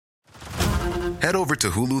Head over to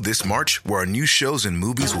Hulu this March, where our new shows and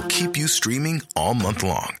movies will keep you streaming all month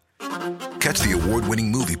long. Catch the award-winning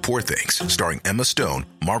movie Poor Things, starring Emma Stone,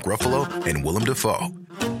 Mark Ruffalo, and Willem Dafoe.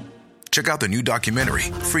 Check out the new documentary,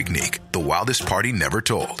 Freaknik, The Wildest Party Never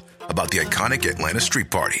Told, about the iconic Atlanta Street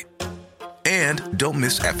Party. And don't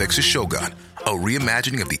miss FX's Shogun, a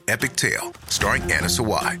reimagining of the epic tale, starring Anna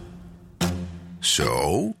Sawai.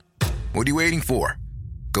 So, what are you waiting for?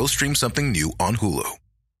 Go stream something new on Hulu.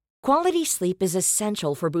 Quality sleep is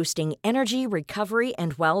essential for boosting energy, recovery,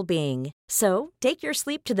 and well-being. So, take your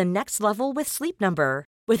sleep to the next level with Sleep Number.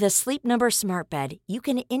 With a Sleep Number smart bed, you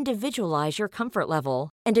can individualize your comfort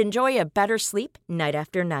level and enjoy a better sleep night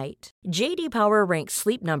after night. J.D. Power ranks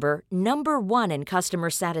Sleep Number number 1 in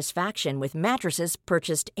customer satisfaction with mattresses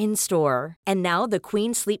purchased in-store. And now the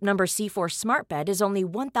Queen Sleep Number C4 smart bed is only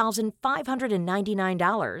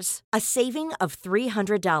 $1,599, a saving of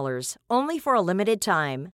 $300, only for a limited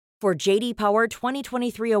time. For J.D. Power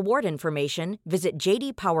 2023 award information, visit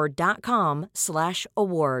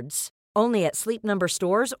jdpower.com/awards. Only at Sleep Number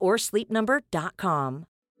stores or sleepnumber.com.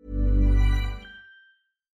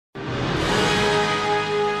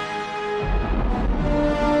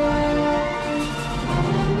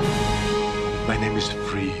 My name is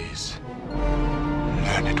Freeze.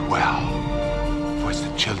 Learn it well, for it's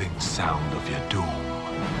the chilling sound of your doom.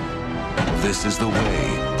 This is the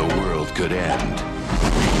way the world could end.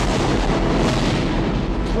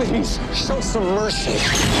 Please, show some mercy.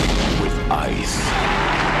 With ice.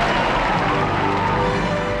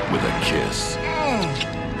 With a kiss.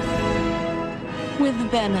 With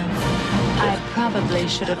venom. I probably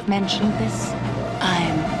should have mentioned this.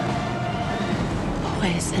 I'm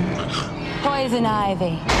poison. Poison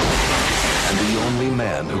ivy. And the only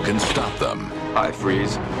man who can stop them. Hi,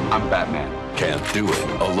 Freeze. I'm Batman. Can't do it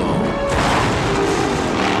alone.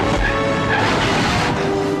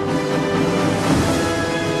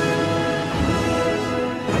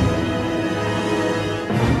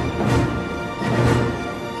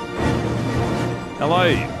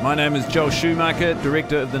 Hello, my name is Joel Schumacher,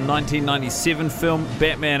 director of the 1997 film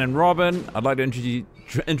Batman and Robin. I'd like to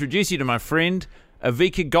introduce you to my friend,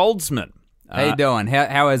 Avika Goldsman. How you doing?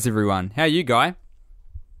 How is everyone? How are you, Guy?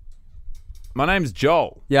 My name's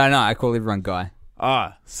Joel. Yeah, I know. I call everyone Guy.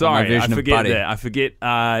 Sorry, I forget that. I forget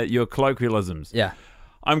your colloquialisms. Yeah.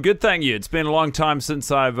 I'm good, thank you. It's been a long time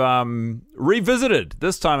since I've revisited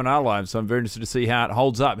this time in our lives, so I'm very interested to see how it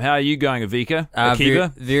holds up. How are you going, Avika?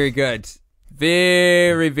 Akiva? Very good.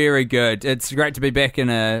 Very, very good. It's great to be back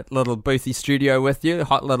in a little boothy studio with you, a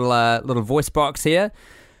hot little voice box here.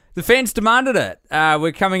 The fans demanded it.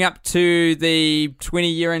 We're coming up to the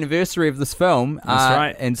 20-year anniversary of this film. That's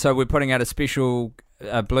right. And so we're putting out a special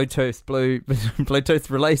Bluetooth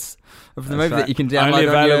release of the movie that you can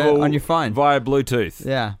download on your phone. Via Bluetooth.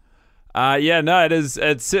 Yeah. It is.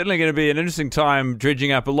 It's certainly going to be an interesting time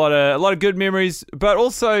dredging up a lot of good memories, but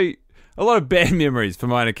also a lot of bad memories for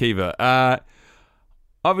mine, Akiva.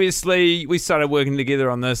 Obviously, we started working together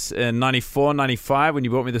on this in 94, 95 when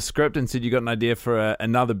you brought me the script and said you got an idea for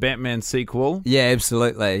another Batman sequel. Yeah,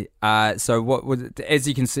 absolutely. As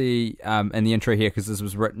you can see in the intro here, because this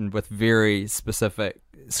was written with very specific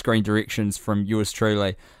screen directions from yours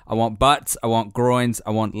truly, I want butts, I want groins,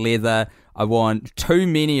 I want leather, I want too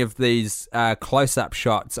many of these close-up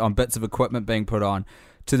shots on bits of equipment being put on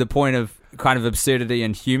to the point of kind of absurdity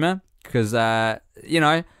and humor, because,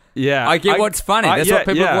 Yeah, I get what's funny. That's what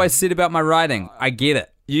people have always said about my writing. I get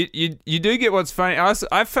it. You do get what's funny.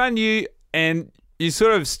 I found you, and you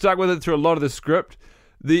sort of stuck with it through a lot of the script.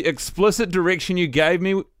 The explicit direction you gave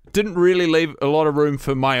me didn't really leave a lot of room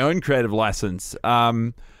for my own creative license.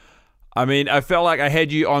 I felt like I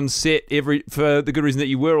had you on set for the good reason that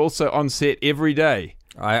you were also on set every day.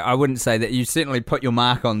 I wouldn't say that. You certainly put your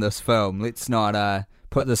mark on this film. Let's not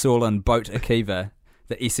put this all in Boat Akiva,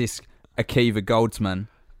 the SS Akiva Goldsman.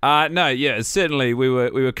 Certainly we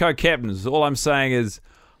were co-captains. All I'm saying is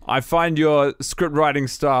I find your script writing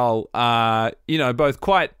style, both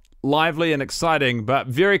quite lively and exciting, but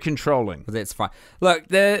very controlling. Well, that's fine. Look,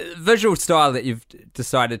 the visual style that you've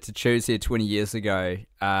decided to choose here 20 years ago,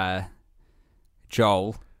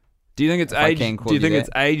 Joel. Do you think it's aged? Do you think it's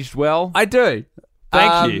aged well? I do.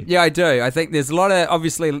 Thank you. Yeah, I do. I think there's a lot of,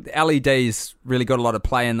 obviously, LEDs really got a lot of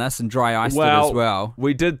play in this, and dry ice did as well.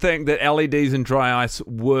 We did think that LEDs and dry ice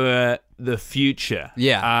were the future.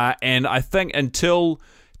 Yeah. And I think until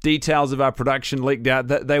details of our production leaked out,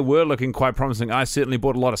 that they were looking quite promising. I certainly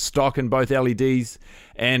bought a lot of stock in both LEDs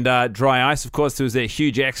and dry ice. Of course, there was that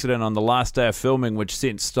huge accident on the last day of filming, which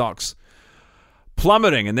sent stocks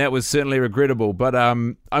plummeting, and that was certainly regrettable. But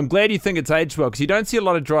I'm glad you think it's aged well, because you don't see a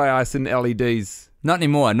lot of dry ice in LEDs Not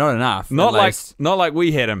anymore. Not enough. Not like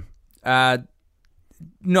we had him.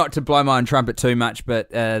 Not to blow my own trumpet too much, but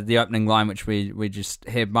the opening line, which we just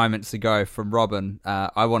had moments ago from Robin,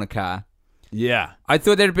 I want a car. Yeah. I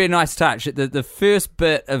thought that'd be a nice touch. The first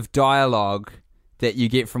bit of dialogue that you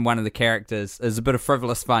get from one of the characters is a bit of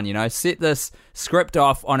frivolous fun, Set this script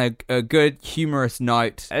off on a good, humorous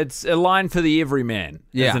note. It's a line for the everyman,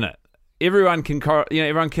 isn't it? Everyone can,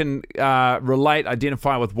 relate,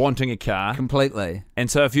 identify with wanting a car. Completely.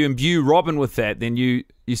 And so if you imbue Robin with that, then you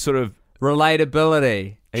sort of...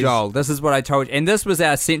 Relatability, Joel. This is what I told you. And this was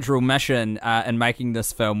our central mission in making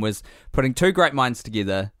this film, was putting two great minds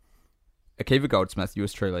together. Akiva Goldsmith,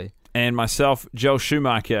 yours truly. And myself, Joel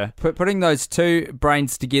Schumacher. Putting those two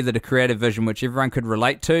brains together to create a vision which everyone could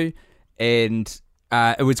relate to. And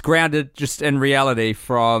it was grounded just in reality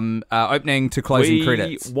from opening to closing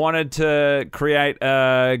credits. We wanted to create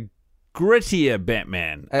a grittier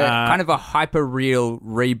Batman. Kind of a hyper-real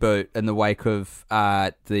reboot in the wake of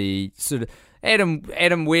the sort of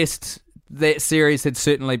Adam West. That series had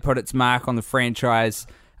certainly put its mark on the franchise.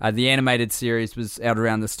 The animated series was out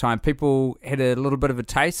around this time. People had a little bit of a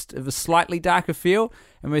taste of a slightly darker feel,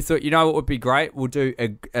 and we thought, what would be great? We'll do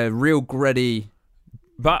a real gritty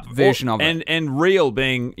version of it. And real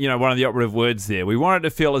being, one of the operative words there. We wanted to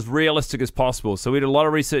feel as realistic as possible. So we did a lot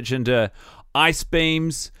of research into ice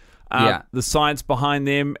beams, the science behind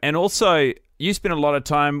them, and also you spent a lot of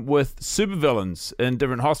time with supervillains in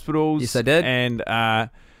different hospitals. Yes, I did. And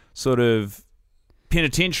sort of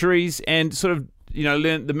penitentiaries, and sort of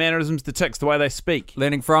learn the mannerisms, the tics, the way they speak.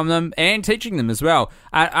 Learning from them and teaching them as well.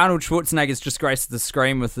 Arnold Schwarzenegger's just graced the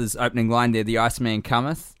screen with his opening line there, "The Iceman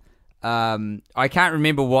cometh." I can't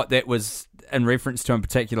remember what that was in reference to in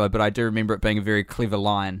particular, but I do remember it being a very clever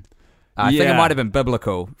line. I think it might have been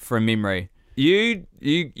biblical from memory. You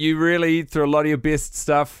really threw a lot of your best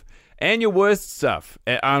stuff and your worst stuff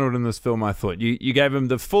at Arnold in this film, I thought. You gave him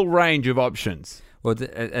the full range of options. Well,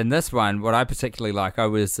 in this one, what I particularly like, I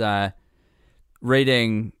was...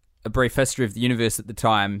 reading A Brief History of the Universe at the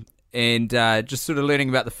time, and just sort of learning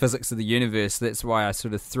about the physics of the universe. That's why I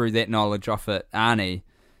sort of threw that knowledge off at Arnie,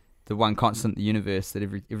 the one constant in the universe, that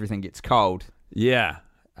everything gets cold. Yeah.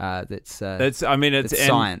 It's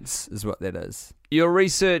science is what that is. Your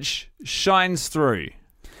research shines through.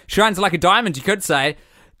 Shines like a diamond, you could say.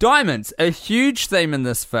 Diamonds, a huge theme in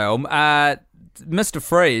this film. Mr.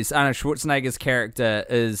 Freeze, Arnold Schwarzenegger's character,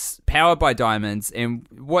 is powered by diamonds, and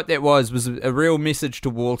what that was a real message to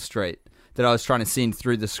Wall Street that I was trying to send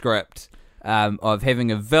through the script, of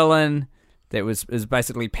having a villain that was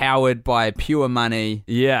basically powered by pure money,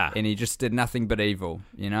 and he just did nothing but evil,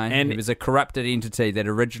 And he was a corrupted entity that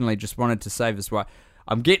originally just wanted to save his wife.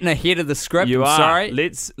 I'm getting ahead of the script. Sorry.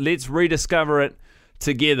 Let's rediscover it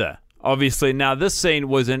together. Obviously, now this scene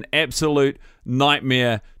was an absolute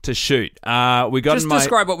nightmare to shoot.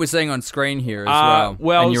 Describe what we're seeing on screen here as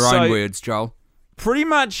well, in your own words, Joel. Pretty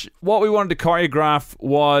much what we wanted to choreograph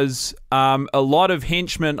was a lot of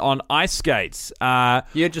henchmen on ice skates.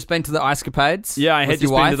 You had just been to the ice capades? Yeah, I had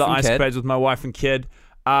just been to the ice capades with my wife and kid.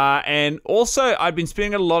 And also, I'd been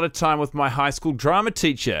spending a lot of time with my high school drama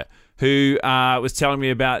teacher, who was telling me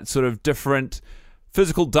about sort of different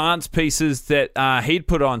physical dance pieces that he'd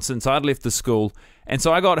put on since I'd left the school. And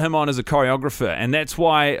so I got him on as a choreographer. And that's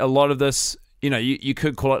why a lot of this, you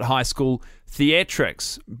could call it high school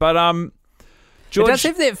theatrics. But George, it does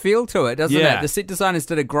have that feel to it, doesn't it? The set designers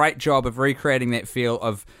did a great job of recreating that feel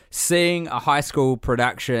of seeing a high school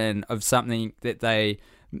production of something that they,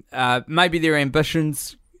 maybe their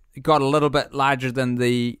ambitions got a little bit larger than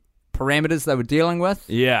the parameters they were dealing with.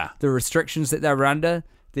 Yeah. The restrictions that they were under.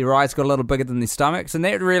 Their eyes got a little bigger than their stomachs, and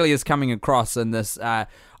that really is coming across in this,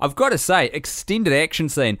 I've got to say, extended action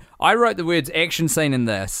scene. I wrote the words action scene in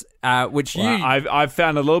this, which I've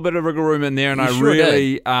found a little bit of wiggle room in there, and I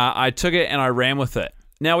took it and I ran with it.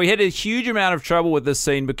 Now, we had a huge amount of trouble with this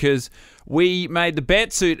scene because we made the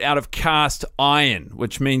Batsuit out of cast iron,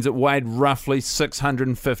 which means it weighed roughly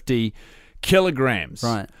 650 kilograms.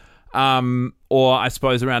 Right. Or I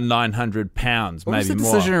suppose around 900 pounds, maybe more. What was the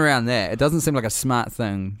decision around that? It doesn't seem like a smart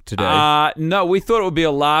thing to do. No, we thought it would be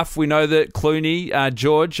a laugh. We know that Clooney,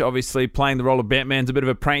 George, obviously playing the role of Batman, is a bit of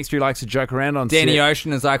a prankster. He likes to joke around on set. Danny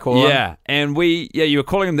Ocean, as I call him. Yeah, and you were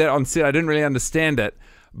calling him that on set. I didn't really understand it.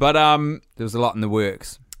 But there was a lot in the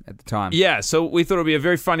works at the time. Yeah, so we thought it would be a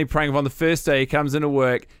very funny prank if on the first day he comes into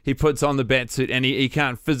work, he puts on the Batsuit, and he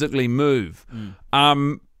can't physically move.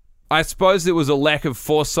 I suppose there was a lack of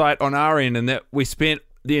foresight on our end, in that we spent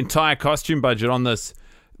the entire costume budget on this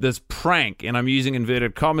prank, and I'm using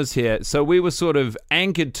inverted commas here. So we were sort of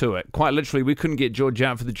anchored to it. Quite literally, we couldn't get George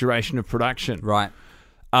out for the duration of production. Right.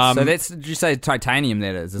 So that's, did you say titanium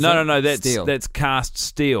that is? No, steel. that's cast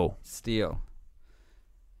steel. Steel.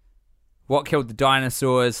 What killed the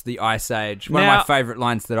dinosaurs? The Ice Age. One Now, of my favourite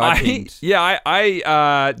lines that I penned. Yeah,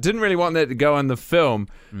 I didn't really want that to go in the film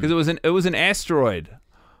because it was an asteroid.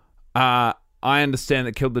 I understand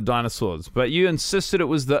that killed the dinosaurs, but you insisted it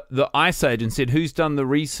was the Ice Age and said, who's done the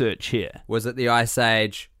research here? Was it the Ice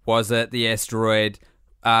Age? Was it the asteroid?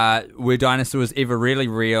 Were dinosaurs ever really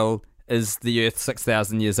real? Is the Earth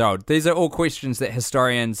 6,000 years old? These are all questions that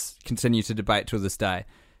historians continue to debate to this day.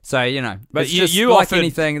 So, but it's just like offered,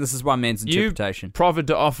 anything, this is one man's interpretation. You proffered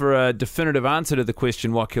to offer a definitive answer to the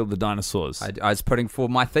question, what killed the dinosaurs? I was putting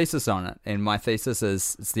forward my thesis on it, and my thesis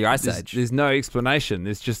is it's the Ice Age. There's no explanation.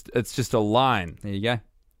 It's just a line. There you go.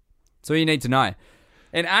 That's all you need to know.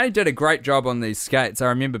 And Arnie did a great job on these skates. I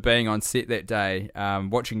remember being on set that day,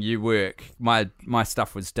 watching you work. My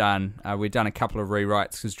stuff was done. We'd done a couple of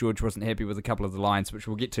rewrites because George wasn't happy with a couple of the lines, which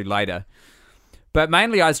we'll get to later. But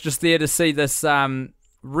mainly I was just there to see this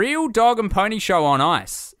real dog and pony show on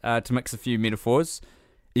ice, to mix a few metaphors.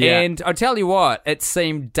 Yeah. And I'll tell you what, it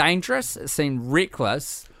seemed dangerous, it seemed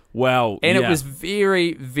reckless. Well, and it was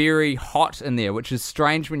very, very hot in there, which is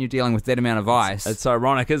strange when you're dealing with that amount of ice. It's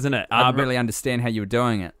ironic, isn't it? I don't really understand how you were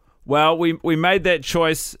doing it. Well, we made that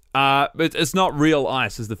choice, but it's not real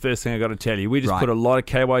ice is the first thing I got to tell you. We just put a lot of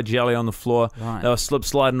KY jelly on the floor. Right. They were slip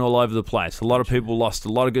sliding all over the place. A lot of people lost a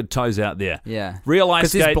lot of good toes out there. Yeah. Real ice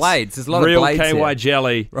skates. There's blades. There's a lot real of blades KY here.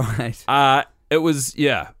 jelly. Right. It was,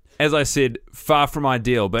 as I said, far from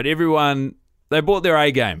ideal, but everyone, they bought their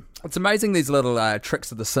A game. It's amazing these little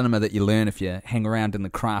tricks of the cinema that you learn if you hang around in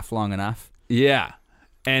the craft long enough. Yeah.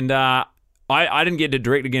 And I didn't get to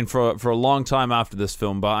direct again for a long time after this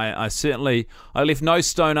film, but I left no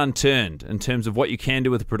stone unturned in terms of what you can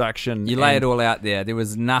do with the production. You lay it all out there. There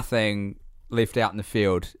was nothing left out in the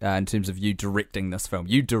field in terms of you directing this film.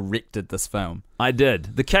 You directed this film. I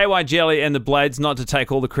did. The KY jelly and the blades, not to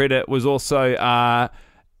take all the credit, was also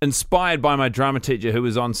inspired by my drama teacher who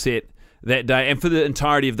was on set that day and for the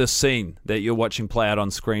entirety of this scene that you're watching play out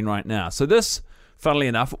on screen right now. So this, funnily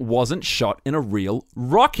enough, wasn't shot in a real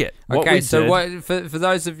rocket. For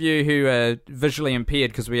those of you who are visually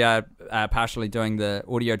impaired, because we are partially doing the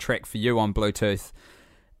audio track for you on Bluetooth,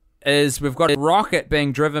 is we've got a rocket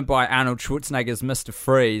being driven by Arnold Schwarzenegger's Mr.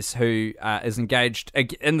 Freeze, who is engaged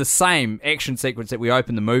in the same action sequence that we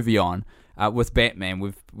opened the movie on with Batman.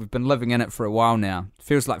 We've been living in it for a while now.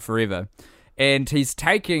 Feels like forever. And he's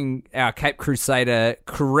taking our Cape Crusader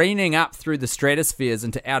careening up through the stratospheres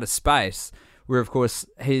into outer space, where, of course,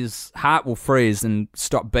 his heart will freeze and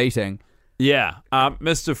stop beating. Yeah.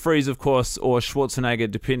 Mr. Freeze, of course, or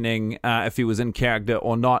Schwarzenegger, depending if he was in character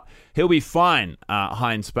or not, he'll be fine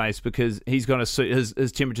high in space because he's got a suit.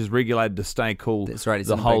 His temperature's regulated to stay cool. That's right,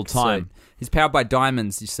 the whole time. Suit. He's powered by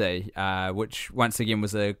diamonds, you see, which, once again,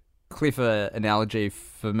 was a clever analogy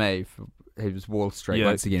for me. He was Wall Street,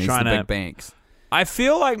 once again. He's the big banks. I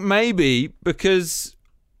feel like maybe because...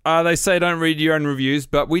 they say don't read your own reviews,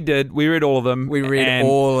 but we did. We read all of them. We read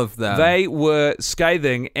all of them. They were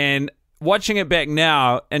scathing, and watching it back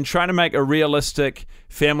now and trying to make a realistic,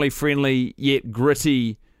 family-friendly, yet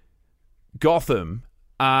gritty Gotham,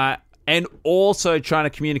 and also trying to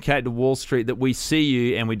communicate to Wall Street that we see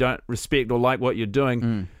you and we don't respect or like what you're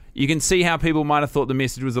doing, you can see how people might have thought the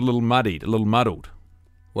message was a little muddied, a little muddled.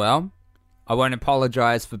 Well, I won't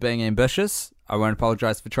apologise for being ambitious. I won't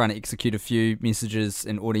apologise for trying to execute a few messages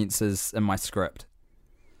and audiences in my script.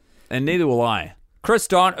 And neither will I. Chris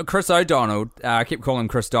O'Donnell, I kept calling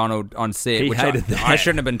Chris Donald on set, which I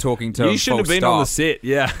shouldn't have been talking to him. You shouldn't have been on the set,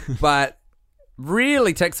 yeah. But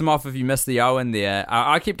really takes him off if you miss the O in there.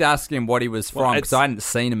 I kept asking him what he was from because I hadn't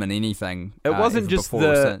seen him in anything. It wasn't just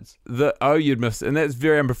the O you'd missed, and that's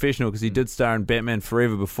very unprofessional because he did star in Batman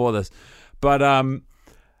Forever before this. But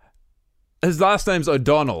his last name's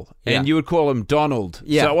O'Donnell, and you would call him Donald.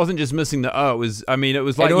 Yeah. So it wasn't just missing the O. It was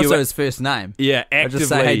like and also his first name. Yeah, actively. I'd just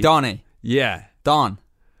say, hey, Donnie. Yeah. Don.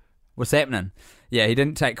 What's happening? Yeah, he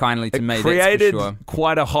didn't take kindly to me, created that's for sure.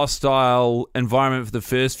 Quite a hostile environment for the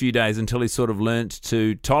first few days until he sort of learnt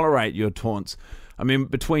to tolerate your taunts. I mean,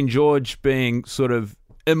 between George being sort of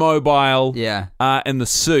immobile in the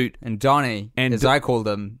suit. And Donnie, as I called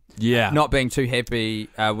him, not being too happy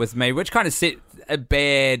with me, which kind of set a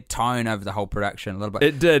bad tone over the whole production a little bit.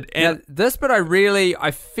 It did. And now, this bit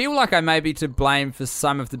I feel like I may be to blame for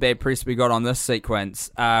some of the bad press we got on this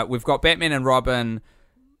sequence. We've got Batman and Robin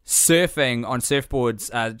surfing on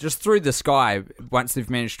surfboards just through the sky once they've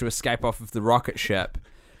managed to escape off of the rocket ship.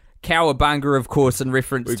 Cowabunga, of course, in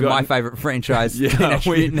reference to my favourite franchise, Teenage Mutant Ninja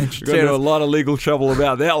we got into a Turtles. lot of legal trouble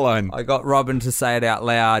about that line. I got Robin to say it out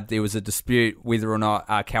loud. There was a dispute whether or not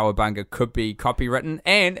Cowabunga could be copywritten.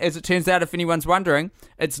 And as it turns out, if anyone's wondering,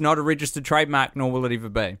 it's not a registered trademark, nor will it ever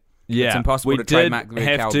be. Yeah, it's impossible to trademark the We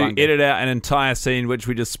did have Cowabunga. to edit out an entire scene, which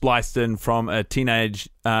we just spliced in from a Teenage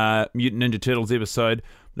Mutant Ninja Turtles episode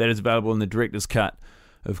that is available in the director's cut,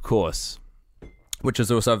 of course. Which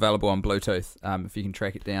is also available on Bluetooth, if you can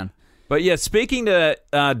track it down. But yeah, speaking to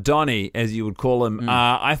Donnie, as you would call him,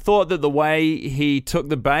 I thought that the way he took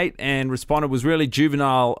the bait and responded was really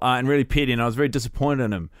juvenile and really petty, and I was very disappointed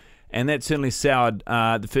in him. And that certainly soured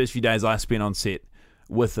the first few days I spent on set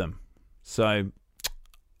with him. So,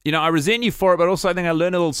 I resent you for it, but also I think I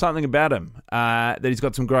learned a little something about him, that he's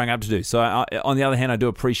got some growing up to do. So on the other hand, I do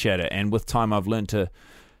appreciate it, and with time I've learned to...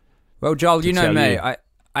 Well, Joel, you know me. you.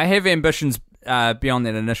 I have ambitions beyond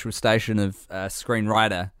that initial station of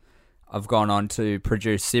screenwriter. I've gone on to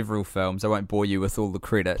produce several films. I won't bore you with all the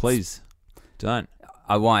credits. Please, don't.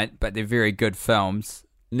 I won't, but they're very good films.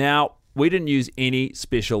 Now, we didn't use any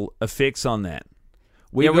special effects on that.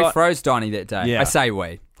 We froze Donnie that day. Yeah. I say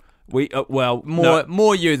we.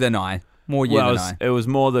 More you than I. More you than I. It was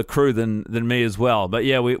more the crew than me as well. But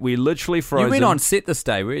yeah, we literally froze. You went on set this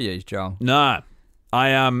day, were you, Joel? No.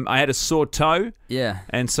 I had a sore toe. Yeah.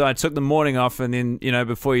 And so I took the morning off, and then,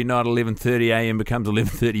 before you know it, 11:30 a.m. becomes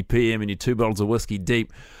 11:30 p.m. and you're 2 bottles of whiskey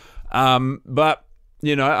deep. But,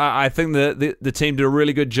 I think the team did a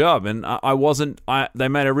really good job, and they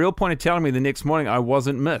made a real point of telling me the next morning I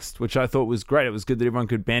wasn't missed, which I thought was great. It was good that everyone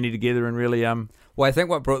could bandy together and really... Well, I think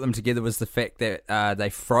what brought them together was the fact that they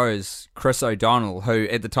froze Chris O'Donnell, who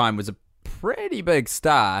at the time was a pretty big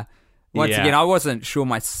star. Once again, I wasn't sure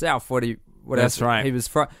myself what That's else right. He was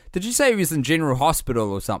Did you say he was in General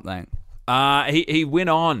Hospital or something? He went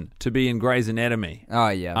on to be in Grey's Anatomy. Oh,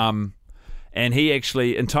 yeah. And he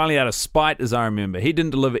actually, entirely out of spite, as I remember, he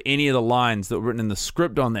didn't deliver any of the lines that were written in the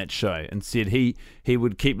script on that show, and said he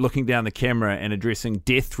would keep looking down the camera and addressing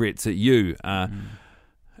death threats at you,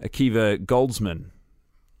 Akiva Goldsman.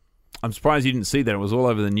 I'm surprised you didn't see that. It was all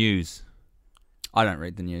over the news. I don't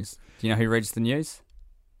read the news. Do you know who reads the news?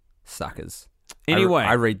 Suckers. Anyway.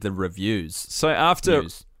 I read the reviews. So after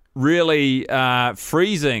really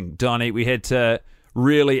freezing Donnie, we had to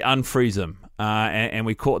really unfreeze him. And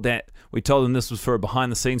we caught that. We told them this was for a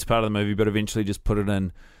behind-the-scenes part of the movie, but eventually just put it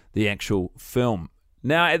in the actual film.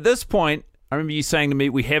 Now, at this point, I remember you saying to me,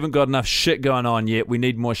 we haven't got enough shit going on yet. We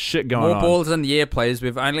need more shit going on. More balls in the air, please.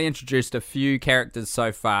 We've only introduced a few characters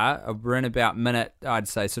so far. We're in about minute, I'd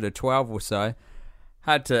say, sort of 12 or so.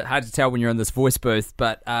 Hard to tell when you're in this voice booth,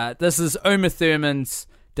 but this is Uma Thurman's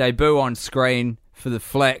debut on screen for the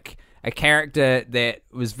flick, a character that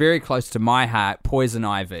was very close to my heart, Poison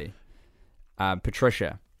Ivy,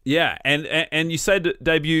 Patricia. Yeah, and you say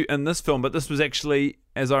debut in this film, but this was actually,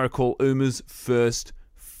 as I recall, Uma's first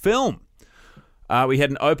film. We had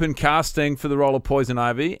an open casting for the role of Poison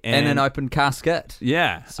Ivy. And in an open casket.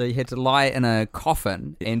 Yeah. So you had to lie in a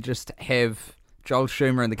coffin and just have Joel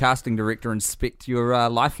Schumer and the casting director inspect your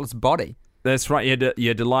lifeless body. That's right. You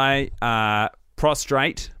had to lie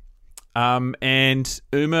prostrate. And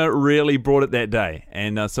Uma really brought it that day.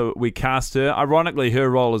 And so we cast her. Ironically, her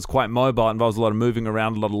role is quite mobile. It involves a lot of moving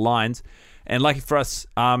around, a lot of lines. And lucky for us,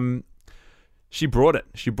 she brought it.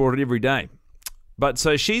 She brought it every day. But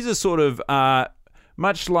so she's a sort of,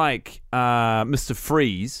 much like Mr.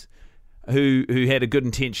 Freeze, who had a good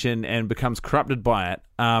intention and becomes corrupted by it.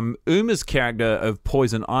 Uma's character of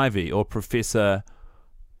Poison Ivy, or Professor...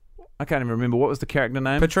 I can't even remember. What was the character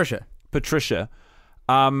name? Patricia. Patricia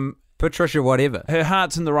whatever. Her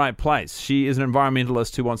heart's in the right place. She is an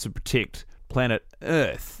environmentalist who wants to protect planet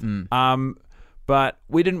Earth. But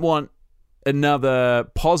we didn't want another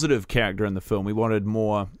positive character in the film. We wanted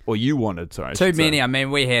more, or you wanted, sorry. Too many. I mean,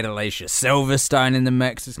 we had Alicia Silverstone in the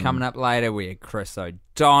mix. It's coming up later. We had Chris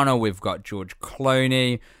O'Donnell. We've got George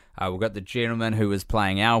Clooney. We've got the gentleman who was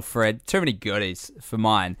playing Alfred. Too many goodies for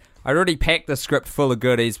mine. I'd already packed the script full of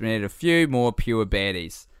goodies. We need a few more pure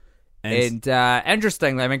baddies. And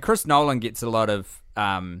interestingly, I mean, Chris Nolan gets a lot of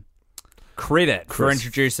credit for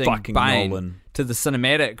introducing Bane Nolan to the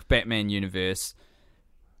cinematic Batman universe.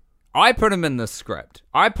 I put him in the script.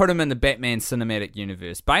 I put him in the Batman cinematic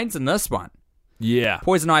universe. Bane's in this one. Yeah.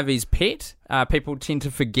 Poison Ivy's pet. People tend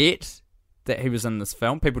to forget that he was in this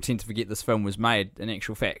film. People tend to forget this film was made, in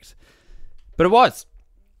actual fact. But it was.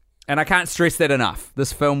 And I can't stress that enough.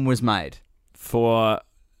 This film was made. For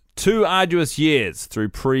 2 arduous years through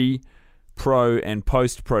pre, pro, and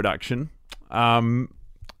post-production, the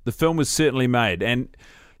film was certainly made. And,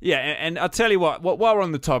 Yeah, and I'll tell you what, while we're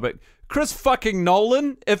on the topic, Chris fucking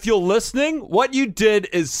Nolan, if you're listening, what you did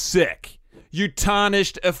is sick. You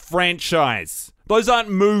tarnished a franchise. Those aren't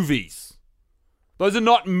movies. Those are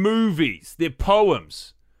not movies. They're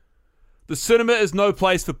poems. The cinema is no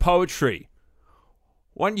place for poetry.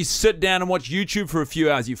 Why don't you sit down and watch YouTube for a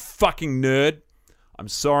few hours, you fucking nerd? I'm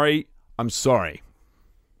sorry.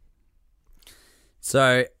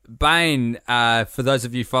 So, Bane, for those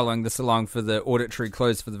of you following this along for the auditory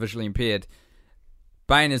clues for the visually impaired,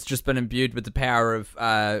 Bane has just been imbued with the power of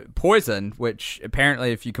poison, which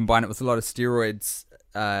apparently, if you combine it with a lot of steroids,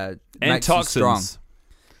 and makes toxins. you strong.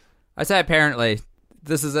 I say apparently.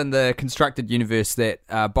 This is in the constructed universe that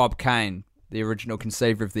Bob Kane, the original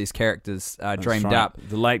conceiver of these characters, dreamed up.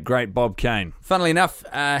 The late, great Bob Kane. Funnily enough,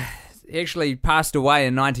 he actually passed away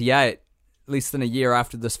in 1998, less than a year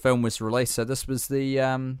after this film was released. So this was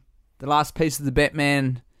the last piece of the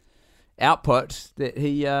Batman output that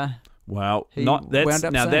he... that's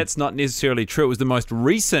not necessarily true. It was the most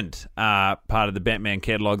recent part of the Batman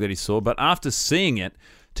catalog that he saw, but after seeing it,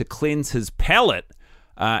 to cleanse his palate...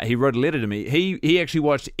 he wrote a letter to me. He actually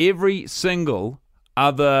watched every single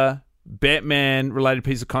other Batman-related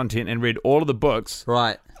piece of content and read all of the books.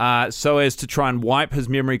 Right. So as to try and wipe his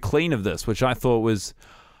memory clean of this, which I thought was,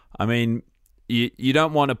 I mean, you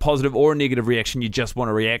don't want a positive or a negative reaction. You just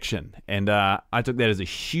want a reaction. And I took that as a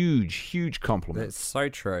huge, huge compliment. That's so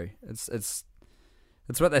true. It's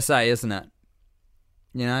what they say, isn't it?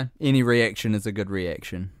 You know, any reaction is a good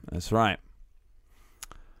reaction. That's right.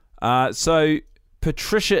 So...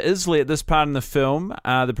 Patricia Isley at this part in the film,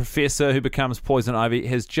 the professor who becomes Poison Ivy,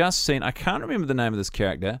 has just seen, I can't remember the name of this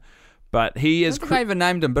character, but he is... I don't think I even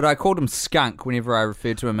named him, but I called him Skunk whenever I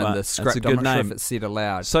referred to him in the script. That's a good I'm not name. sure if it's said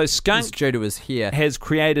aloud. So Skunk it's due to his hair. Has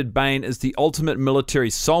created Bane as the ultimate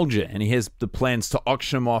military soldier, and he has the plans to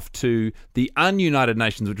auction him off to the ununited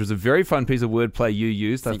nations, which was a very fun piece of wordplay you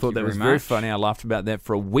used. I thought that was very funny. I laughed about that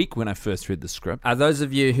for a week when I first read the script. Those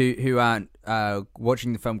of you who aren't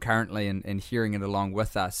watching the film currently and hearing it along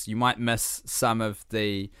with us, you might miss some of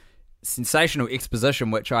the sensational exposition,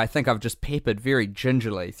 which I think I've just peppered very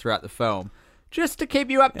gingerly throughout the film, just to keep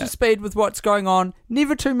you up to speed with what's going on.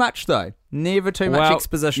 Never too much, though. Never too much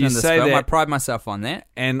exposition in this film. I pride myself on that.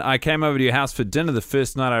 And I came over to your house for dinner the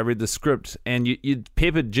first night I read the script, and you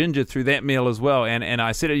peppered ginger through that meal as well. And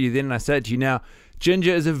I said to you then, and I said to you now,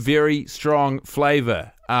 ginger is a very strong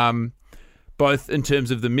flavour. Both in terms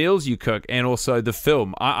of the meals you cook and also the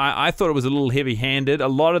film. I thought it was a little heavy-handed. A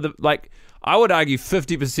lot of I would argue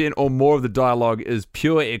 50% or more of the dialogue is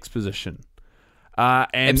pure exposition.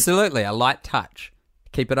 Absolutely, a light touch.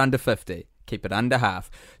 Keep it under 50. Keep it under half.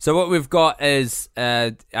 So what we've got is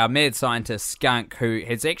our mad scientist, Skunk, who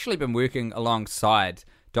has actually been working alongside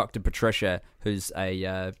Dr. Patricia, who's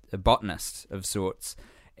a botanist of sorts.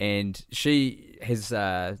 And she has...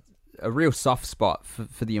 a real soft spot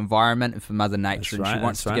for the environment and for Mother Nature, and she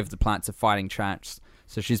wants to give the plants a fighting chance.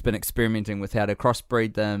 So she's been experimenting with how to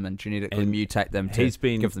crossbreed them and genetically mutate them to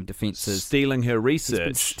give them defenses. Stealing her research. He's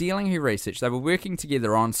been stealing her research. They were working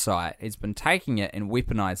together on site. He's been taking it and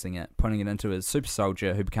weaponizing it, putting it into a super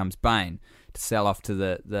soldier who becomes Bane to sell off to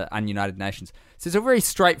the ununited nations. So it's a very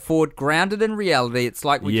straightforward, grounded in reality. It's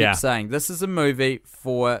like we keep saying, this is a movie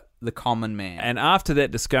for the common man. And after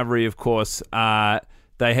that discovery, of course,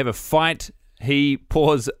 they have a fight. He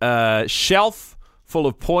pours a shelf full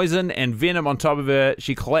of poison and venom on top of her.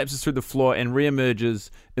 She collapses through the floor and reemerges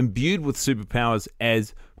imbued with superpowers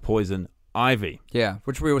as Poison Ivy. Yeah,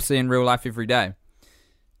 which we will see in real life every day.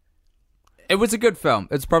 It was a good film.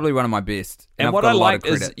 It's probably one of my best. And what I like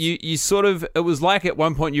is you sort of, it was like at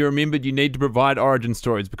one point you remembered you need to provide origin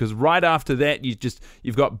stories, because right after that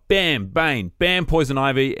you've got bam, Bane, bam, Poison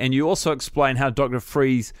Ivy, and you also explain how Dr.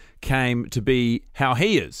 Freeze came to be how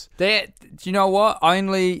he is. Do you know what?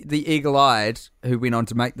 Only the eagle-eyed who went on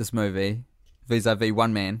to make this movie, vis-a-vis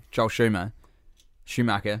one man, Joel Schumacher.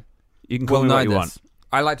 You can call me what you want.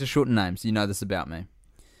 I like to shorten names. You know this about me.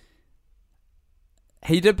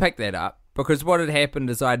 He did pick that up. Because what had happened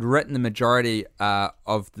is I'd written the majority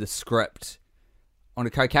of the script on a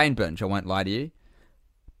cocaine binge, I won't lie to you.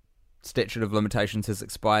 Statute of limitations has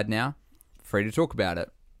expired now. Free to talk about it.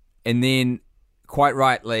 And then, quite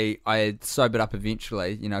rightly, I had sobered up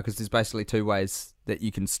eventually, because there's basically two ways that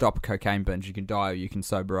you can stop a cocaine binge. You can die or you can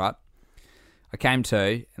sober up. I came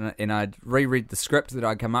to, and I'd reread the script that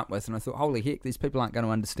I'd come up with, and I thought, holy heck, these people aren't going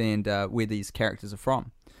to understand where these characters are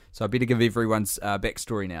from. So I better give everyone's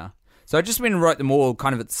backstory now. So I just went and wrote them all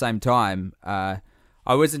kind of at the same time. I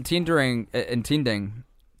was intending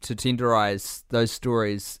to tenderize those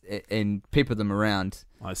stories and pepper them around.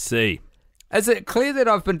 I see. Is it clear that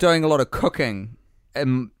I've been doing a lot of cooking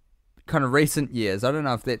in kind of recent years. I don't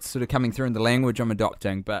know if that's sort of coming through in the language I'm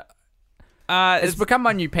adopting, but it's become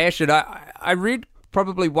my new passion. I read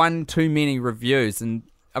probably one too many reviews, and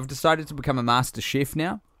I've decided to become a master chef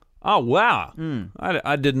now. Oh, wow.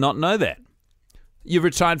 I did not know that. You've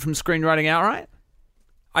retired from screenwriting outright?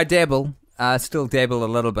 I dabble. Still dabble a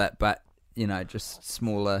little bit, but, just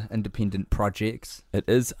smaller independent projects. It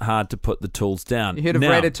is hard to put the tools down. You heard of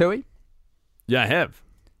Ratatouille? Yeah, I have.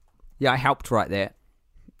 Yeah, I helped write that.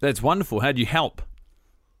 That's wonderful. How'd you help?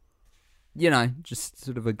 Just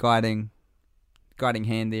sort of a guiding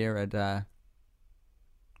hand there at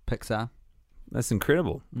Pixar. That's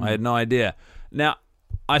incredible. I had no idea. Now,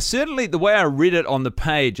 the way I read it on the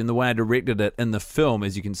page and the way I directed it in the film,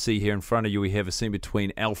 as you can see here in front of you, we have a scene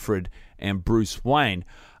between Alfred and Bruce Wayne,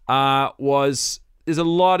 there's a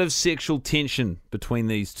lot of sexual tension between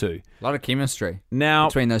these two. A lot of chemistry now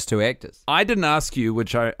between those two actors. I didn't ask you,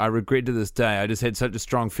 which I regret to this day. I just had such a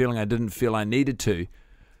strong feeling I didn't feel I needed to.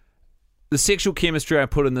 The sexual chemistry I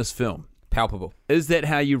put in this film. Palpable. Is that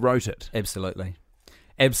how you wrote it? Absolutely.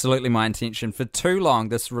 Absolutely my intention. For too long,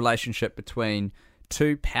 this relationship between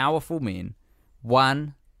two powerful men,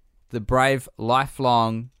 one, the brave,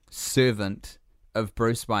 lifelong servant of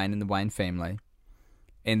Bruce Wayne and the Wayne family,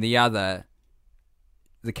 and the other,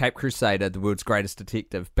 the Cape Crusader, the world's greatest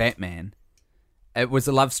detective, Batman. It was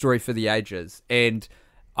a love story for the ages, and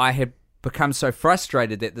I had become so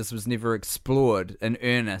frustrated that this was never explored in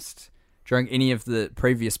earnest during any of the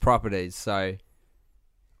previous properties, so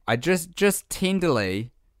I just tenderized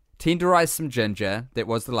some ginger, that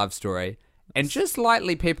was the love story, and just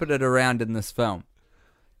lightly peppered it around in this film.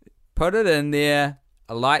 Put it in there,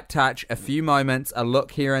 a light touch, a few moments, a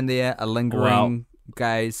look here and there, a lingering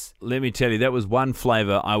gaze. Let me tell you, that was one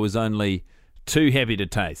flavour I was only too happy to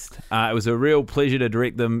taste. It was a real pleasure to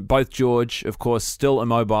direct them. Both George, of course, still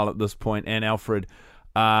immobile at this point, and Alfred.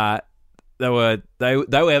 They were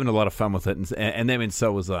having a lot of fun with it, and that meant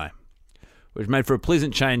so was I. Which made for a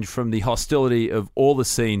pleasant change from the hostility of all the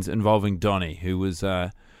scenes involving Donnie, who was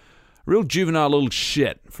a real juvenile little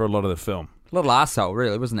shit for a lot of the film. A little arsehole,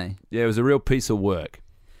 really, wasn't he? Yeah, it was a real piece of work.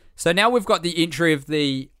 So now we've got the entry of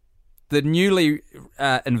the newly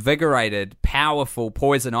invigorated, powerful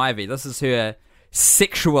Poison Ivy. This is her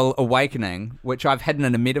sexual awakening, which I've hidden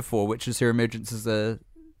in a metaphor, which is her emergence as a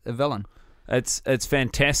villain. It's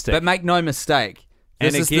fantastic. But make no mistake,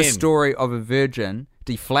 this is the story of a virgin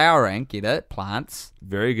deflowering, get it, plants.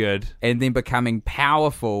 Very good. And then becoming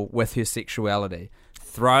powerful with her sexuality.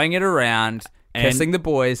 Throwing it around, kissing the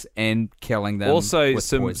boys, and killing them also with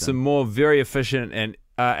some poison. more very efficient and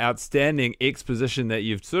outstanding exposition that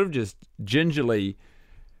you've sort of just gingerly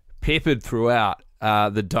peppered throughout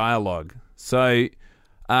the dialogue. So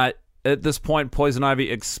at this point, Poison Ivy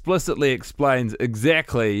explicitly explains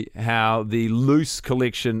exactly how the loose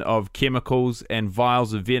collection of chemicals and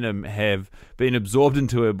vials of venom have been absorbed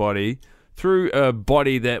into her body through a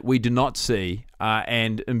body that we do not see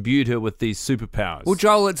and imbued her with these superpowers. Well,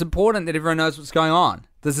 Joel, it's important that everyone knows what's going on.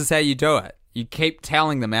 This is how you do it. You keep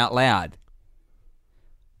telling them out loud.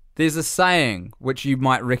 There's a saying which you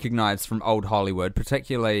might recognize from old Hollywood,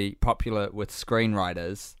 particularly popular with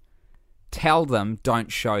screenwriters. Tell them,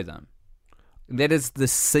 don't show them. That is the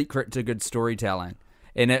secret to good storytelling.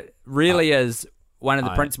 And it really is one of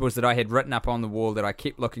the principles that I had written up on the wall that I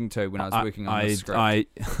kept looking to when I was working on the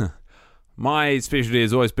script. My specialty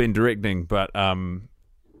has always been directing, but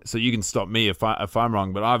so you can stop me if I'm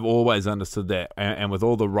wrong, but I've always understood that. And with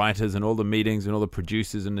all the writers and all the meetings and all the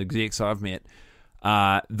producers and execs I've met,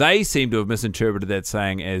 they seem to have misinterpreted that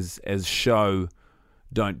saying as show,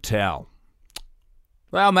 don't tell.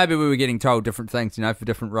 Well, maybe we were getting told different things, for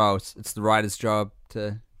different roles. It's the writer's job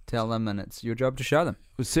to tell them, and it's your job to show them.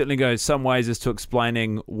 It certainly goes some ways as to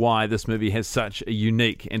explaining why this movie has such a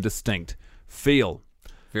unique and distinct feel.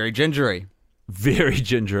 Very gingery. Very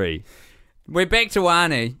gingery. We're back to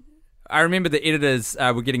Arnie. I remember the editors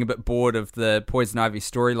were getting a bit bored of the Poison Ivy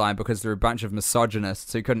storyline because there were a bunch of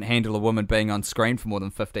misogynists who couldn't handle a woman being on screen for more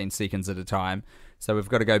than 15 seconds at a time. So we've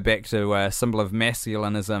got to go back to a symbol of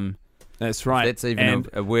masculinism. That's right. That's even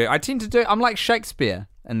a word. I tend to do. I'm like Shakespeare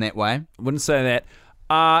in that way. Wouldn't say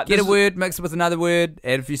that. Get a word, mix it with another word,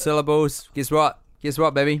 add a few syllables. Guess what? Guess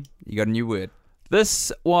what, baby? You got a new word.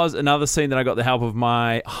 This was another scene that I got the help of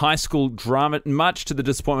my high school drama, much to the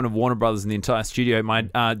disappointment of Warner Brothers and the entire studio, my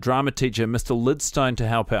drama teacher, Mr. Lidstone, to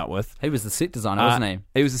help out with. He was the set designer, wasn't he?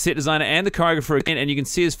 He was the set designer and the choreographer again, and you can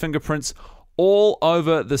see his fingerprints all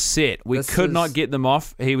over the set. We could not get them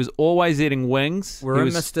off. He was always eating wings. We're in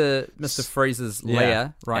Mr. Freeze's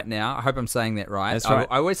lair right now. I hope I'm saying that right. That's right.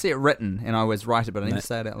 I always see it written, and I always write it, but I need to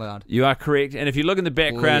say it out loud. You are correct. And if you look in the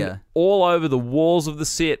background, Lair. all over the walls of the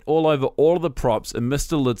set, all over all of the props, are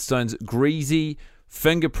Mr. Lidstone's greasy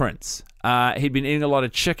fingerprints. He'd been eating a lot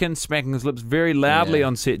of chicken, smacking his lips very loudly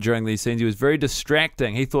on set during these scenes. He was very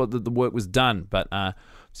distracting. He thought that the work was done, but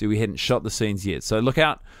see, we hadn't shot the scenes yet. So look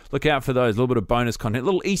out for those. A little bit of bonus content, a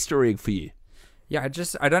little Easter egg for you. Yeah,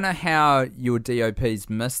 I don't know how your DOPs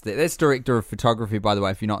missed that. That's director of photography, by the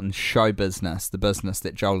way, if you're not in show business, the business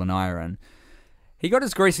that Joel and I are in. He got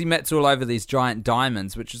his greasy mitts all over these giant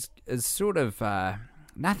diamonds, which is sort of...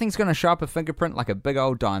 nothing's going to show up a fingerprint like a big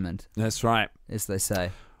old diamond. That's right. As they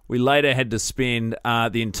say. We later had to spend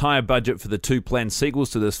the entire budget for the 2 planned sequels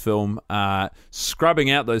to this film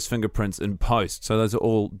scrubbing out those fingerprints in post. So those are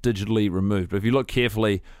all digitally removed. But if you look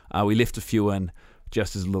carefully, we left a few in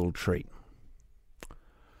just as a little treat.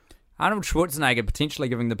 Arnold Schwarzenegger potentially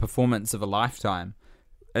giving the performance of a lifetime.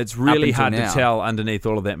 It's really hard to tell underneath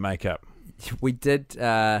all of that makeup. We did...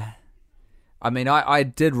 I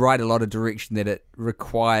did write a lot of direction that it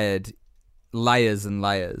required layers and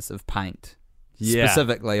layers of paint.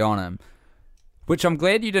 Specifically on him, which I'm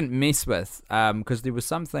glad you didn't mess with, because there were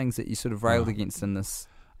some things that you sort of railed against in this.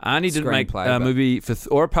 Arnie didn't make a movie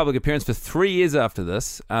or a public appearance for 3 years after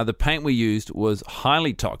this. The paint we used was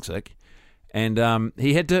highly toxic, and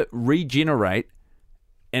he had to regenerate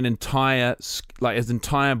his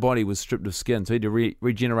entire body was stripped of skin, so he had to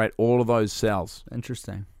regenerate all of those cells.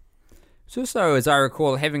 Interesting. So also, as I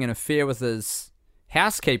recall, having an affair with his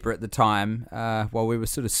housekeeper at the time, while we were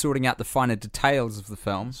sort of sorting out the finer details of the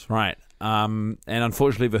film. That's right. And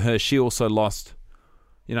unfortunately for her, she also lost,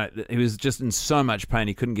 he was just in so much pain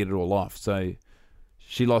he couldn't get it all off. So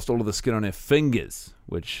she lost all of the skin on her fingers,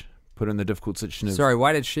 which put her in the difficult situation of... Sorry,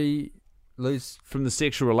 why did she lose? From the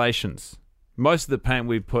sexual relations. Most of the paint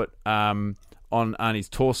we put on Arnie's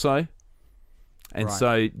torso. And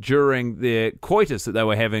so during their coitus that they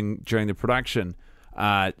were having during the production,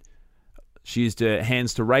 she used her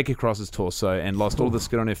hands to rake across his torso and lost all the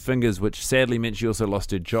skin on her fingers, which sadly meant she also lost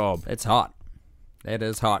her job. It's hot. That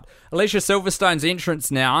is hot. Alicia Silverstone's entrance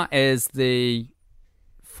now as the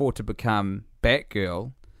for to become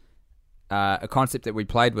Batgirl, a concept that we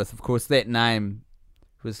played with. Of course, that name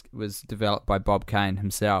was developed by Bob Kane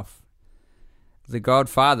himself. The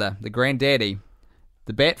Godfather, the Granddaddy,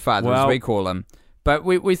 the Batfather, as we call him. But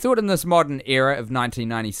we thought in this modern era of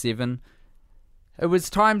 1997... it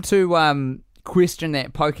was time to question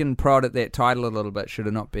that, poke and prod at that title a little bit. Should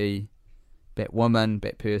it not be Batwoman,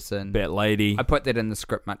 Batperson, Batlady? I put that in the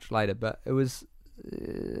script much later, but it was,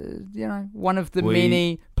 one of the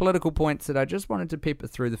many political points that I just wanted to pepper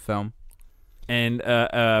through the film. And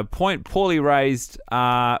a point poorly raised,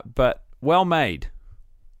 but well made.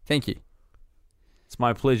 Thank you. It's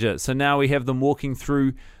my pleasure. So now we have them walking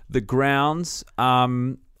through the grounds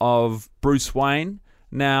of Bruce Wayne.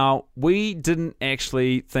 Now, we didn't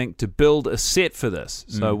actually think to build a set for this,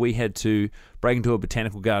 so we had to break into a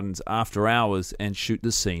botanical gardens after hours and shoot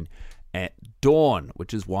the scene at dawn,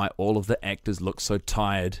 which is why all of the actors look so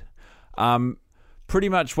tired. Pretty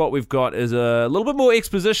much what we've got is a little bit more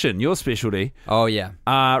exposition, your specialty. Oh, yeah.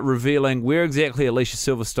 Revealing where exactly Alicia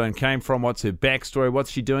Silverstone came from, what's her backstory,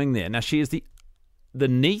 what's she doing there. Now, she is the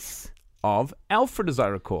niece of Alfred, as I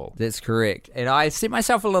recall. That's correct. And I set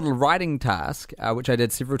myself a little writing task, which I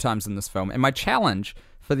did several times in this film. And my challenge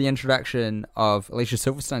for the introduction of Alicia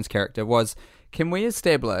Silverstone's character was, can we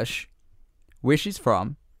establish where she's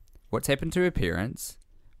from, what's happened to her parents,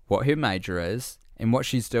 what her major is, and what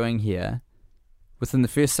she's doing here within the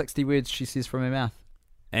first 60 words she says from her mouth.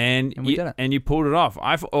 And we did it. And you pulled it off.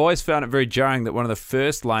 I've always found it very jarring that one of the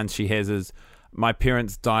first lines she has is, my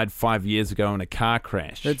parents died 5 years ago in a car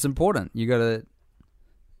crash. It's important. You got to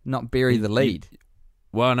not bury the lead.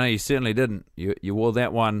 Well, no, you certainly didn't. You wore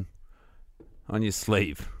that one on your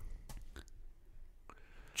sleeve.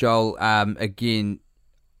 Joel, again,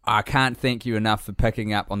 I can't thank you enough for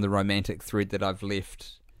picking up on the romantic thread that I've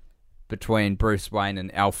left between Bruce Wayne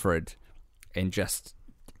and Alfred, and just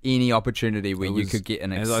any opportunity where you could get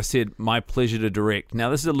an... As I said, my pleasure to direct. Now,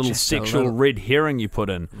 this is a little sexual red herring you put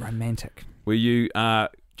in. Romantic. Where you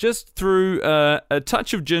just threw a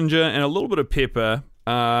touch of ginger and a little bit of pepper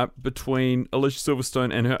between Alicia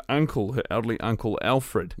Silverstone and her uncle, her elderly uncle,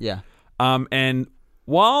 Alfred. Yeah. And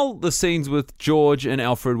while the scenes with George and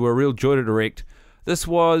Alfred were a real joy to direct, this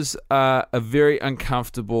was a very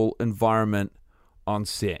uncomfortable environment on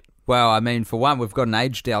set. Well, I mean, for one, we've got an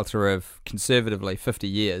age delta of conservatively 50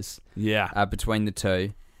 years. Yeah. Between the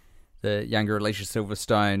two. The younger Alicia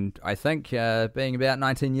Silverstone, I think, being about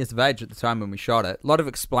 19 years of age at the time when we shot it. A lot of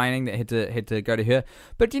explaining that had to go to her.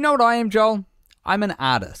 But do you know what I am, Joel? I'm an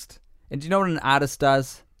artist. And do you know what an artist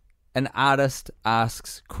does? An artist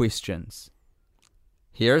asks questions.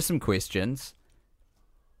 Here are some questions.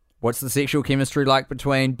 What's the sexual chemistry like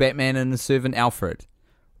between Batman and his servant Alfred?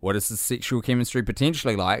 What is the sexual chemistry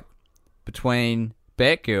potentially like between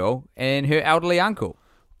Batgirl and her elderly uncle,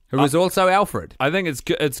 who is also Alfred? I think it's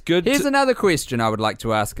good. Here's another question I would like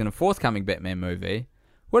to ask in a forthcoming Batman movie.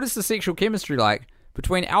 What is the sexual chemistry like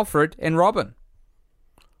between Alfred and Robin?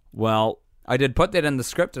 Well, I did put that in the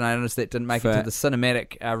script, and I noticed that didn't make it to the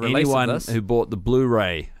cinematic release anyone of this. who bought the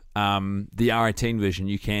Blu-ray, the R18 version,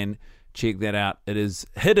 you can check that out. It is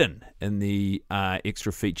hidden in the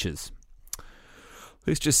extra features.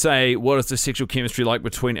 Let's just say, what is the sexual chemistry like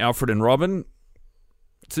between Alfred and Robin?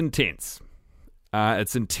 It's intense.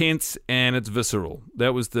 It's intense and it's visceral.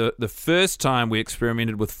 That was the first time we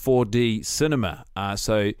experimented with 4D cinema.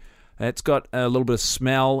 So it's got a little bit of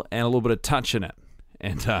smell and a little bit of touch in it.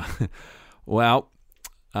 And,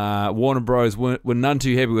 Warner Bros. were none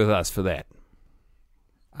too happy with us for that.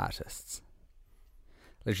 Artists.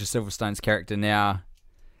 Alicia Silverstone's character now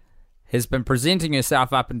has been presenting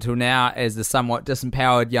herself up until now as the somewhat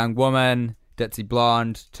disempowered young woman. Ditzy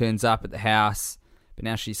blonde turns up at the house, but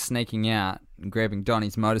now she's sneaking out and grabbing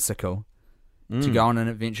Donnie's motorcycle to go on an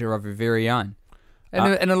adventure of her very own.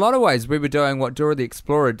 And in a lot of ways, we were doing what Dora the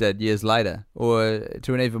Explorer did years later, or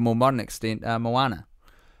to an even more modern extent, Moana.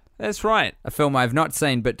 That's right. A film I've not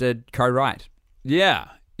seen but did co-write. Yeah.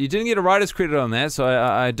 You didn't get a writer's credit on that, so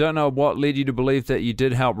I don't know what led you to believe that you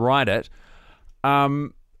did help write it.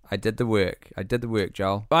 I did the work.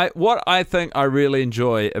 Joel. What I think I really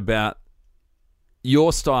enjoy about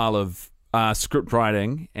your style of script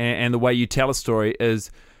writing and the way you tell a story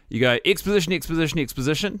is you go exposition, exposition,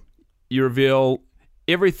 exposition. You reveal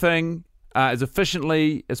everything as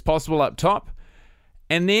efficiently as possible up top,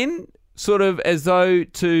 and then sort of as though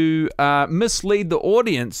to mislead the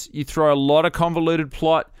audience, you throw a lot of convoluted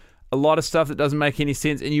plot, a lot of stuff that doesn't make any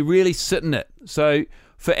sense, and you really sit in it. So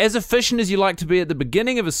for as efficient as you like to be at the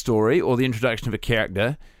beginning of a story or the introduction of a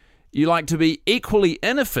character, you like to be equally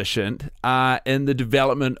inefficient in the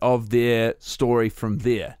development of their story from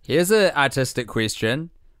there. Here's an artistic question.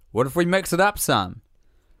 What if we mix it up some?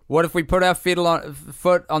 What if we put our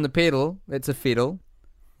foot on the pedal? It's a fiddle.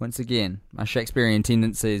 Once again, my Shakespearean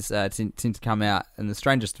tendencies tend to come out in the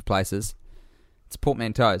strangest of places. It's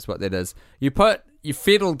portmanteau is what that is. You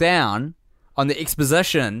fiddle down on the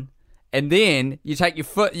exposition, and then you take your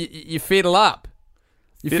foot, you fiddle up.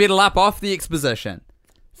 You fiddle up off the exposition.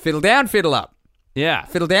 Fiddle down, fiddle up. Yeah.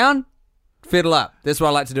 Fiddle down, fiddle up. That's what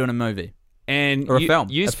I like to do in a movie. And or a film.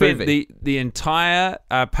 You spent the entire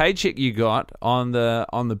paycheck you got on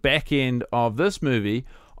the back end of this movie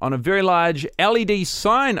on a very large LED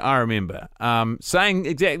sign, I remember, saying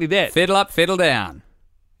exactly that. Fiddle up, fiddle down.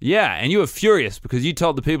 Yeah, and you were furious because you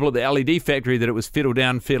told the people at the LED factory that it was fiddle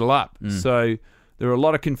down, fiddle up. So there were a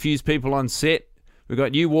lot of confused people on set. We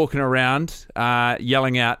got you walking around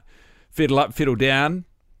yelling out, fiddle up, fiddle down.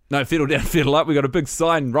 No, fiddle down, fiddle up. We got a big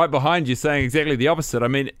sign right behind you saying exactly the opposite. I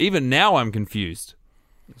mean, even now I'm confused.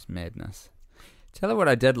 It's madness. Tell her what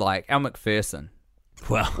I did like. Elle Macpherson.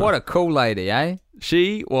 Well, what a cool lady, eh?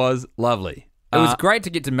 She was lovely. It was great to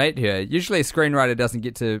get to meet her. Usually a screenwriter doesn't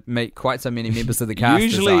get to meet quite so many members of the cast.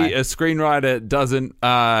 Usually a screenwriter doesn't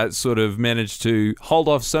sort of manage to hold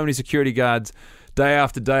off so many security guards day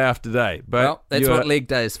after day after day. But well, that's what leg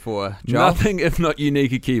day is for, Joel. Nothing if not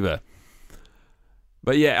unique Akiva.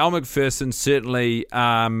 But yeah, Elle Macpherson certainly,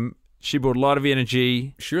 she brought a lot of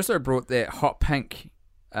energy. She also brought that hot pink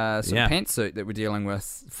pantsuit that we're dealing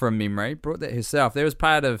with from memory. Brought that herself. That was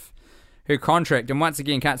part of her contract. And once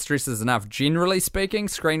again, can't stress this enough. Generally speaking,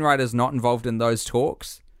 screenwriters not involved in those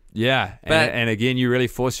talks. Yeah, and again, you really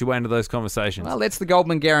force your way into those conversations. Well, that's the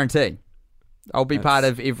Goldman guarantee. I'll be part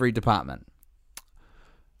of every department.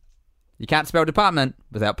 You can't spell department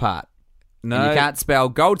without part. No. And you can't spell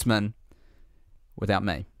Goldsman without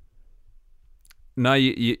me. No,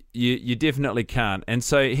 you definitely can't. And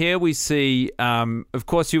so here we see, of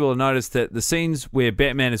course, you will notice that the scenes where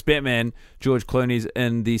Batman is Batman, George Clooney's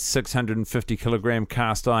in the 650-kilogram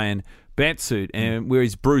cast iron batsuit, and where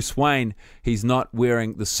he's Bruce Wayne, he's not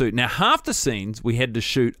wearing the suit. Now, half the scenes we had to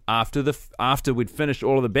shoot after we'd finished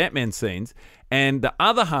all of the Batman scenes, and the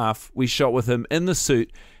other half we shot with him in the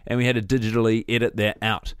suit, and we had to digitally edit that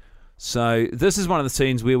out. So this is one of the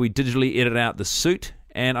scenes where we digitally edit out the suit,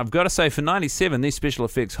 and I've got to say, for 97, these special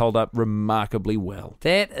effects hold up remarkably well.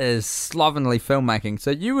 That is slovenly filmmaking.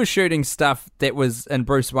 So you were shooting stuff that was in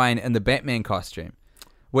Bruce Wayne in the Batman costume.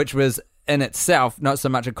 which was in itself not so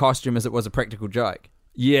much a costume as it was a practical joke.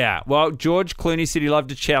 Yeah, well, George Clooney said he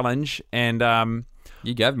loved a challenge, and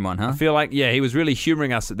you gave him one, huh? I feel like, yeah, he was really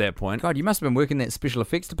humouring us at that point. God, you must have been working that special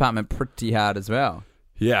effects department pretty hard as well.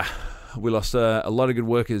 Yeah, we lost a lot of good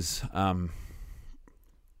workers. A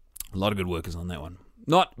lot of good workers on that one.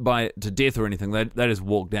 Not to death or anything. They just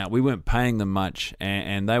walked out. We weren't paying them much,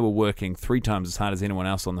 and they were working 3 times as hard as anyone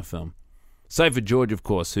else on the film. Save for George, of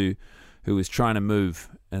course, who was trying to move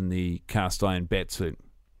in the cast iron bat suit.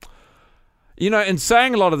 You know, in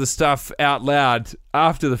saying a lot of the stuff out loud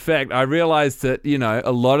after the fact, I realized that, you know,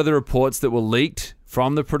 a lot of the reports that were leaked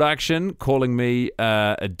from the production calling me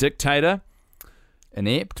a dictator.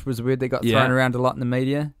 Inept was a word that got thrown around a lot in the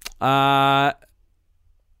media.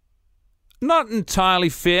 Not entirely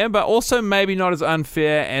fair, but also maybe not as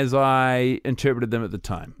unfair as I interpreted them at the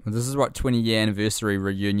time. Well, this is what 20-year anniversary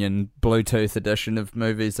reunion Bluetooth edition of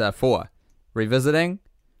movies are for. Revisiting,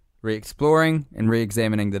 re-exploring, and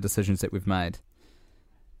re-examining the decisions that we've made.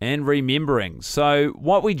 And remembering. So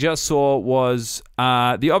what we just saw was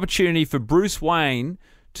the opportunity for Bruce Wayne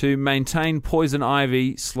to maintain Poison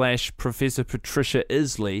Ivy / Professor Patricia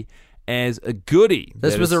Isley as a goodie.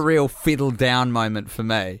 This was a real fiddle down moment for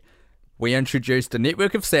me. We introduced a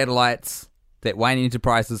network of satellites that Wayne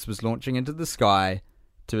Enterprises was launching into the sky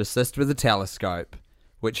to assist with the telescope,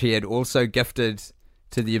 which he had also gifted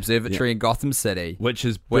to the observatory in Gotham City. Which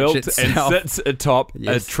is built and sits atop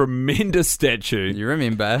a tremendous statue. You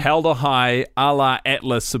remember. Held high, a la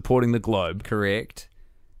Atlas supporting the globe. Correct.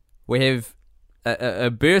 We have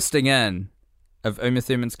a bursting in of Uma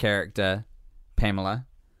Thurman's character, Pamela,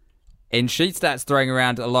 and she starts throwing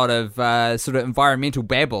around a lot of sort of environmental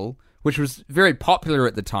babble, which was very popular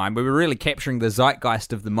at the time. We were really capturing the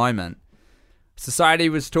zeitgeist of the moment. Society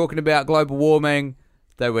was talking about global warming.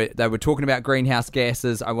 They were talking about greenhouse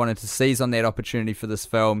gases. I wanted to seize on that opportunity for this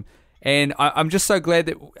film. And I'm just so glad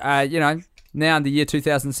that, now in the year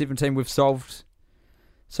 2017, we've solved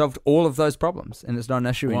all of those problems, and it's not an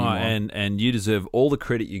issue anymore. And you deserve all the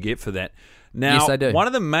credit you get for that. Now, yes, I do. One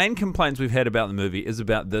of the main complaints we've had about the movie is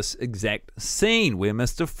about this exact scene where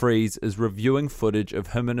Mr. Freeze is reviewing footage of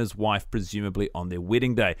him and his wife, presumably on their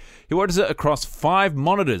wedding day. He watches it across 5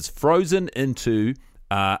 monitors, frozen into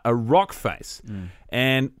a rock face.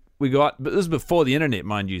 And but this is before the internet,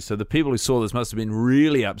 mind you, so the people who saw this must have been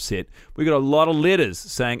really upset. We got a lot of letters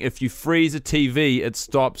saying if you freeze a TV, it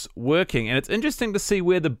stops working. And it's interesting to see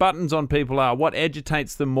where the buttons on people are, what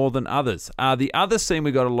agitates them more than others. The other scene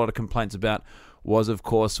we got a lot of complaints about was, of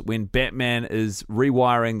course, when Batman is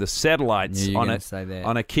rewiring the satellites on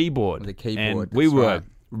a keyboard. With a keyboard, and we were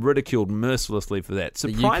ridiculed mercilessly for that.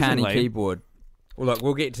 Surprisingly, the Yukani keyboard. Well, look,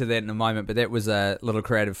 we'll get to that in a moment, but that was a little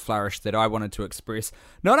creative flourish that I wanted to express.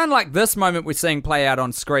 Not unlike this moment we're seeing play out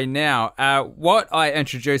on screen now. What I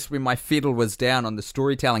introduced when my fiddle was down on the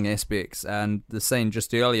storytelling aspects and the scene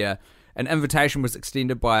just earlier, an invitation was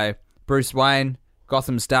extended by Bruce Wayne,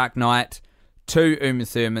 Gotham's Dark Knight, to Uma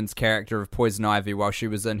Thurman's character of Poison Ivy while she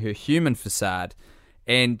was in her human facade.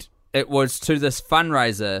 And it was to this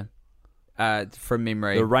fundraiser, from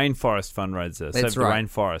memory. The Rainforest fundraiser. That's Save right. the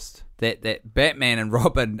Rainforest. That Batman and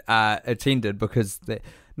Robin attended, because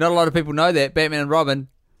not a lot of people know that. Batman and Robin,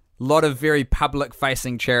 a lot of very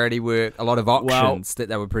public-facing charity work, a lot of auctions that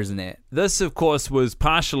they were present at. This, of course, was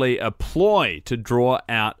partially a ploy to draw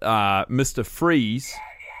out Mr. Freeze.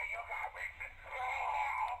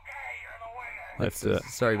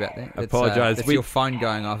 Sorry about that. Apologise. It's your phone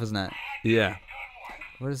going off, isn't it? Yeah.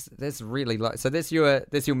 That's really like. So that's your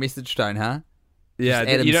message tone, huh? Yeah,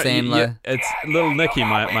 Adam Sandler. It's Little Nicky,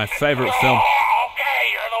 my favourite film. Okay,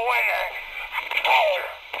 you're the winner.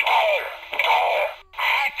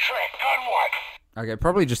 Hat trick, good one. Okay,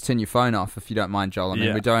 probably just turn your phone off if you don't mind, Joel. I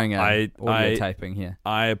mean, we're doing audio taping here.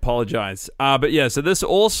 I apologise. But yeah, so this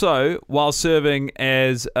also, while serving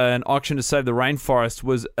as an auction to save the rainforest,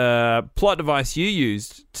 was a plot device you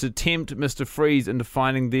used to tempt Mr. Freeze into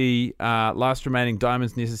finding the last remaining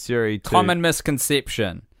diamonds necessary to... Common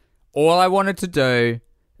misconception. All I wanted to do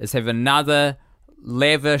is have another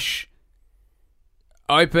lavish,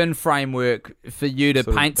 open framework for you to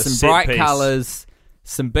paint some bright colours,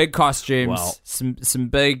 some big costumes, some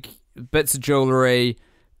big bits of jewellery,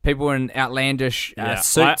 people in outlandish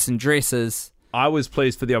suits and dresses. I was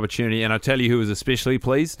pleased for the opportunity, and I tell you who was especially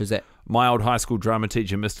pleased. Who's that? My old high school drama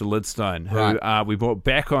teacher, Mr. Lidstone, who we brought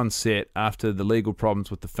back on set after the legal problems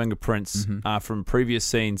with the fingerprints from previous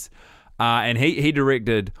scenes, and he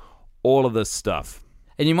directed all of this stuff.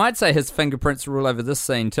 And you might say his fingerprints were all over this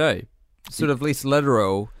scene too. Sort of less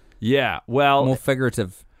literal. Yeah, well... more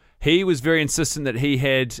figurative. He was very insistent that he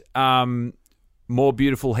had more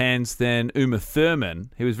beautiful hands than Uma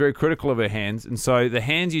Thurman. He was very critical of her hands, and so the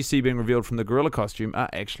hands you see being revealed from the gorilla costume are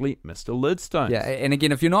actually Mr. Lidstone's. Yeah, and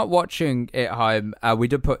again, if you're not watching at home, we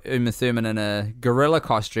did put Uma Thurman in a gorilla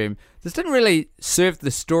costume. This didn't really serve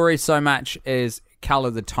the story so much as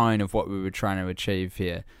colour the tone of what we were trying to achieve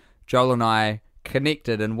here. Joel and I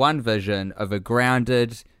connected in one vision of a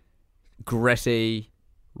grounded, gritty,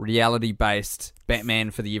 reality-based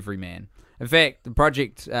Batman for the everyman. In fact, the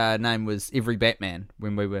project name was Every Batman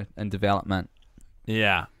when we were in development.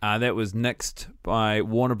 Yeah, that was nixed by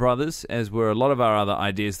Warner Brothers, as were a lot of our other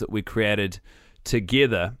ideas that we created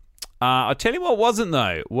together. I'll tell you what wasn't,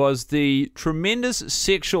 though, was the tremendous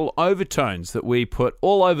sexual overtones that we put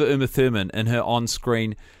all over Uma Thurman in her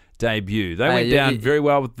on-screen debut. They went down very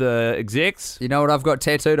well with the execs. You know what I've got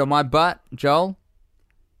tattooed on my butt, Joel?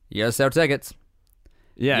 You gotta sell tickets.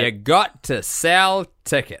 Yeah. You got to sell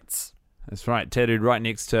tickets. That's right, tattooed right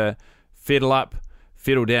next to Fiddle Up,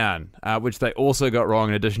 Fiddle Down, which they also got wrong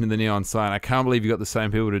in addition to the neon sign. I can't believe you got the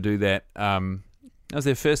same people to do that. That was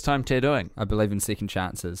their first time tattooing. I believe in second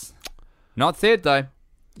chances. Not third, though.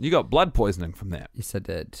 You got blood poisoning from that. Yes, I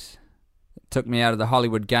did. It took me out of the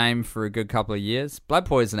Hollywood game for a good couple of years. Blood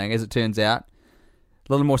poisoning, as it turns out,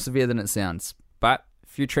 a little more severe than it sounds. But a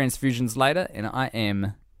few transfusions later, and I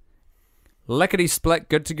am lickety-split,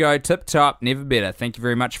 good to go, tip-top, never better. Thank you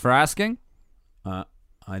very much for asking.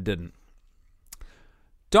 I didn't.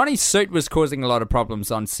 Donnie's suit was causing a lot of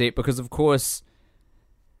problems on set because, of course,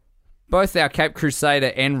 both our Cape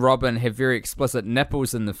Crusader and Robin have very explicit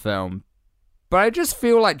nipples in the film. But I just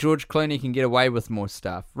feel like George Clooney can get away with more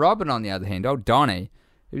stuff. Robin, on the other hand, Donnie,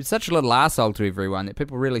 he was such a little arsehole to everyone that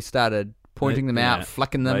people really started pointing them out,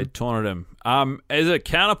 flicking them. They taunted him. As a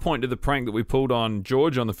counterpoint to the prank that we pulled on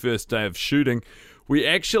George on the first day of shooting, we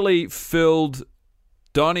actually filled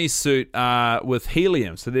Donnie's suit with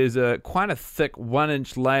helium. So there's quite a thick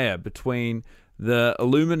 1-inch layer between the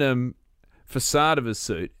aluminum facade of his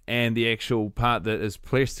suit and the actual part that is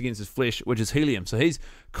pressed against his flesh, which is helium. So he's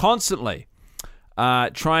constantly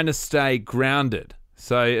trying to stay grounded.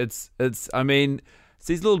 So it's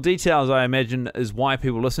these little details, I imagine, is why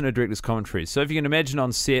people listen to director's commentaries. So if you can imagine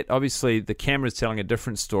on set, obviously the camera's telling a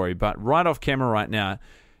different story, but right off camera right now,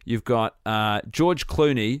 you've got George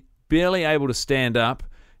Clooney barely able to stand up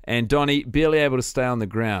and Donnie barely able to stay on the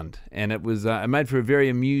ground. And it was it made for a very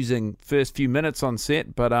amusing first few minutes on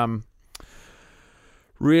set, but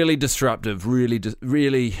really disruptive,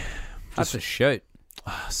 really hard to shoot.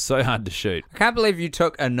 So hard to shoot. I can't believe you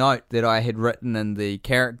took a note that I had written in the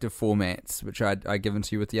character formats, which I'd given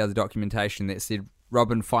to you with the other documentation, that said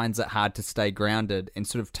Robin finds it hard to stay grounded, and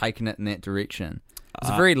sort of taken it in that direction. It's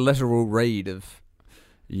a very literal read of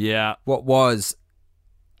what was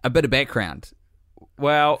a bit of background.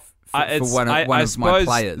 Well, for one of my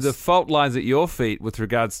players. The fault lies at your feet with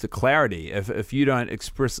regards to clarity. If you don't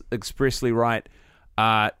expressly write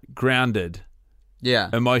grounded,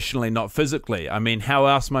 emotionally, not physically, I mean, how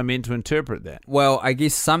else am I meant to interpret that? Well, I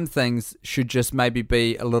guess some things should just maybe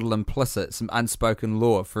be a little implicit, some unspoken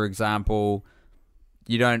law. For example,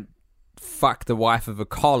 you don't fuck the wife of a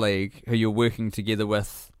colleague who you're working together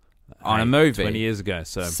with on a movie 20 years ago.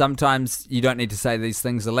 So sometimes you don't need to say these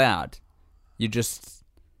things aloud. You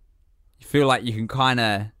feel like you can kind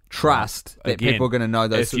of trust that people are going to know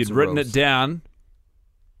those sorts of rules. If you'd written it down,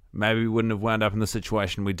 maybe we wouldn't have wound up in the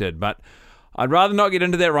situation we did. But I'd rather not get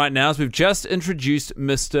into that right now, as we've just introduced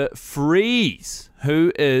Mr. Freeze,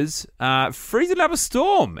 who is freezing up a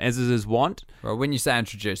storm, as is his wont. Well, when you say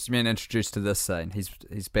introduced, you mean introduced to this scene.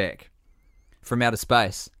 He's back from outer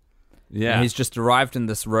space. Yeah. And he's just arrived in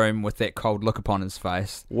this room with that cold look upon his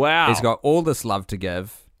face. Wow. He's got all this love to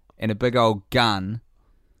give and a big old gun.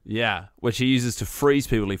 Yeah, which he uses to freeze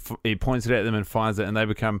people. He points it at them and fires it, and they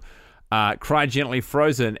become cryogenically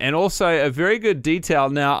frozen. And also a very good detail.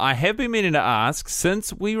 Now, I have been meaning to ask,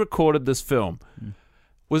 since we recorded this film,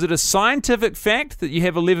 was it a scientific fact that you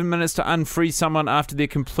have 11 minutes to unfreeze someone after they're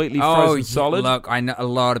completely frozen solid? Look, I know a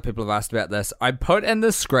lot of people have asked about this. I put in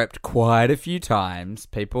the script quite a few times.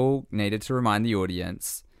 People needed to remind the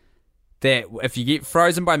audience that if you get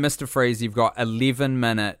frozen by Mr. Freeze, you've got 11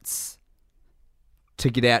 minutes to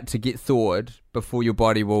get thawed before your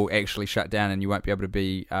body will actually shut down and you won't be able to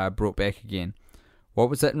be brought back again. What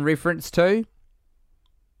was it in reference to?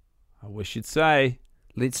 I wish you'd say.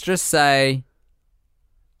 Let's just say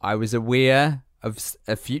I was aware of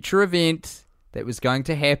a future event that was going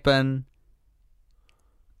to happen.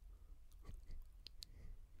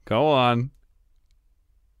 Go on.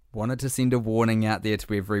 Wanted to send a warning out there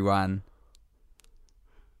to everyone.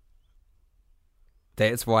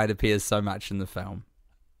 That's why it appears so much in the film.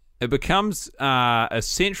 it becomes a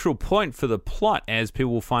central point for the plot, as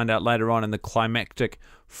people will find out later on in the climactic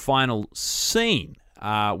final scene,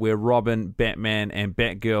 where Robin, Batman, and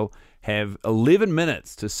Batgirl have 11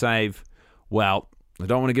 minutes to save, well, I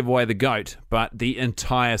don't want to give away the goat, but the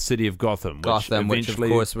entire city of Gotham. Which of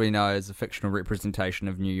course we know is a fictional representation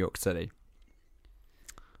of New York City.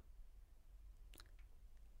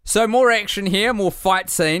 So more action here, more fight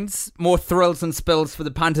scenes, more thrills and spills for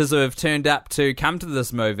the punters who have turned up to come to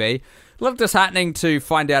this movie. A little disheartening to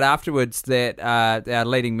find out afterwards that our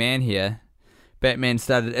leading man here, Batman,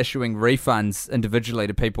 started issuing refunds individually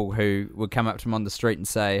to people who would come up to him on the street and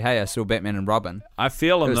say, hey, I saw Batman and Robin. I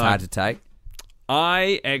feel him, It was hard to take.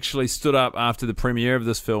 I actually stood up after the premiere of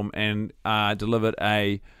this film and delivered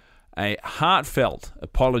a heartfelt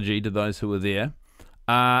apology to those who were there.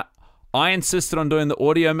 I insisted on doing the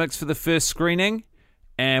audio mix for the first screening,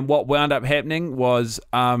 and what wound up happening was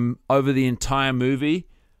over the entire movie,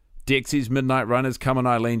 Dexy's Midnight Runners, Come On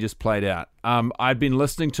Eileen just played out. I'd been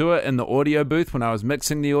listening to it in the audio booth when I was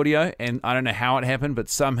mixing the audio, and I don't know how it happened, but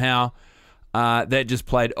somehow that just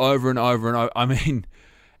played over and over and over. I mean,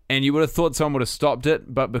 and you would have thought someone would have stopped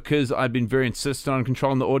it, but because I'd been very insistent on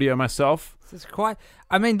controlling the audio myself.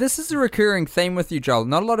 This is a recurring theme with you, Joel.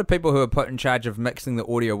 Not a lot of people who are put in charge of mixing the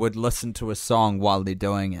audio would listen to a song while they're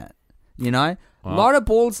doing it. You know? Well, a lot of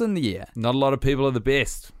balls in the air. Not a lot of people are the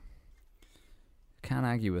best. Can't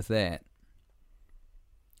argue with that.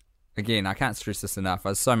 Again, I can't stress this enough. I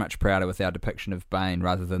was so much prouder with our depiction of Bane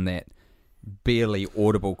rather than that barely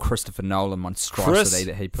audible Christopher Nolan monstrosity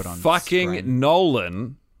that he put on fucking screen.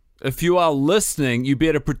 Nolan. If you are listening, you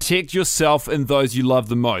better protect yourself and those you love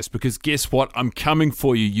the most, because guess what? I'm coming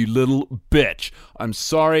for you, you little bitch. I'm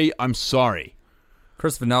sorry.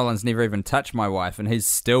 Christopher Nolan's never even touched my wife, and he's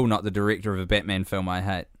still not the director of a Batman film I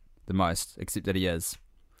hate the most, except that he is,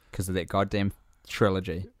 because of that goddamn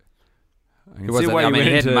trilogy. He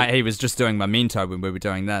was just doing Memento when we were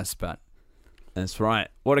doing this, but... That's right.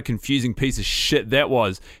 What a confusing piece of shit that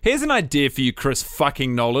was. Here's an idea for you, Chris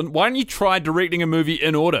fucking Nolan. Why don't you try directing a movie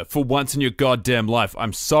in order for once in your goddamn life?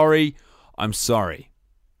 I'm sorry.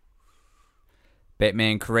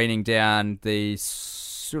 Batman careening down the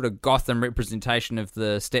sort of Gotham representation of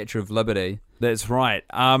the Statue of Liberty. That's right.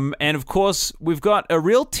 And of course, we've got a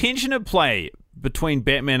real tension at play between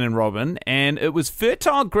Batman and Robin, and it was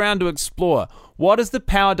fertile ground to explore. What is the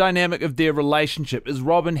power dynamic of their relationship? Is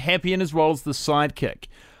Robin happy in his role as the sidekick?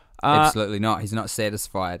 Absolutely not. He's not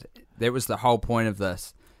satisfied. That was the whole point of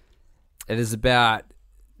this. It is about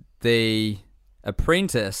the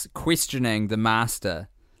apprentice questioning the master,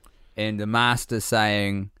 and the master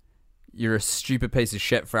saying, you're a stupid piece of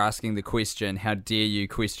shit for asking the question. How dare you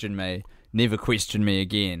question me? Never question me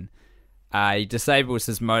again. He disables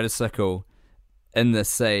his motorcycle in this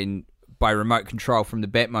scene by remote control from the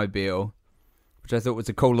Batmobile, which I thought was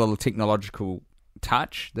a cool little technological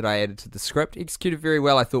touch that I added to the script. Executed very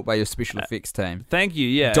well, I thought, by your special effects team. Thank you,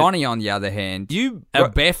 yeah. Donnie, on the other hand, a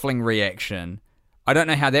baffling reaction. I don't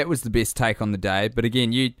know how that was the best take on the day, but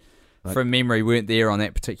again, you, from memory, weren't there on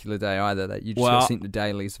that particular day either. You just sent the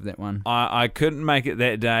dailies of that one. I couldn't make it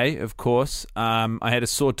that day, of course. I had a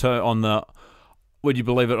sore toe on the, would you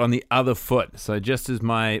believe it, on the other foot. So just as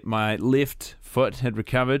my left foot had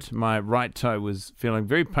recovered, my right toe was feeling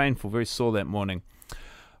very painful, very sore that morning.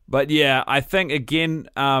 But yeah, I think, again,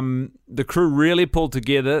 the crew really pulled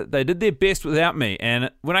together. They did their best without me. And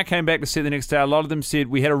when I came back to set the next day, a lot of them said,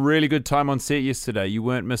 we had a really good time on set yesterday. You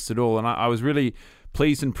weren't missed at all. And I was really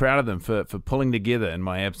pleased and proud of them for pulling together in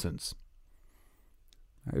my absence.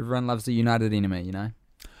 Everyone loves a united enemy, you know?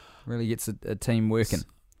 Really gets a team working.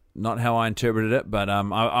 Not how I interpreted it, but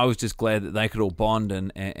I was just glad that they could all bond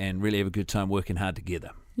and really have a good time working hard together.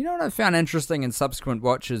 You know what I found interesting in subsequent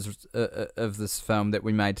watches of this film that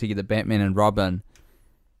we made together, Batman and Robin?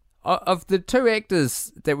 Of the two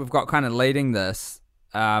actors that we've got kind of leading this,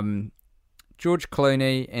 George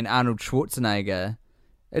Clooney and Arnold Schwarzenegger,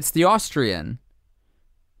 it's the Austrian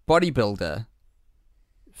bodybuilder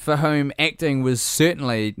for whom acting was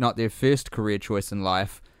certainly not their first career choice in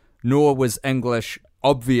life, nor was English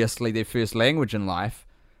obviously their first language in life,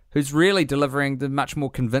 who's really delivering the much more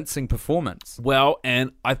convincing performance. Well,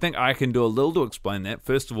 and I think I can do a little to explain that.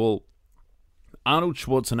 First of all, Arnold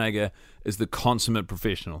Schwarzenegger is the consummate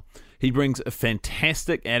professional. He brings a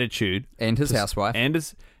fantastic attitude. And his housewife.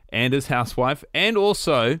 And his housewife. And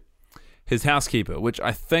also his housekeeper, which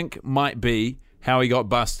I think might be how he got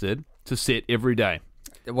busted to set every day.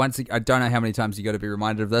 I don't know how many times you got to be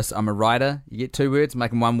reminded of this. I'm a writer. You get 2 words, make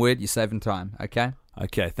them 1 word, you're saving time, okay?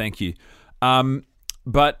 Okay, thank you.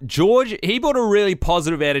 But George, he brought a really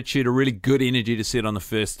positive attitude, a really good energy to set on the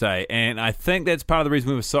first day. And I think that's part of the reason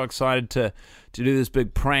we were so excited to do this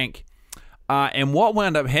big prank. And what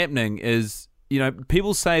wound up happening is,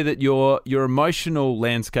 people say that your emotional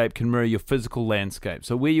landscape can mirror your physical landscape.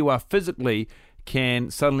 So where you are physically can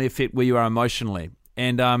suddenly affect where you are emotionally.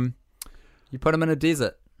 And you put him in a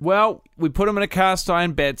desert. Well, we put him in a cast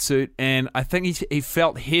iron bat suit, and I think he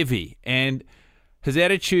felt heavy, and his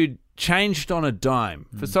attitude changed on a dime.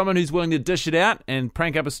 For someone who's willing to dish it out and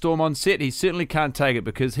prank up a storm on set, he certainly can't take it,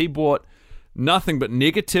 because he brought nothing but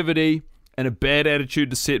negativity and a bad attitude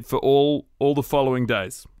to set for all the following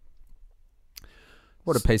days.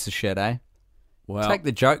 What a piece of shit, eh? Well, take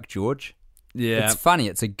the joke, George. Yeah. It's funny.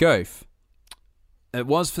 It's a goof. It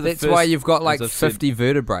was for the That's first... why you've got like as I've 50 said.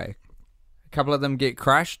 vertebrae. A couple of them get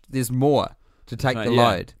crushed. There's more to take the yeah.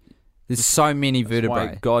 load. There's so many That's why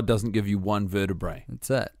vertebrae. God doesn't give you one vertebrae. That's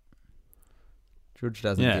it. George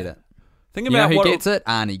doesn't get it. Think You know about who what gets it?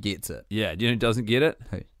 Arnie gets it. Yeah, do you know who doesn't get it?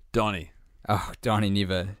 Who? Donnie. Oh, Donnie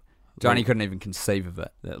never. Donnie couldn't even conceive of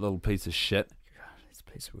it. That little piece of shit. He's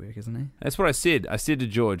a piece of work, isn't he? That's what I said. I said to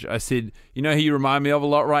George, I said, you know who you remind me of a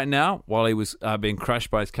lot right now? While he was being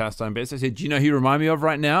crushed by his cast iron bats, I said, do you know who you remind me of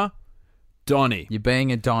right now? Donnie. You're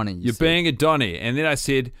being a Donnie. You're being a Donnie. And then I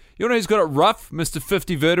said, you know who's got it rough, Mr.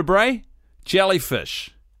 50 vertebrae? Jellyfish.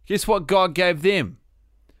 Guess what God gave them?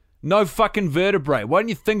 No fucking vertebrae. Why don't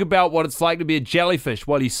you think about what it's like to be a jellyfish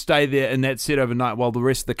while you stay there in that set overnight while the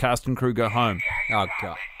rest of the cast and crew go home? Oh,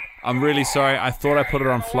 God. I'm really sorry. I thought I put it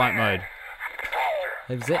on flight mode.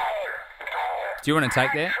 That was it. Do you want to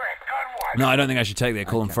take that? No, I don't think I should take that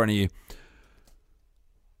call in front of you.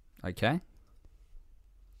 Okay.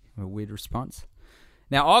 A weird response.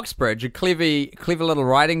 Now, Oxbridge, a clever little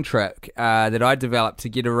writing trick that I developed to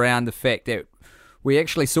get around the fact that we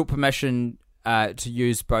actually sought permission to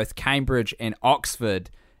use both Cambridge and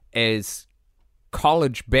Oxford as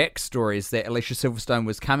college backstories that Alicia Silverstone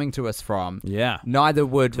was coming to us from. Yeah. Neither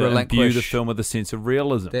would to relinquish imbue the film with a sense of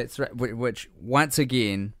realism. That's right. Which once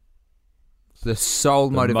again, the sole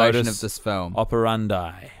motivation of this film.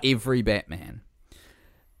 Operandi. Every Batman.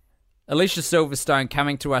 Alicia Silverstone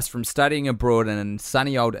coming to us from studying abroad in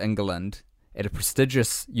sunny old England at a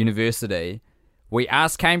prestigious university. We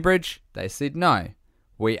asked Cambridge, they said no.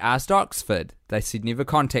 We asked Oxford, they said never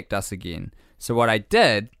contact us again. So what I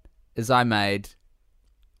did is I made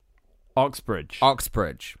Oxbridge.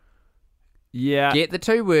 Yeah. Get the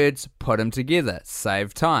two words, put them together,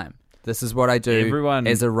 save time. This is what I do Everyone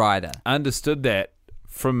as a writer. Understood that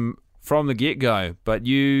from the get-go, but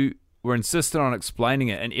you were insistent on explaining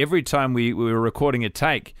it. And every time we were recording a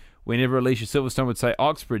take, whenever Alicia Silverstone would say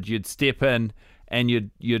Oxbridge, you'd step in and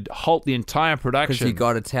you'd halt the entire production. Because you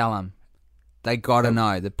got to tell them. They got to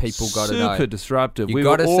know. The people got to know. Super disruptive. You We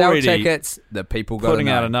got were to sell already tickets. The people got to know. putting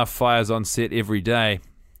out enough fires on set every day.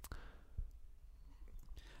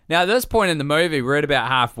 Now, at this point in the movie, we're at about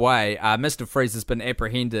halfway. Mr. Freeze has been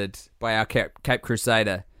apprehended by our Cape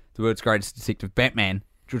Crusader, the world's greatest detective, Batman,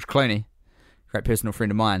 George Clooney, great personal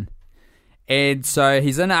friend of mine. And so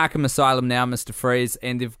he's in Arkham Asylum now, Mr. Freeze,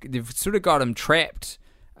 and they've sort of got him trapped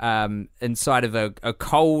inside of a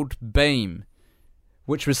cold beam,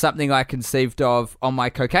 which was something I conceived of on my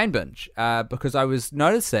cocaine binge, because I was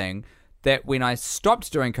noticing that when I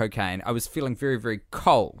stopped doing cocaine, I was feeling very, very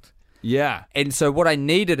cold. Yeah. And so what I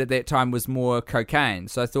needed at that time was more cocaine.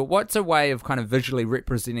 So I thought, what's a way of kind of visually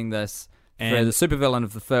representing this for the supervillain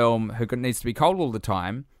of the film who needs to be cold all the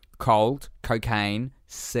time? Cold, cocaine,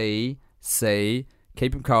 C,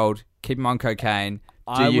 keep him cold, keep him on cocaine.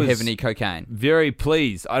 Do you have any cocaine? Very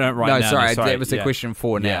pleased. I don't right now. No, sorry, that was a question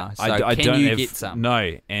for now. So I can don't you have, get some?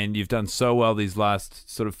 No, and you've done so well these last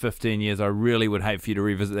sort of 15 years. I really would hate for you to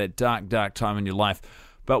revisit that dark, dark time in your life.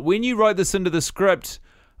 But when you wrote this into the script,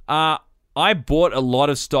 I bought a lot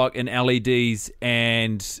of stock in LEDs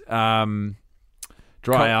and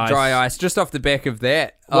dry ice. Dry ice, just off the back of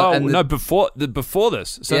that. Well, no, before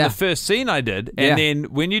this. So Yeah. the first scene I did, and then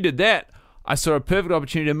when you did that, I saw a perfect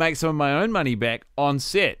opportunity to make some of my own money back on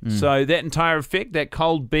set. So that entire effect, that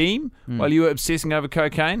cold beam, while you were obsessing over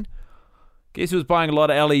cocaine, guess who was buying a lot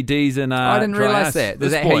of LEDs and I didn't dry realise ice? that. This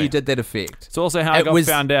Is that boy. how you did that effect? It's also how I got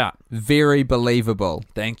found out. Very believable.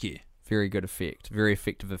 Thank you. Very good effect. Very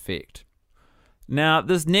effective effect. Now,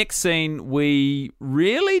 this next scene, we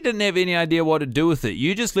really didn't have any idea what to do with it.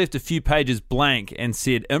 You just left a few pages blank and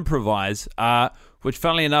said improvise, which,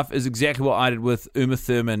 funnily enough, is exactly what I did with Uma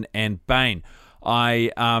Thurman and Bane.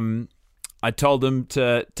 I told them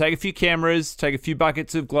to take a few cameras, take a few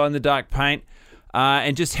buckets of glow-in-the-dark paint,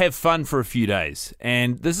 and just have fun for a few days.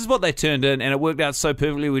 And this is what they turned in, and it worked out so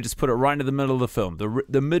perfectly. We just put it right into the middle of the film,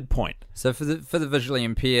 the midpoint. So for the visually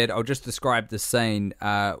impaired, I'll just describe the scene.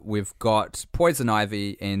 We've got Poison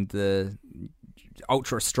Ivy and the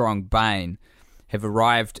ultra strong Bane have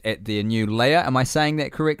arrived at their new lair. Am I saying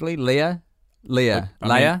that correctly? Lair? I Lair?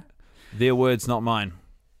 mean, their words, not mine.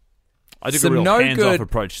 I took Some a real no hands-off good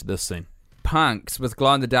approach to this scene. Punks with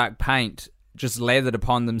glow-in-the-dark paint just lathered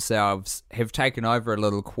upon themselves have taken over a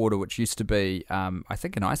little quarter which used to be, I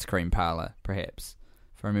think, an ice cream parlour, perhaps,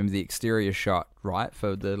 if I remember the exterior shot right,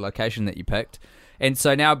 for the location that you picked. And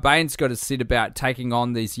so now Bane's got to set about taking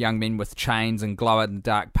on these young men with chains and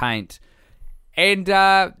glow-in-the-dark paint. And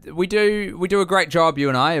we do a great job, you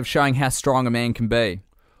and I, of showing how strong a man can be.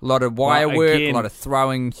 A lot of wire work, a lot of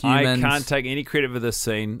throwing humans. I can't take any credit for this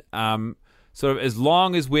scene. Sort of as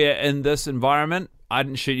long as we're in this environment, I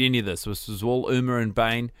didn't shoot any of this. This was all Uma and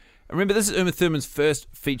Bane. And remember, this is Uma Thurman's first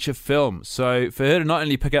feature film. So for her to not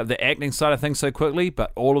only pick up the acting side of things so quickly,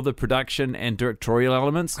 but all of the production and directorial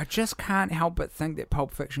elements. I just can't help but think that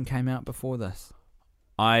Pulp Fiction came out before this.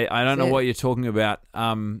 I don't know what you're talking about.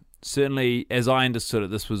 Certainly, as I understood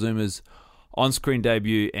it, this was Uma's on-screen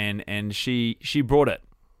debut, and she brought it.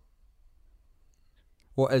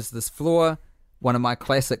 What is this floor? One of my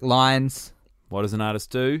classic lines. What does an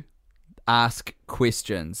artist do? Ask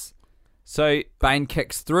questions. So Bane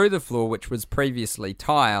kicks through the floor, which was previously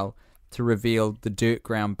tile, to reveal the dirt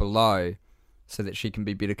ground below so that she can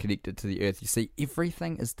be better connected to the earth. You see,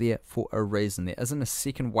 everything is there for a reason. There isn't a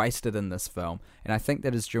second wasted in this film, and I think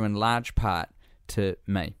that is due in large part to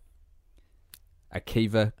me,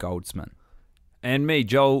 Akiva Goldsman. And me,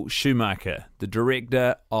 Joel Schumacher, the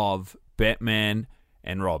director of Batman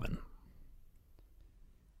and Robin.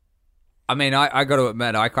 I mean, I got to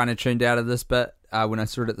admit, I kind of tuned out of this bit when I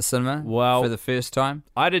saw it at the cinema for the first time.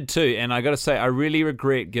 I did too, and I got to say, I really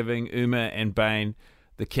regret giving Uma and Bane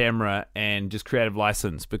the camera and just creative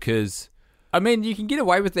license, because... I mean, you can get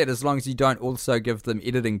away with that as long as you don't also give them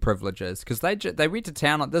editing privileges, because they went to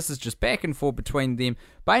town. This is just back and forth between them.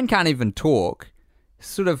 Bane can't even talk.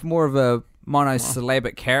 Sort of more of a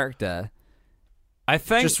monosyllabic character. I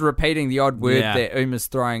think just repeating the odd word that Uma's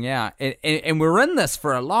throwing out, and we're in this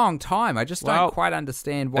for a long time. I just don't quite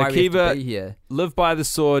understand why we have to be here. Live by the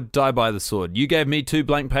sword, die by the sword. You gave me 2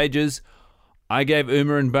 blank pages. I gave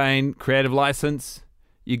Uma and Bane creative license.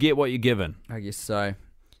 You get what you're given. I guess so.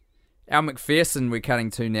 Al McPherson, we're cutting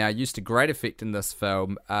to now, used to great effect in this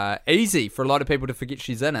film. Easy for a lot of people to forget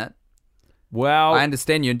she's in it. Well, I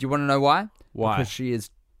understand you. Do you want to know why? Why? Because she is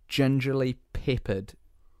gingerly peppered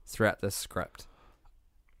throughout this script.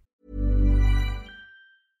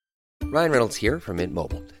 Ryan Reynolds here from Mint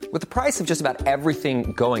Mobile. With the price of just about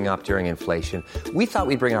everything going up during inflation, we thought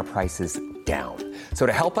we'd bring our prices down. So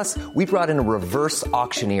to help us, we brought in a reverse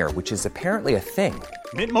auctioneer, which is apparently a thing.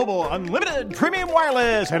 Mint Mobile Unlimited Premium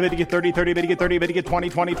Wireless. How to get 30, 30, bit to get 30, bit to get 20,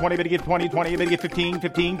 20, 20, bit to get 20, 20, bit to get 15,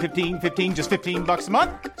 15, 15, 15, just $15 a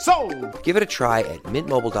month? Sold! Give it a try at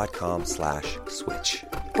mintmobile.com/switch.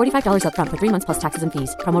 $45 up front for 3 months plus taxes and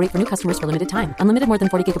fees. Promo rate for new customers for limited time. Unlimited more than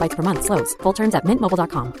 40 gigabytes per month. Slows full terms at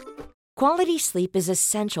mintmobile.com. Quality sleep is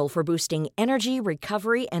essential for boosting energy,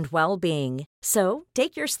 recovery, and well-being. So,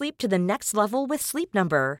 take your sleep to the next level with Sleep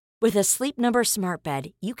Number. With a Sleep Number smart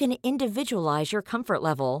bed, you can individualize your comfort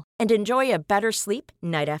level and enjoy a better sleep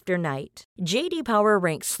night after night. J.D. Power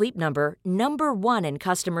ranks Sleep Number number 1 in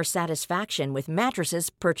customer satisfaction with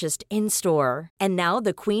mattresses purchased in-store. And now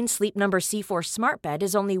the Queen Sleep Number C4 smart bed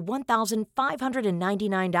is only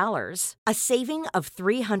 $1,599, a saving of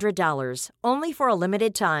 $300, only for a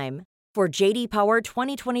limited time. For J.D. Power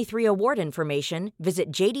 2023 award information,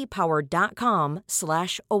 visit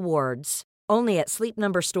jdpower.com/awards. Only at Sleep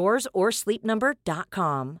Number stores or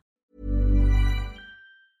sleepnumber.com.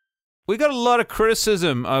 We got a lot of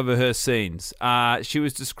criticism over her scenes. She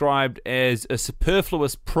was described as a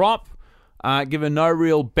superfluous prop, given no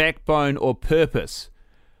real backbone or purpose.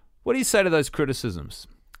 What do you say to those criticisms?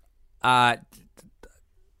 If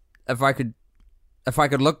I could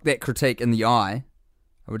look that critique in the eye,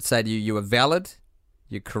 I would say to you, you are valid,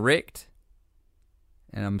 you're correct,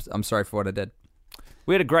 and I'm sorry for what I did.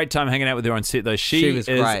 We had a great time hanging out with her on set, though. She was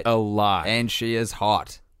is great. alive. And she is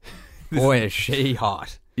hot. Boy, is she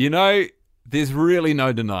hot. You know, there's really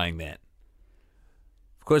no denying that.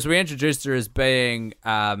 Of course, we introduced her as being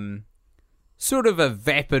sort of a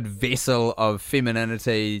vapid vessel of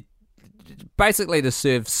femininity, basically to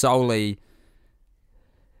serve solely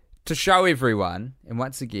to show everyone, and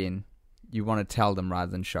once again, you want to tell them rather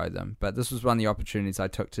than show them. But this was one of the opportunities I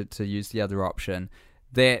took to use the other option,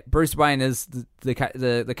 that Bruce Wayne is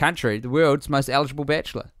the country, the world's most eligible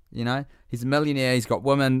bachelor. You know, he's a millionaire. He's got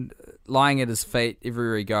women lying at his feet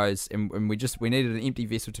everywhere he goes, and we needed an empty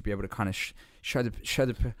vessel to be able to kind of show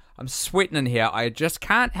the. I'm sweating in here. I just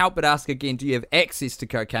can't help but ask again. Do you have access to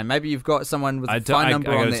cocaine? Maybe you've got someone with a phone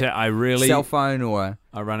number on their cell phone, or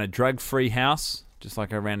I run a drug-free house, just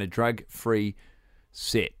like I ran a drug-free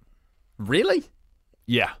set. Really?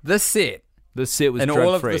 Yeah. This set was in drug-free.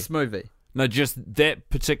 all of this movie. No, just that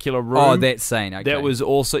particular room. Oh, that scene. Okay. That was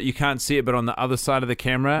also, you can't see it, but on the other side of the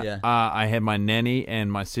camera, I had my nanny and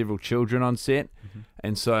my several children on set. Mm-hmm.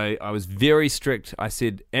 And so I was very strict. I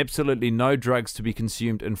said absolutely no drugs to be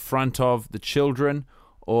consumed in front of the children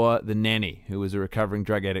or the nanny, who was a recovering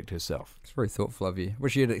drug addict herself. It's very thoughtful of you.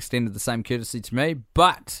 Wish you had extended the same courtesy to me,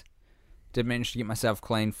 but did manage to get myself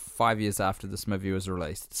clean 5 years after this movie was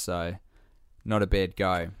released. So not a bad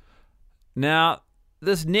go. Now,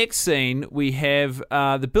 this next scene, we have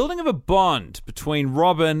the building of a bond between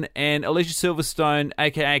Robin and Alicia Silverstone,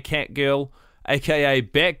 a.k.a. Catgirl, a.k.a.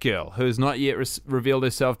 Batgirl, who has not yet revealed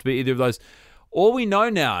herself to be either of those. All we know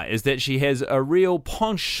now is that she has a real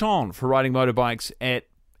penchant for riding motorbikes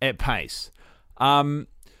at pace.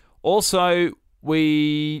 Also,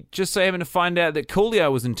 we just so happened to find out that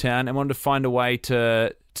Coolio was in town and wanted to find a way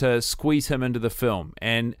to squeeze him into the film.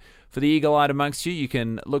 And for the eagle-eyed amongst you, you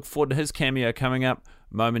can look forward to his cameo coming up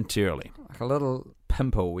momentarily. Like a little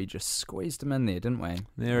pimple, we just squeezed him in there, didn't we?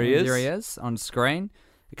 There he is. There he is, on screen,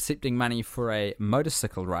 accepting money for a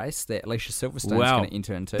motorcycle race that Alicia Silverstone's going to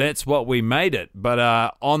enter into. That's what we made it.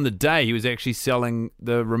 But on the day, he was actually selling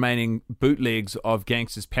the remaining bootlegs of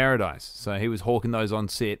Gangster's Paradise. So he was hawking those on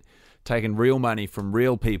set, taking real money from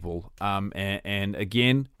real people. And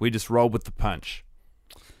again, we just rolled with the punch.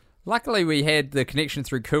 Luckily, we had the connection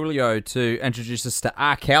through Coolio to introduce us to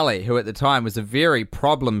R. Kelly, who at the time was a very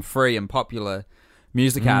problem-free and popular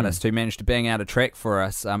music artist who managed to bang out a track for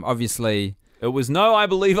us. Obviously, it was no I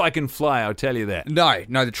Believe I Can Fly, I'll tell you that. No,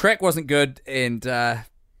 the track wasn't good, and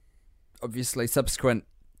obviously subsequent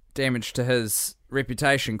damage to his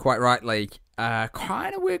reputation, quite rightly,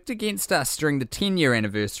 kind of worked against us during the 10-year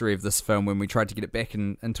anniversary of this film when we tried to get it back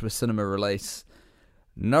into a cinema release.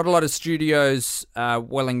 Not a lot of studios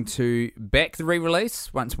willing to back the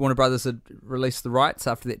re-release. Once Warner Brothers had released the rights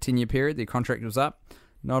after that 10-year period, their contract was up.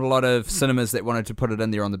 Not a lot of cinemas that wanted to put it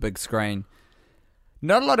in there on the big screen.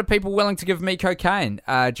 Not a lot of people willing to give me cocaine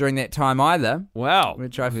during that time either. Wow.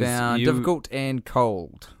 Which I found difficult and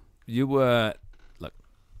cold. You were... Look,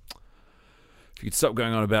 if you could stop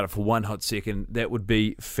going on about it for one hot second, that would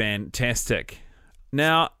be fantastic.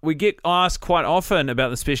 Now, we get asked quite often about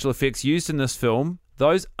the special effects used in this film.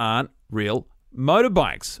 Those aren't real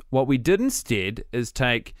motorbikes. What we did instead is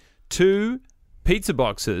take 2 pizza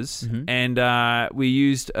boxes and we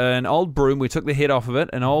used an old broom. We took the head off of it,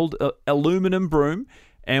 an old aluminum broom,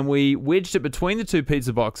 and we wedged it between the 2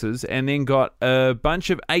 pizza boxes and then got a bunch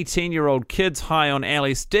of 18-year-old kids high on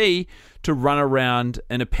LSD to run around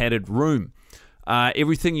in a padded room.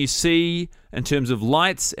 Everything you see in terms of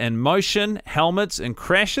lights and motion, helmets and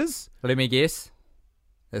crashes. Let me guess.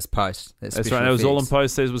 That's post. That's right. That was all in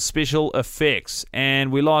post. Those were special effects.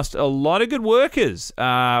 And we lost a lot of good workers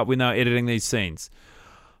when they were editing these scenes.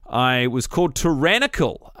 I was called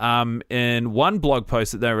tyrannical in one blog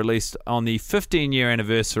post that they released on the 15-year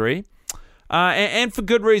anniversary. And for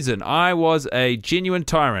good reason. I was a genuine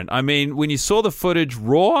tyrant. I mean, when you saw the footage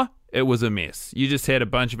raw, it was a mess. You just had a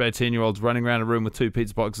bunch of 18-year-olds running around a room with 2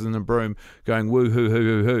 pizza boxes and a broom going woo-hoo,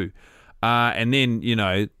 hoo-hoo-hoo. And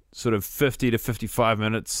then, sort of 50 to 55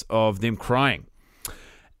 minutes of them crying.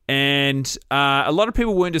 And a lot of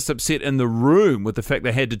people weren't just upset in the room with the fact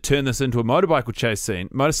they had to turn this into a motorcycle chase scene,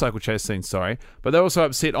 but they're also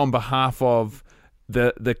upset on behalf of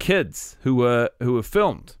the kids who were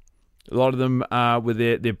filmed. A lot of them were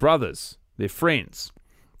their brothers, their friends.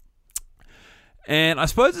 And I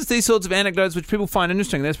suppose it's these sorts of anecdotes which people find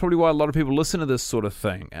interesting. That's probably why a lot of people listen to this sort of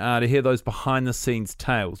thing, to hear those behind-the-scenes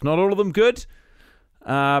tales. Not all of them good,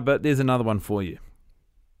 but there's another one for you.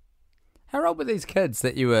 How old were these kids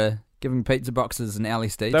that you were giving pizza boxes and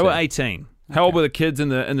LSD to? They were 18. How old were the kids in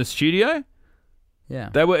the studio? Yeah.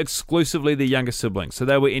 They were exclusively the younger siblings, so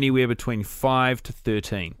they were anywhere between 5 to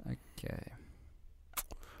 13. Okay.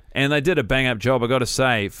 And they did a bang-up job, I got to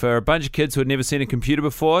say. For a bunch of kids who had never seen a computer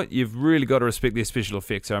before, you've really got to respect their special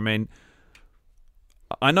effects. I mean,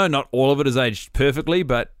 I know not all of it is aged perfectly,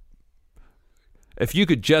 but if you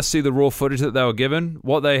could just see the raw footage that they were given,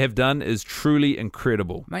 what they have done is truly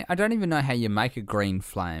incredible. Mate, I don't even know how you make a green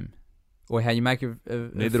flame, or how you make a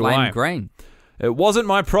flame green. It wasn't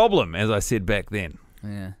my problem, as I said back then.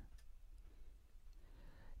 Yeah.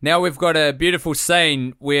 Now we've got a beautiful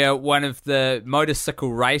scene where one of the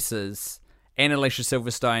motorcycle racers and Alicia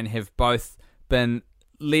Silverstone have both been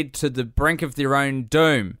led to the brink of their own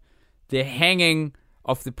doom. They're hanging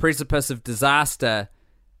off the precipice of disaster.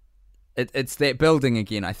 It's that building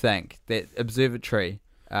again, I think, that observatory.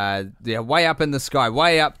 They're way up in the sky,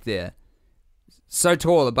 way up there, so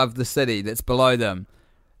tall above the city that's below them.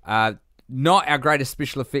 Not our greatest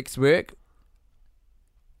special effects work.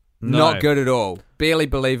 No. Not good at all. Barely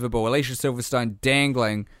believable. Alicia Silverstone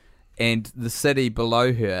dangling and the city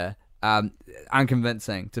below her.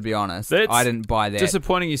 Unconvincing, to be honest. I didn't buy that.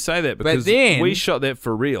 Disappointing you say that, because then, we shot that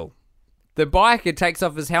for real. The biker takes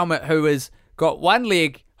off his helmet, who has got one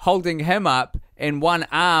leg holding him up and one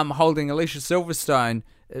arm holding Alicia Silverstone,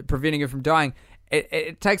 preventing her from dying.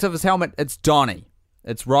 It takes off his helmet. It's Donnie.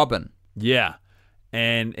 It's Robin. Yeah.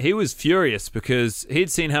 And he was furious because he'd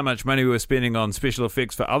seen how much money we were spending on special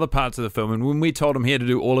effects for other parts of the film. And when we told him he had to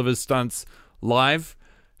do all of his stunts live,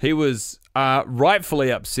 he was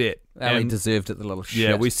rightfully upset. Well, he deserved it, the little shit.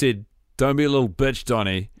 Yeah, we said, don't be a little bitch,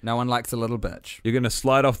 Donnie. No one likes a little bitch. You're going to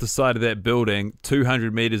slide off the side of that building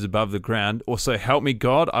 200 meters above the ground. Also, help me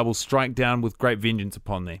God, I will strike down with great vengeance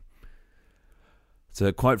upon thee. It's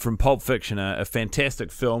a quote from Pulp Fiction, a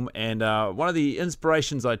fantastic film, and one of the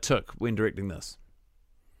inspirations I took when directing this.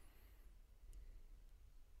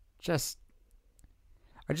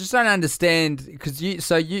 I just don't understand, because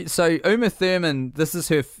so Uma Thurman, this is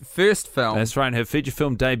her first film. That's right, her feature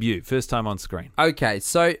film debut, first time on screen. Okay,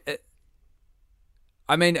 so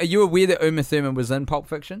I mean, are you aware that Uma Thurman was in Pulp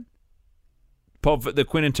Fiction? The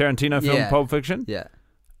Quentin Tarantino film, Pulp Fiction. Yeah.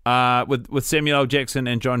 With Samuel L. Jackson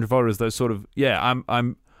and John Travolta as those sort of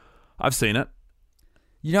I've seen it.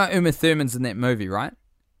 You know Uma Thurman's in that movie, right?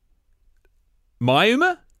 My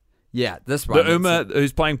Uma? Yeah, this one. The Uma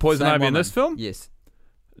who's playing Poison Ivy in this film? Yes.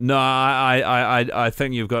 No, I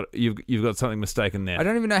think you've got something mistaken there. I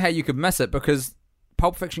don't even know how you could miss it, because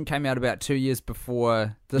Pulp Fiction came out about 2 years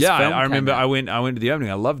before this film. Yeah, I remember. Out. I went to the opening.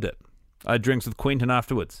 I loved it. I had drinks with Quentin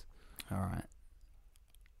afterwards. All right.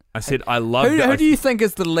 I said I loved it. Who do you think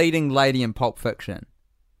is the leading lady in Pulp Fiction?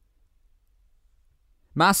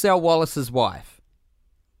 Marcel Wallace's wife.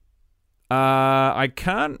 I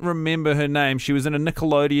can't remember her name. She was in a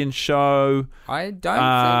Nickelodeon show. I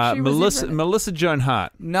don't think she was Melissa Joan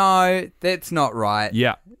Hart. No, that's not right.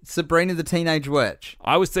 Yeah. Sabrina the Teenage Witch.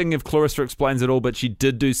 I was thinking of Clarissa Explains It All, but she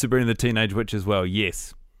did do Sabrina the Teenage Witch as well,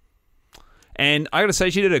 yes. And I got to say,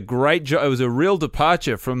 she did a great job. It was a real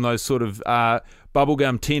departure from those sort of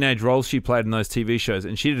bubblegum teenage roles she played in those TV shows,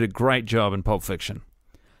 and she did a great job in Pulp Fiction.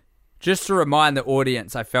 Just to remind the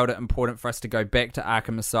audience, I felt it important for us to go back to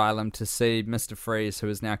Arkham Asylum to see Mr. Freeze, who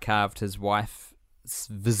has now carved his wife's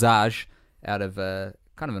visage out of a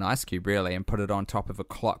kind of an ice cube, really, and put it on top of a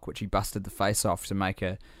clock, which he busted the face off to make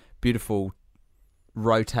a beautiful,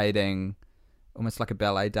 rotating, almost like a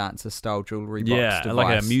ballet dancer style jewelry box device.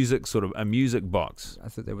 Like a music box. I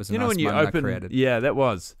thought there was a nice one I created. Yeah, that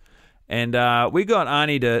was. And we got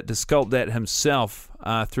Arnie to sculpt that himself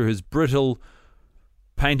through his brittle,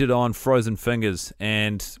 painted on frozen fingers,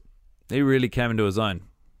 and he really came into his own.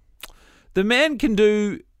 The man can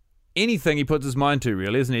do anything he puts his mind to,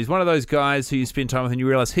 really, isn't he? He's one of those guys who you spend time with and you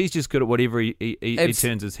realise he's just good at whatever he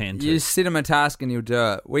turns his hand to. You set him a task and he'll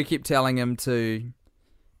do it. We keep telling him to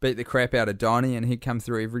beat the crap out of Donnie, and he'd come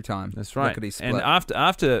through every time. That's right. Look at his split. And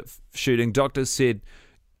after shooting, doctors said,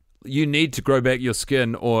 you need to grow back your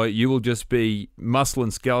skin or you will just be muscle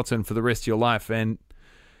and skeleton for the rest of your life. And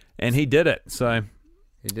he did it, so...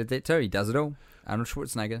 He did that too. He does it all. Arnold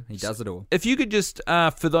Schwarzenegger. He does it all. If you could just,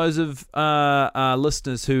 for those of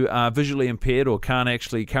listeners who are visually impaired or can't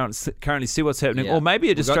actually currently see what's happening, or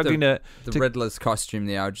maybe are just struggling the Riddler's costume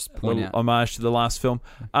there, I'll just point out. Homage to the last film.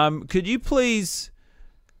 Could you please,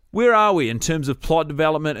 where are we in terms of plot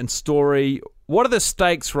development and story? What are the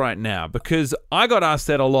stakes right now? Because I got asked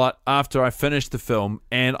that a lot after I finished the film,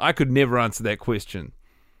 and I could never answer that question.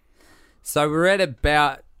 So we're at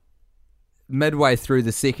about midway through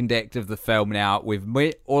the second act of the film now. We've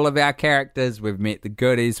met all of our characters, we've met the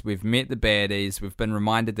goodies, we've met the baddies, we've been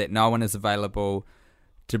reminded that no one is available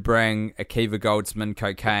to bring Akiva Goldsman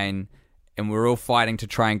cocaine, and we're all fighting to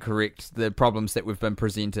try and correct the problems that we've been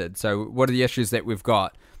presented. So what are the issues that we've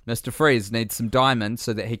got? Mr. Freeze needs some diamonds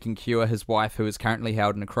so that he can cure his wife, who is currently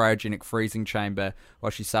held in a cryogenic freezing chamber while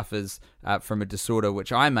she suffers from a disorder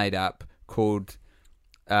which I made up called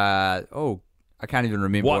I can't even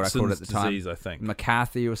remember Watson's what I called it at the time. Disease, I think.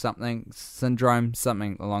 McCarthy or something. Syndrome,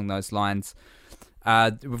 something along those lines.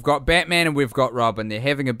 We've got Batman and we've got Robin. They're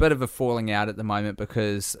having a bit of a falling out at the moment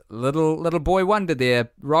because little boy wonder there,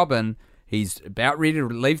 Robin, He's about ready to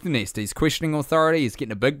leave the nest. He's questioning authority. He's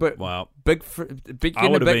getting a big boot. Wow. Big for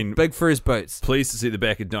his boots. Pleased to see the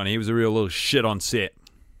back of Donnie. He was a real little shit on set.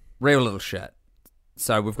 Real little shit.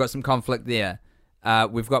 So we've got some conflict there.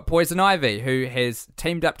 We've got Poison Ivy, who has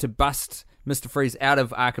teamed up to bust Mr. Freeze out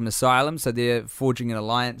of Arkham Asylum, so they're forging an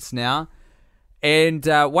alliance now. And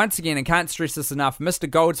once again, I can't stress this enough, Mr.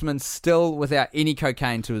 Goldsman's still without any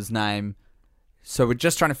cocaine to his name. So we're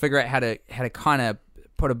just trying to figure out how to kind of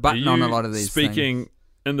put a button on a lot of these things. Speaking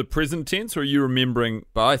in the present tense, or are you remembering?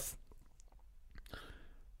 Both.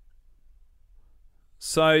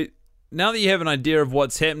 So now that you have an idea of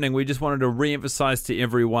what's happening, we just wanted to re-emphasize to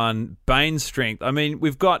everyone Bane's strength. I mean,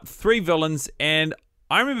 we've got 3 villains, and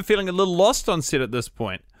I remember feeling a little lost on set at this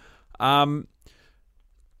point.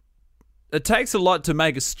 It takes a lot to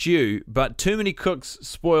make a stew, but too many cooks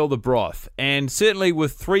spoil the broth. And certainly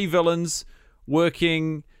with 3 villains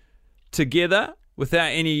working together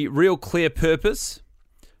without any real clear purpose,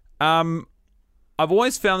 I've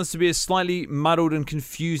always found this to be a slightly muddled and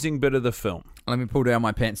confusing bit of the film. Let me pull down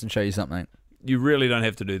my pants and show you something. You really don't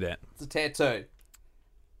have to do that. It's a tattoo.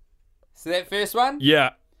 See that first one?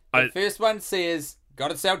 Yeah. The first one says,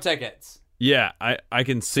 gotta sell tickets. Yeah, I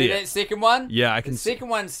can see it. See that second one? Yeah, I can see. The second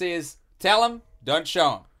one says, tell them, don't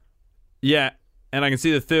show them. Yeah, and I can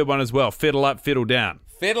see the third one as well. Fiddle up, fiddle down.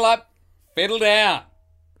 Fiddle up, fiddle down.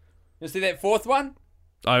 You see that fourth one?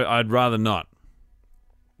 I'd rather not.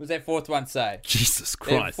 What does that fourth one say? Jesus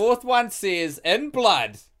Christ. That fourth one says, in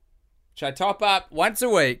blood, which I top up once a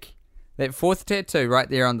week. That fourth tattoo right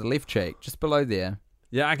there on the left cheek, just below there.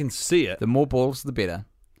 Yeah, I can see it. The more balls, the better.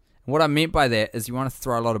 And what I meant by that is you want to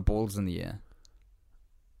throw a lot of balls in the air.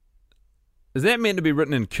 Is that meant to be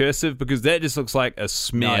written in cursive? Because that just looks like a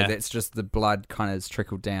smear. No, that's just the blood kind of has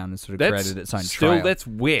trickled down and sort of created its own still, trail. That's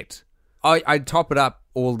wet. I top it up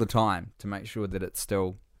all the time to make sure that it's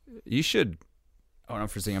still... You should. Hold on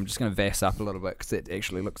for a second. I'm just going to vass up a little bit because it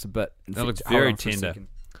actually looks a bit... That looks very tender.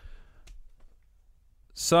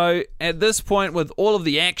 So, at this point, with all of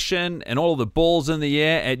the action and all of the balls in the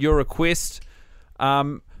air at your request,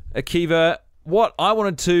 Akiva, what I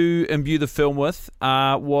wanted to imbue the film with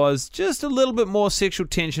was just a little bit more sexual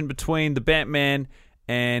tension between the Batman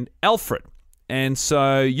and Alfred. And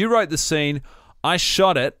so you wrote the scene, I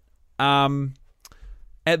shot it.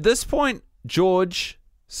 At this point, George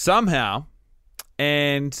somehow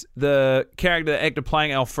and the character, the actor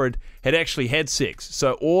playing Alfred, had actually had sex.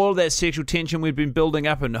 So all that sexual tension we'd been building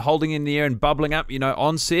up and holding in the air and bubbling up,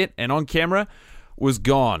 on set and on camera was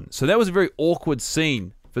gone. So that was a very awkward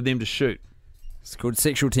scene for them to shoot. It's called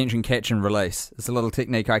sexual tension catch and release. It's a little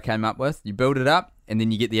technique I came up with. You build it up, and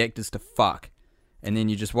then you get the actors to fuck. And then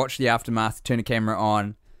you just watch the aftermath, turn a camera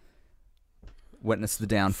on, witness the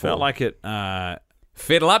downfall. Felt like it...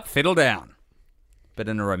 Fiddle up, fiddle down. But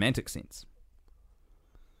in a romantic sense.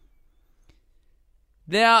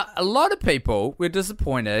 Now, a lot of people were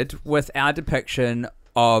disappointed with our depiction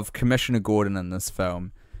of Commissioner Gordon in this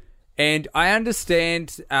film. And I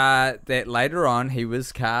understand that later on he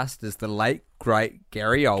was cast as the late, great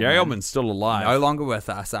Gary Oldman. Gary Oldman's still alive. No longer with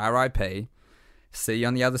us, R.I.P. See you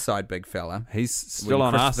on the other side, big fella. He's still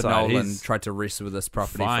on our side. Nolan tried to wrestle with this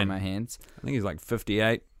property from our hands. I think he's like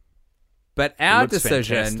 58. But our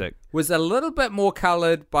decision was a little bit more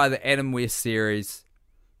coloured by the Adam West series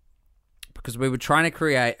because we were trying to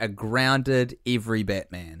create a grounded every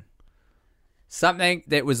Batman. Something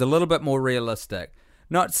that was a little bit more realistic.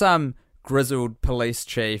 Not some grizzled police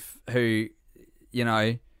chief who,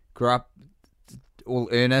 grew up all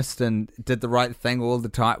earnest and did the right thing all the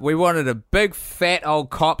time. We wanted a big, fat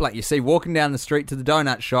old cop like you see walking down the street to the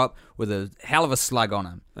donut shop with a hell of a slug on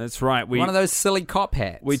him. That's right. One of those silly cop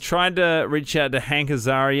hats. We tried to reach out to Hank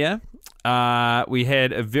Azaria. We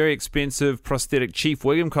had a very expensive prosthetic Chief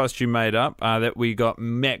Wiggum costume made up that we got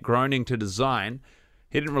Matt Groening to design.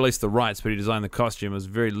 He didn't release the rights, but he designed the costume. It was a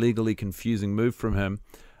very legally confusing move from him.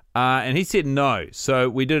 And he said no. So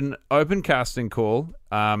we did an open casting call,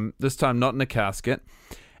 this time not in a casket.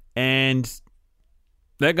 And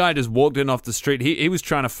that guy just walked in off the street. He was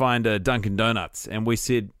trying to find a Dunkin' Donuts. And we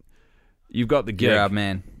said, you've got the gig. You're our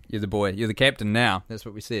man. You're the boy. You're the captain now. That's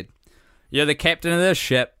what we said. You're the captain of this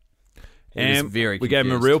ship. And we gave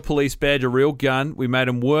him a real police badge, a real gun. We made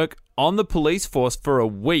him work on the police force for a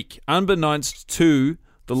week, unbeknownst to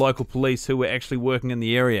the local police who were actually working in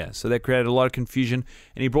the area. So that created a lot of confusion,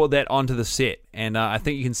 and he brought that onto the set. And I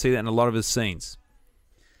think you can see that in a lot of his scenes.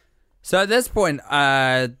 So at this point,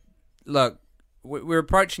 look, we're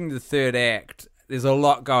approaching the third act. There's a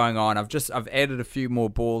lot going on. I've added a few more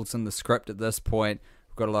balls in the script at this point.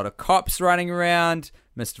 We've got a lot of cops running around.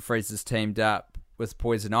 Mr. Freeze has teamed up with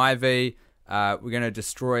Poison Ivy. We're going to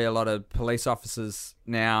destroy a lot of police officers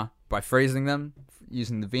now by freezing them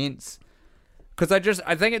using the vents. Because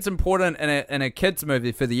I think it's important in a kids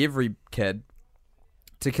movie for every kid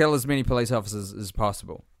to kill as many police officers as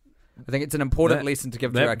possible. I think it's an important lesson to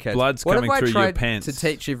give to our kids. Blood's coming through your pants. To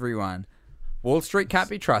teach everyone, Wall Street can't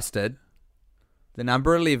be trusted. The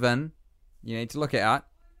number 11, you need to look out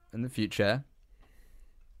in the future.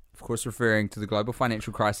 Of course, referring to the global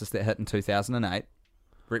financial crisis that hit in 2008,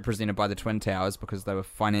 represented by the Twin Towers because they were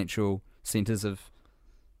financial centers of,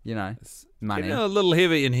 money. Getting a little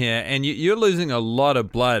heavy in here, and you're losing a lot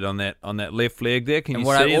of blood on that left leg there. Can you see?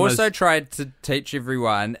 What I also tried to teach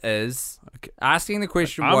everyone is asking the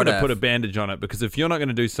question, I'm going to put a bandage on it, because if you're not going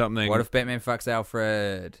to do something... What if Batman fucks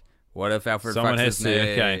Alfred? What if Alfred Someone fucks has his to,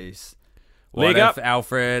 niece? okay. What Leg if up.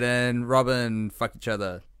 Alfred and Robin fuck each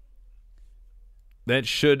other? That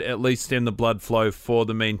should at least stem the blood flow for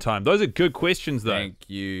the meantime. Those are good questions, though. Thank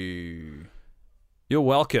you. You're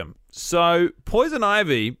welcome. So, Poison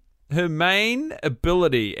Ivy, her main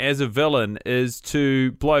ability as a villain is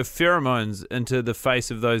to blow pheromones into the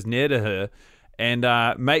face of those near to her and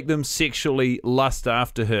make them sexually lust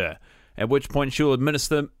after her, at which point she'll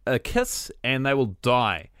administer them a kiss and they will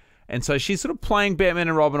die. And so she's sort of playing Batman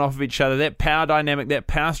and Robin off of each other. That power dynamic, that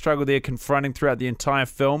power struggle they're confronting throughout the entire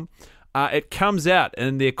film, it comes out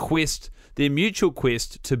in their quest, their mutual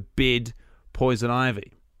quest to bed Poison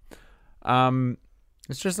Ivy.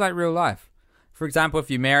 It's just like real life. For example, if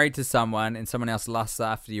you're married to someone and someone else lusts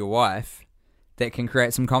after your wife, that can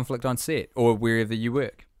create some conflict on set or wherever you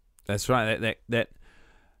work. That's right.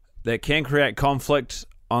 That can create conflict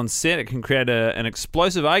on set. It can create an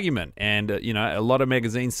explosive argument, and a lot of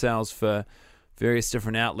magazine sales for various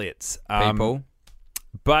different outlets. People.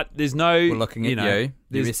 But there's no... We're looking at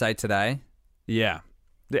USA Today. Yeah.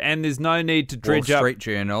 And there's no need to dredge Wall Street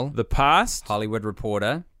Journal. The past. Hollywood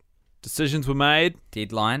Reporter. Decisions were made.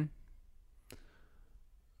 Deadline.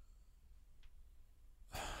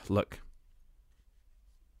 Look.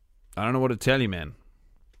 I don't know what to tell you, man.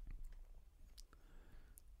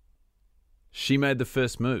 She made the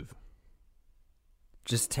first move.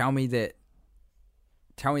 Just tell me that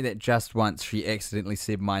just once she accidentally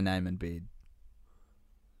said my name in bed.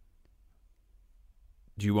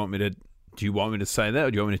 Do you want me to say that,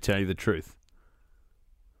 or do you want me to tell you the truth?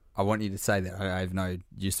 I want you to say that. I have no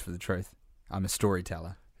use for the truth. I'm a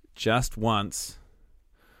storyteller. Just once,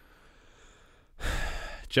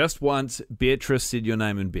 Beatrice said your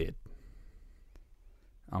name in bed.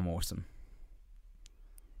 I'm awesome.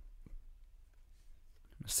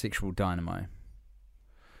 A sexual dynamo.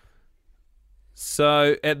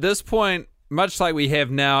 So at this point, much like we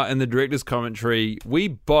have now in the director's commentary, we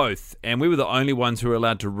both, and we were the only ones who were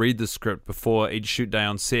allowed to read the script before each shoot day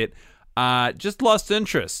on set, just lost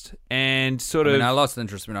interest and I lost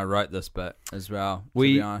interest when I wrote this bit as well, to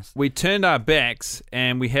be honest. We turned our backs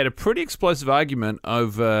and we had a pretty explosive argument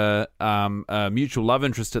over a mutual love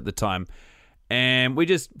interest at the time. And we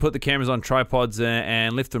just put the cameras on tripods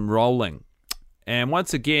and left them rolling. And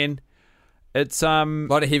once again, it's a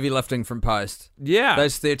lot of heavy lifting from post. Yeah.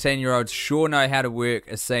 Those 13-year-olds sure know how to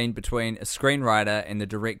work a scene between a screenwriter and the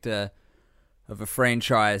director of a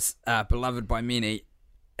franchise beloved by many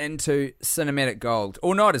into cinematic gold.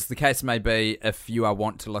 Or not, as the case may be, if you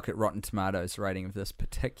want to look at Rotten Tomatoes rating of this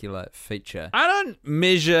particular feature. I don't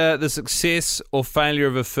measure the success or failure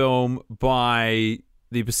of a film by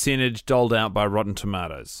the percentage doled out by Rotten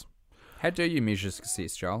Tomatoes. How do you measure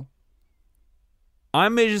success, Joel? I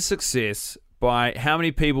measure success by how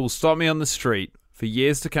many people stop me on the street for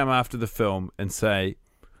years to come after the film and say,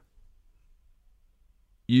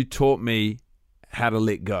 you taught me how to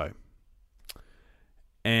let go.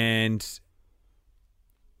 And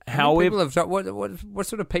how what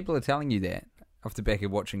sort of people are telling you that off the back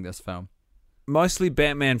of watching this film? Mostly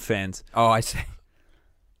Batman fans. Oh, I see.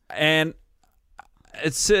 And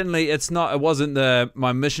it wasn't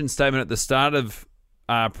my mission statement at the start of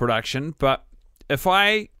production, but if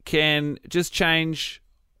I can just change,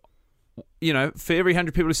 for every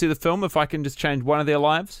 100 people who see the film, if I can just change one of their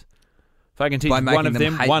lives, if I can teach one of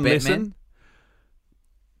them one lesson,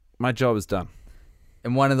 my job is done.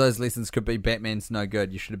 And one of those lessons could be Batman's no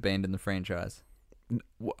good. You should abandon the franchise.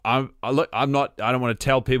 I don't want to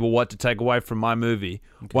tell people what to take away from my movie.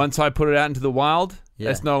 Okay. Once I put it out into the wild,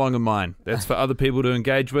 that's no longer mine. That's for other people to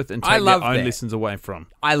engage with and take their own lessons away from.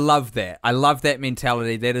 I love that. I love that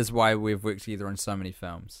mentality. That is why we've worked together on so many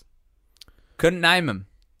films. Couldn't name them.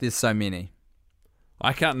 There's so many.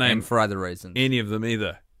 I can't name and for other reasons. Any of them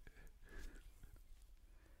either.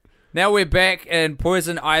 Now we're back in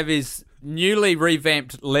Poison Ivy's newly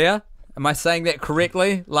revamped lair. Am I saying that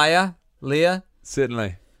correctly? Leia?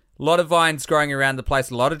 Certainly. A lot of vines growing around the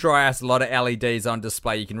place, a lot of dry ice, a lot of LEDs on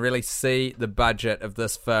display. You can really see the budget of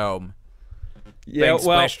this film being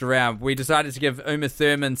splashed around. We decided to give Uma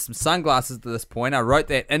Thurman some sunglasses at this point. I wrote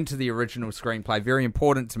that into the original screenplay. Very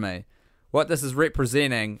important to me. What this is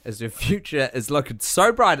representing is her future is looking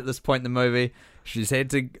so bright at this point in the movie, she's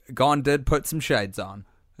had to did put some shades on.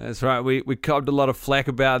 That's right. We copped a lot of flack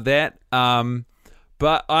about that.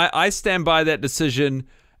 But I stand by that decision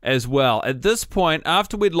as well. At this point,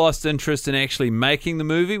 after we'd lost interest in actually making the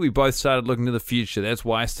movie, we both started looking to the future. That's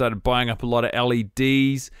why I started buying up a lot of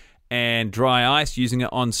LEDs and dry ice, using it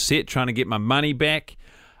on set, trying to get my money back.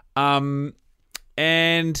 And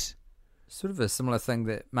sort of a similar thing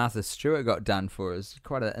that Martha Stewart got done for is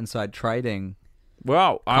quite an inside trading.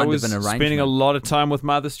 Well, I was spending a lot of time with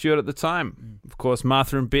Martha Stewart at the time. Of course,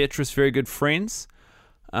 Martha and Beatrice, very good friends.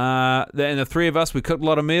 And the three of us, we cooked a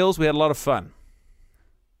lot of meals. We had a lot of fun.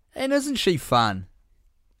 And isn't she fun?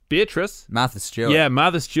 Beatrice? Martha Stewart. Yeah,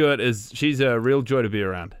 Martha Stewart she's a real joy to be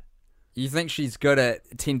around. You think she's good at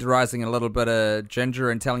tenderizing a little bit of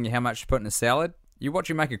ginger and telling you how much to put in a salad? You watch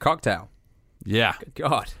her make a cocktail. Yeah. Good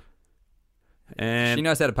God. And she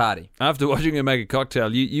knows how to party. After watching her make a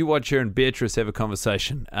cocktail, you watch her and Beatrice have a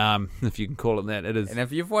conversation, if you can call it that. It is. And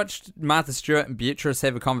if you've watched Martha Stewart and Beatrice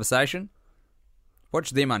have a conversation, watch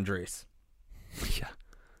them undress. Yeah.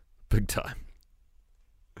 Big time.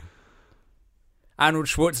 Arnold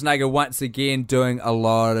Schwarzenegger once again doing a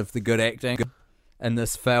lot of the good acting in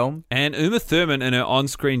this film. And Uma Thurman in her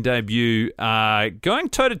on-screen debut, going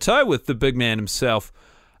toe-to-toe with the big man himself.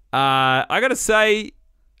 I got to say,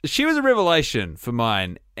 she was a revelation for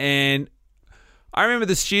mine. And I remember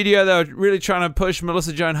the studio, they were really trying to push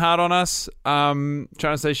Melissa Joan Hart on us, trying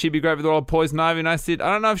to say she'd be great with the role of Poison Ivy. And I said,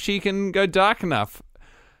 I don't know if she can go dark enough.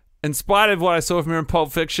 In spite of what I saw from her in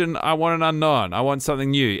Pulp Fiction, I want an unknown. I want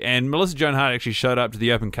something new. And Melissa Joan Hart actually showed up to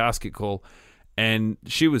the open casket call, and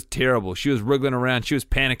she was terrible. She was wriggling around. She was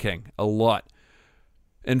panicking a lot.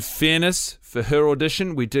 In fairness, for her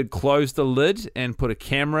audition, we did close the lid and put a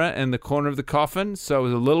camera in the corner of the coffin, so it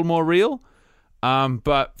was a little more real.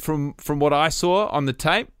 But from what I saw on the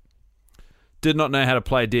tape, did not know how to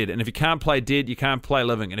play dead. And if you can't play dead, you can't play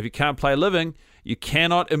living. And if you can't play living, you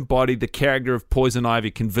cannot embody the character of Poison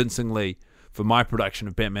Ivy convincingly for my production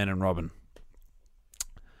of Batman and Robin.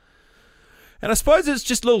 And I suppose it's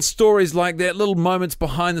just little stories like that, little moments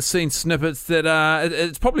behind the scenes snippets that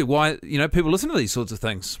it's probably why people listen to these sorts of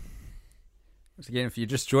things. Once again, if you're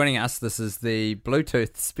just joining us, this is the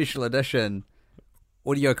Bluetooth special edition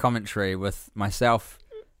audio commentary with myself,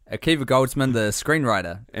 Akiva Goldsman, the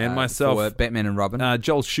screenwriter, and myself, for Batman and Robin.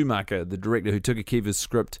 Joel Schumacher, the director who took Akiva's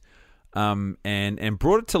script and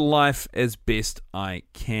brought it to life as best I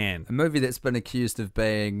can. A movie that's been accused of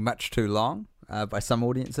being much too long by some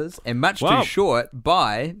audiences and much too short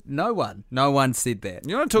by no one. No one said that.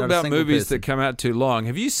 You want to talk about movies that come out too long?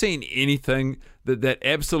 Have you seen anything that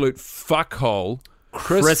absolute fuckhole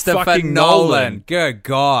Christopher fucking Nolan, good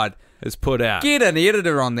God, has put out? Get an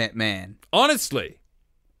editor on that, man. Honestly.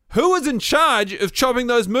 Who was in charge of chopping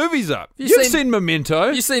those movies up? You've seen Memento.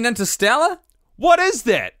 You seen Interstellar? What is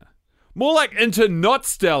that? More like Into Not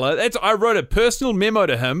Stellar. I wrote a personal memo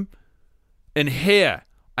to him in hair.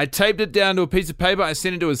 I taped it down to a piece of paper. I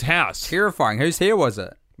sent it to his house. Terrifying. Whose hair was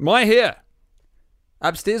it? My hair.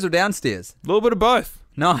 Upstairs or downstairs? A little bit of both.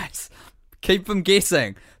 Nice. Keep them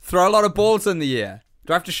guessing. Throw a lot of balls in the air.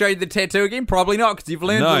 Do I have to show you the tattoo again? Probably not, because you've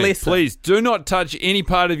learned the lesson. Please, do not touch any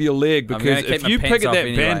part of your leg, because if you pick at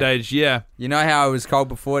that bandage, yeah. You know how I was cold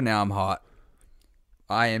before? Now I'm hot.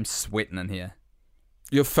 I am sweating in here.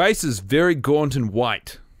 Your face is very gaunt and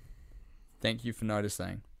white. Thank you for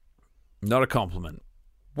noticing. Not a compliment.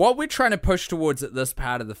 What we're trying to push towards at this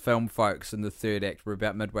part of the film, folks, in the third act, we're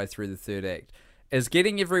about midway through the third act, is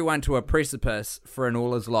getting everyone to a precipice for an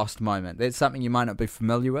all is lost moment. That's something you might not be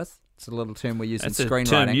familiar with. It's a little term we use in screenwriting.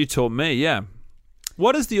 That's a term you taught me, yeah.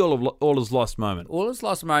 What is the all is lost moment? All is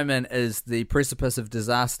lost moment is the precipice of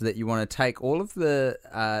disaster that you want to take all of the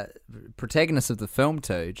protagonists of the film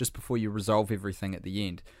to just before you resolve everything at the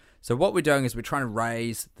end. So what we're doing is we're trying to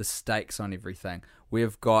raise the stakes on everything.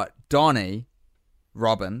 We've got Donnie,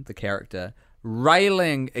 Robin, the character,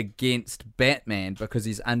 railing against Batman because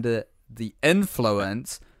he's under the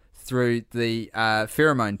influence through the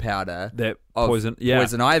pheromone powder of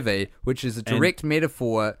Poison Ivy, which is a direct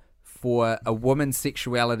metaphor for a woman's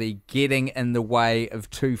sexuality getting in the way of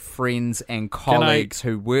two friends and colleagues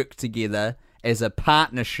who work together as a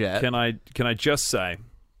partnership. Can I just say,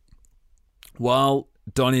 while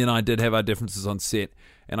Donnie and I did have our differences on set,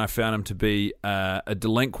 and I found him to be a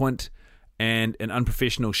delinquent and an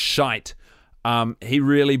unprofessional shite, he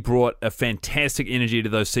really brought a fantastic energy to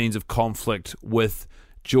those scenes of conflict with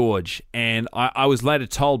George. And I was later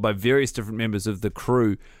told by various different members of the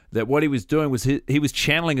crew that what he was doing was he was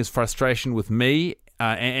channeling his frustration with me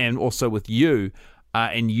and also with you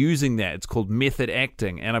and using that. It's called method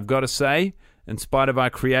acting. And I've got to say, in spite of our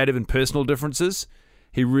creative and personal differences,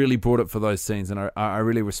 he really brought it for those scenes, and I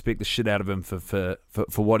really respect the shit out of him for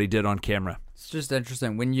what he did on camera. It's just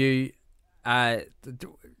interesting when you said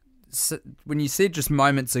just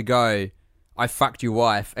moments ago, "I fucked your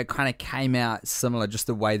wife." It kind of came out similar, just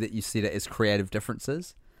the way that you said it as creative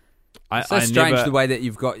differences. It's so strange the way that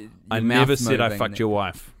you've got. Your I mouth never said I moving fucked your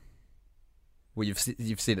wife. Well, you've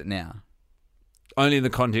said it now. Only in the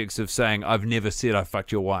context of saying I've never said I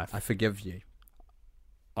fucked your wife. I forgive you.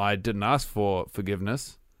 I didn't ask for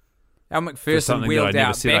forgiveness. Al McPherson wheeled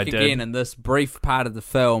out back again in this brief part of the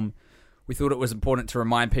film. We thought it was important to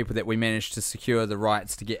remind people that we managed to secure the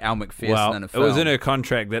rights to get Al McPherson in a film. It was in her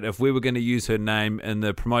contract that if we were going to use her name in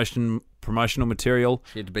the promotional material,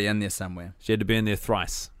 she had to be in there somewhere. She had to be in there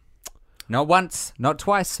thrice. Not once, not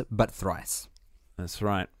twice, but thrice. That's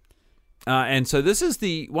right. And so this is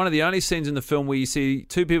one of the only scenes in the film where you see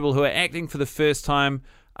two people who are acting for the first time,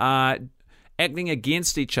 acting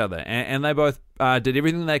against each other, and they both did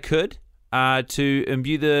everything they could to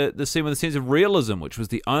imbue the scene with a sense of realism, which was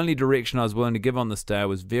the only direction I was willing to give on this day. I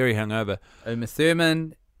was very hungover. Uma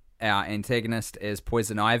Thurman, our antagonist, is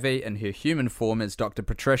Poison Ivy, and her human form is Dr.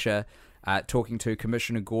 Patricia, talking to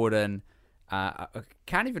Commissioner Gordon. I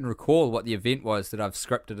can't even recall what the event was that I've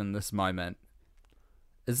scripted in this moment.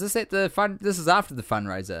 Is this at the fun? This is after the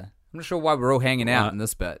fundraiser. I'm not sure why we're all hanging out in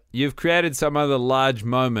this bit. You've created some other large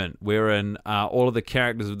moment wherein all of the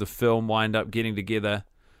characters of the film wind up getting together.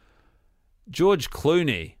 George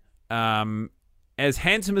Clooney, as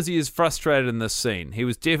handsome as he is frustrated in this scene, he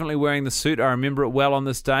was definitely wearing the suit. I remember it well on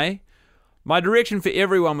this day. My direction for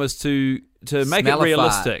everyone was to make it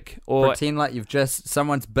realistic. Or pretend like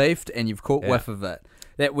someone's beefed and you've caught whiff of it.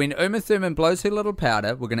 That when Uma Thurman blows her little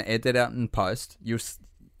powder, we're going to add that out in post.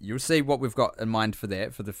 You'll see what we've got in mind for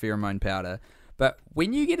that, for the pheromone powder. But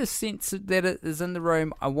when you get a sense that it is in the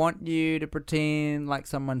room, I want you to pretend like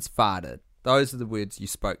someone's farted. Those are the words you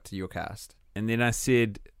spoke to your cast. And then I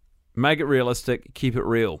said, make it realistic, keep it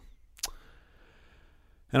real.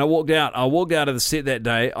 And I walked out of the set that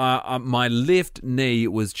day. My left knee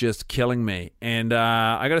was just killing me. And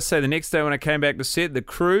I got to say, the next day when I came back to set, the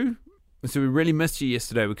crew said, we really missed you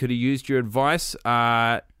yesterday. We could have used your advice.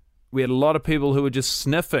 We had a lot of people who were just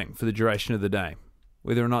sniffing for the duration of the day,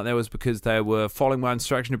 whether or not that was because they were following my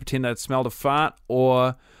instruction to pretend they'd smelled a fart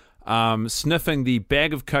or sniffing the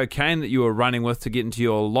bag of cocaine that you were running with to get into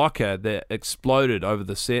your locker that exploded over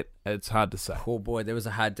the set. It's hard to say. Oh boy, that was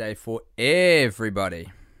a hard day for everybody.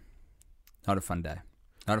 Not a fun day.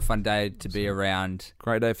 Not a fun day to be around.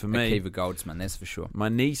 Great day for me. Akiva Goldsman, that's for sure. My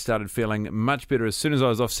knee started feeling much better. As soon as I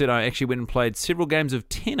was off set, I actually went and played several games of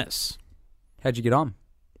tennis. How'd you get on?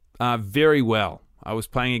 Very well. I was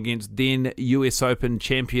playing against then US Open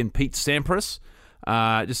champion Pete Sampras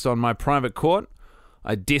just on my private court.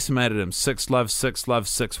 I decimated him. 6-love, 6-love,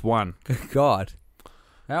 6-1. Good God.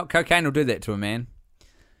 Well, cocaine will do that to a man.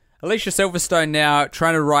 Alicia Silverstone now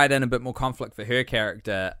trying to write in a bit more conflict for her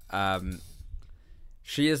character.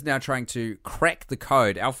 She is now trying to crack the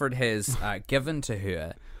code. Alfred has given to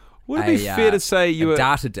her would it be fair to say you were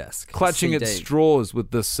data disk, clutching at straws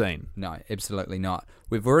with this scene? No, absolutely not.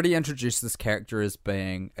 We've already introduced this character as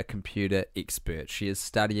being a computer expert. She is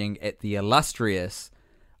studying at the illustrious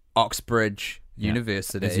Oxbridge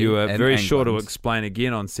University. As you were very sure to explain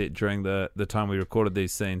again on set during the time we recorded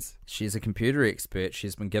these scenes. She's a computer expert.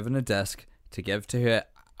 She's been given a disk to give to her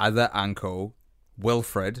other uncle,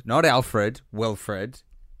 Wilfred. Not Alfred, Wilfred.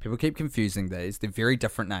 People keep confusing these. They're very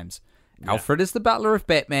different names. Yeah. Alfred is the butler of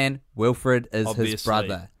Batman. Wilfred is his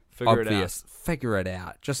brother. Figure it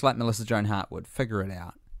out. Just like Melissa Joan Hart would. Figure it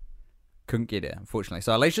out. Couldn't get her, unfortunately.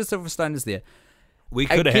 So Alicia Silverstone is there. We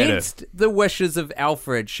could have had her. Against the wishes of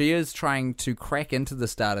Alfred, she is trying to crack into the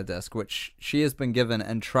starter disk, which she has been given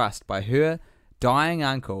in trust by her dying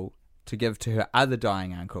uncle to give to her other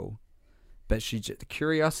dying uncle. But the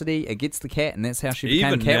curiosity, it gets the cat, and that's how she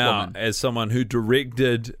became Catwoman. Even now, as someone who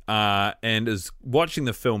directed and is watching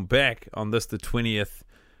the film back on this, the 20th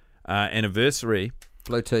anniversary.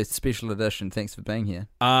 Bluetooth Special Edition, thanks for being here.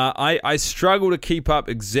 I struggle to keep up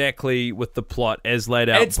exactly with the plot as laid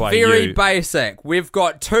out by you. It's very basic. We've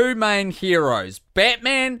got two main heroes.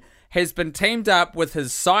 Batman has been teamed up with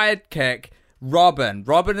his sidekick, Robin.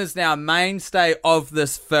 Robin is now a mainstay of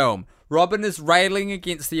this film. Robin is railing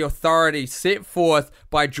against the authority set forth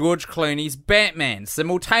by George Clooney's Batman.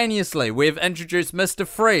 Simultaneously, we've introduced Mr.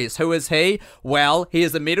 Freeze. Who is he? Well, he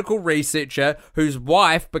is a medical researcher whose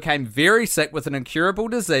wife became very sick with an incurable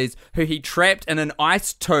disease, who he trapped in an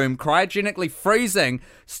ice tomb, cryogenically freezing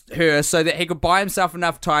her so that he could buy himself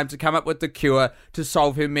enough time to come up with the cure to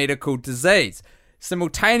solve her medical disease.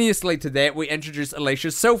 Simultaneously to that, we introduce Alicia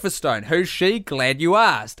Silverstone. Who's she? Glad you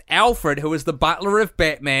asked. Alfred, who is the butler of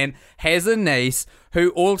Batman, has a niece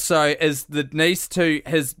who also is the niece to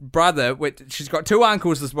his brother. She's got two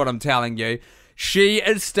uncles, is what I'm telling you. She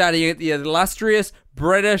is studying at the illustrious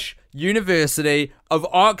British University of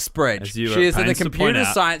Oxbridge. She is in the computer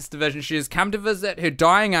science division. She has come to visit her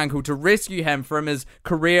dying uncle to rescue him from his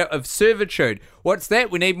career of servitude. What's that?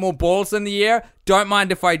 We need more balls in the air? Don't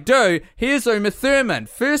mind if I do. Here's Uma Thurman,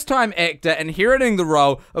 first-time actor inheriting the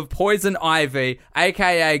role of Poison Ivy,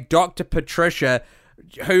 aka Dr. Patricia,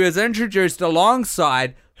 who is introduced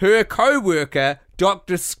alongside her co-worker,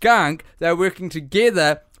 Dr. Skunk. They're working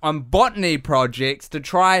together on botany projects to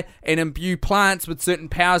try and imbue plants with certain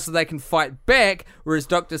powers so they can fight back, whereas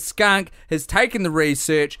Dr. Skunk has taken the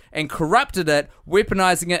research and corrupted it,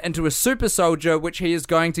 weaponizing it into a super soldier which he is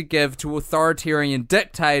going to give to authoritarian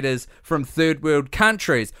dictators from third world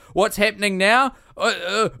countries. What's happening now?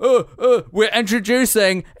 We're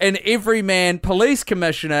introducing an everyman police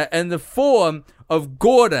commissioner in the form of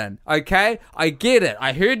Gordon, okay? I get it.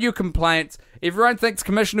 I heard your complaints. Everyone thinks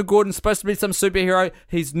Commissioner Gordon's supposed to be some superhero.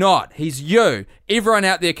 He's not. He's you. Everyone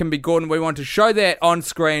out there can be Gordon. We want to show that on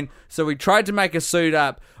screen. So we tried to make a suit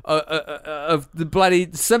up of the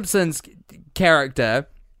bloody Simpsons character.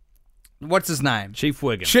 What's his name? Chief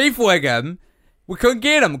Wiggum. Chief Wiggum. We couldn't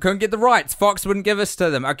get him. Couldn't get the rights. Fox wouldn't give us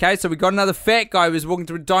to them. Okay, so we got another fat guy who was walking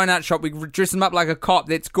to a donut shop. We dress him up like a cop.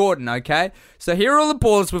 That's Gordon, okay? So here are all the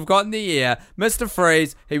balls we've got in the air. Mr.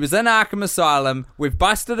 Freeze, he was in Arkham Asylum. We've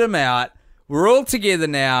busted him out. We're all together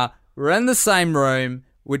now. We're in the same room.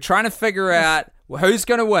 We're trying to figure out who's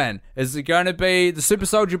going to win. Is it going to be the Super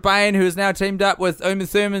Soldier Bane, who is now teamed up with Uma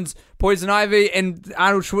Thurman's Poison Ivy and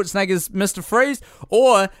Arnold Schwarzenegger's Mr. Freeze?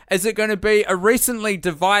 Or is it going to be a recently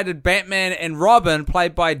divided Batman and Robin,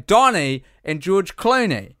 played by Donnie and George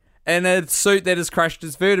Clooney, in a suit that has crushed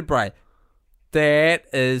his vertebrae? That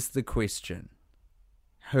is the question.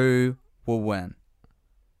 Who will win?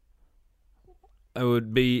 I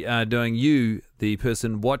would be doing you, the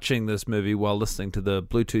person watching this movie while listening to the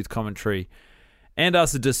Bluetooth commentary, and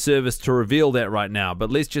us a disservice to reveal that right now.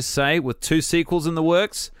 But let's just say, with 2 sequels in the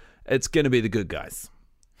works, it's going to be the good guys.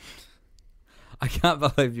 I can't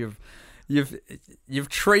believe you've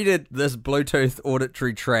treated this Bluetooth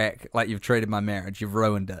auditory track like you've treated my marriage. You've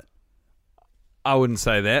ruined it. I wouldn't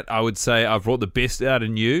say that. I would say I've brought the best out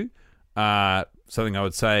in you. Something I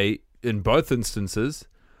would say in both instances.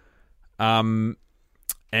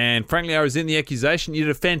 And frankly, I resent the accusation. You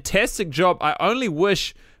did a fantastic job. I only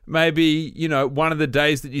wish maybe, one of the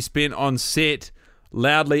days that you spent on set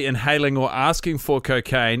loudly inhaling or asking for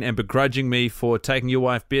cocaine and begrudging me for taking your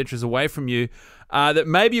wife Beatrice away from you, that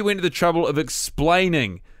maybe you went to the trouble of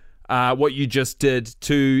explaining what you just did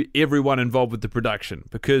to everyone involved with the production,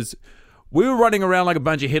 because we were running around like a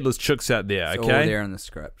bunch of headless chooks out there, it's okay? all there in the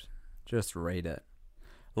script. Just read it.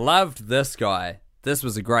 Loved this guy. This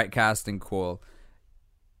was a great casting call.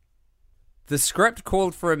 The script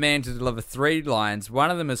called for a man to deliver 3 lines.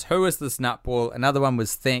 One of them is, "Who is this nutball?" Another one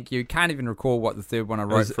was, "Thank you." Can't even recall what the third one I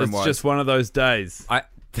wrote for him was. It's just one of those days.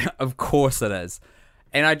 Of course it is.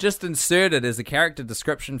 And I just inserted as a character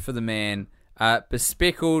description for the man,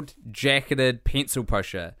 bespectacled, jacketed pencil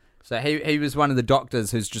pusher. So he was one of the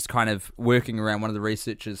doctors who's just kind of working around, one of the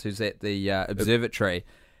researchers who's at the observatory.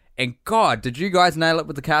 And God, did you guys nail it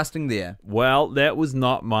with the casting there? Well, that was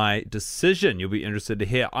not my decision. You'll be interested to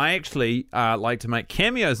hear. I actually like to make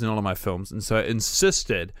cameos in all of my films, and so I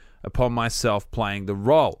insisted upon myself playing the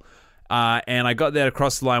role. And I got that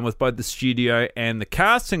across the line with both the studio and the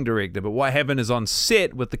casting director. But what happened is, on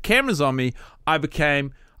set with the cameras on me, I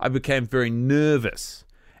became very nervous,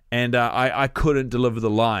 and I couldn't deliver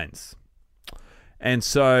the lines. And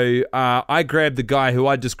so I grabbed the guy who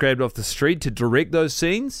I just grabbed off the street to direct those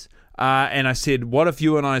scenes, and I said, "What if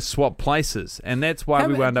you and I swap places?" And that's why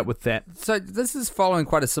we wound up with that. So this is following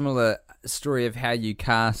quite a similar story of how you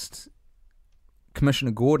cast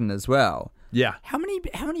Commissioner Gordon as well. Yeah. How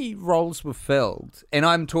many roles were filled? And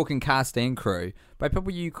I'm talking cast and crew by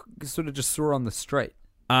people you sort of just saw on the street.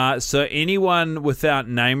 So anyone without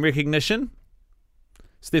name recognition,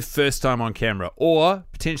 it's their first time on camera, or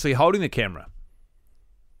potentially holding the camera.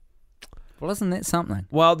 Well, isn't that something?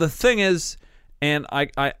 Well, the thing is, and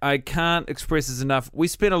I can't express this enough, we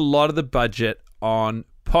spent a lot of the budget on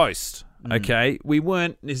post. Okay, we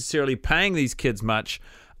weren't necessarily paying these kids much,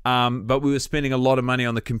 but we were spending a lot of money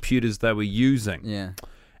on the computers they were using. Yeah.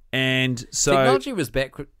 And so technology was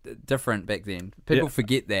different back then. People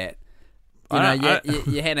forget that.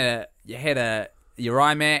 You had your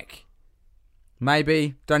iMac,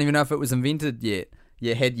 maybe. Don't even know if it was invented yet.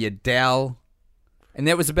 You had your Dell, and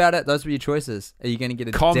that was about it. Those were your choices. Are you going to get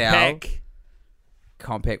a Compaq? Dell?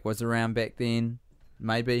 Compaq was around back then,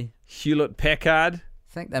 maybe. Hewlett-Packard.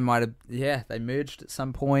 I think they might have. Yeah, they merged at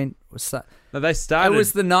some point. No, they started. It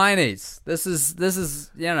was the 90s. This is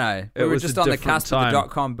we were just on the cusp of the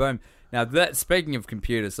 .com boom. Now, speaking of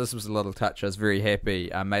computers, this was a little touch. I was very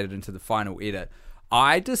happy I made it into the final edit.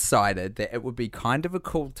 I decided that it would be kind of a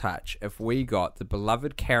cool touch if we got the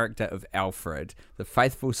beloved character of Alfred, the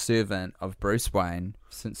faithful servant of Bruce Wayne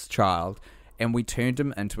since child, and we turned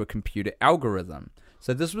him into a computer algorithm.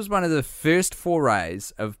 So this was one of the first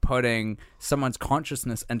forays of putting someone's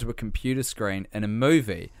consciousness into a computer screen in a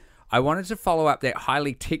movie. I wanted to follow up that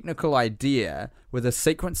highly technical idea with a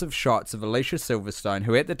sequence of shots of Alicia Silverstone,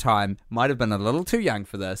 who at the time might have been a little too young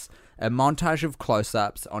for this, a montage of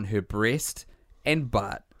close-ups on her breast and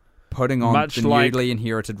butt, putting on the newly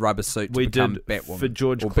inherited rubber suit to become Batwoman. For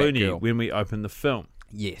George Clooney when we opened the film.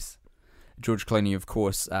 Yes. George Clooney, of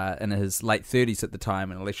course, in his late 30s at the time,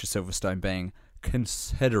 and Alicia Silverstone being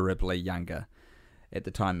considerably younger at the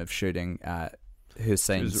time of shooting her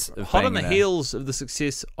scenes. Hot on the heels of the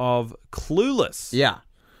success of Clueless. Yeah.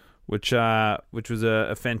 Which was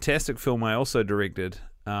a fantastic film I also directed.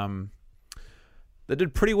 They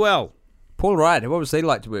did pretty well. Paul Rudd, what was he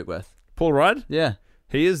like to work with? Paul Rudd? Yeah.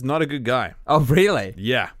 He is not a good guy. Oh, really?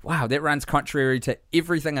 Yeah. Wow, that runs contrary to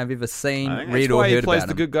everything I've ever seen, read, or heard about him. That's why he plays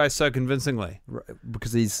the good guy so convincingly.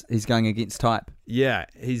 Because he's going against type. Yeah,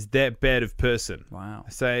 he's that bad of person. Wow.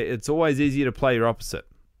 So it's always easier to play your opposite.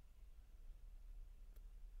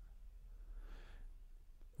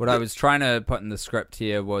 What I was trying to put in the script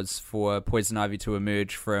here was for Poison Ivy to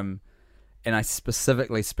emerge from, and I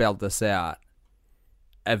specifically spelled this out,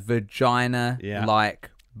 a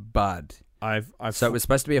vagina-like bud. So it was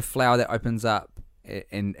supposed to be a flower that opens up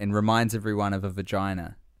and reminds everyone of a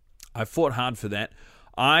vagina. I fought hard for that.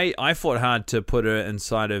 I fought hard to put her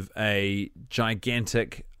inside of a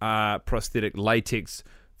gigantic prosthetic latex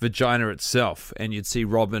vagina itself, and you'd see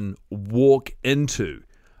Robin walk into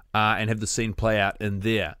and have the scene play out in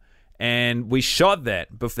there. And we shot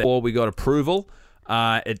that before we got approval.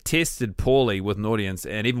 It tested poorly with an audience,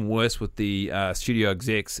 and even worse with the studio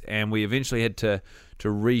execs, and we eventually had to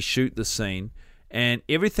reshoot the scene. And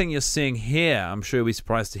everything you're seeing here, I'm sure you'll be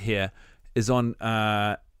surprised to hear, is on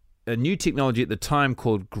a new technology at the time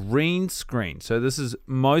called green screen. So this has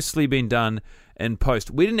mostly been done in post.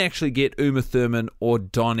 We didn't actually get Uma Thurman or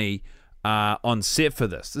Donnie on set for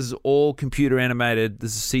this. This is all computer animated.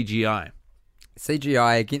 This is CGI.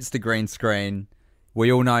 CGI against the green screen.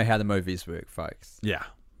 We all know how the movies work, folks. Yeah.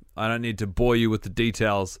 I don't need to bore you with the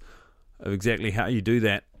details of exactly how you do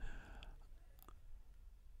that.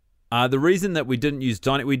 The reason that we didn't use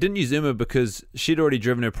Donnie, we didn't use Uma because she'd already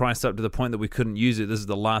driven her price up to the point that we couldn't use it. This is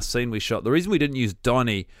the last scene we shot. The reason we didn't use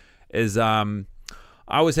Donnie is I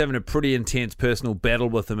was having a pretty intense personal battle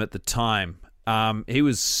with him at the time. He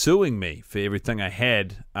was suing me for everything I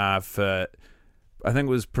had for, I think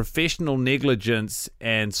it was professional negligence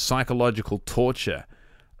and psychological torture.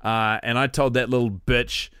 And I told that little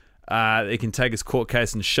bitch he can take his court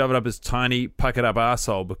case and shove it up his tiny, puckered up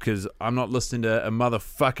arsehole because I'm not listening to a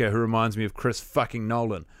motherfucker who reminds me of Chris fucking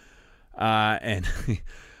Nolan. And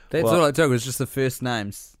that's all I took was just the first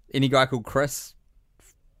names. Any guy called Chris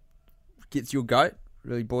gets your goat,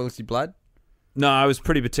 really boils your blood. No, I was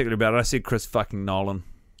pretty particular about it. I said Chris fucking Nolan.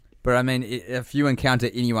 But I mean, if you encounter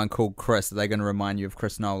anyone called Chris, are they going to remind you of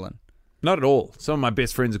Chris Nolan? Not at all. Some of my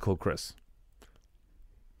best friends are called Chris.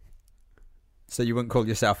 So you wouldn't call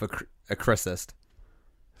yourself a Chrisist?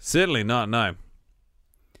 Certainly not, no.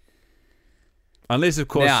 Unless, of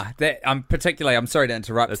course... Now, I'm sorry to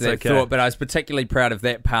interrupt that thought, but I was particularly proud of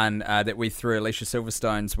that pun that we threw Alicia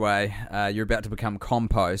Silverstone's way. You're about to become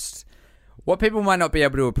compost. What people might not be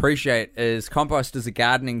able to appreciate is compost is a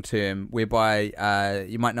gardening term whereby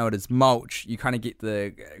you might know it as mulch. You kind of get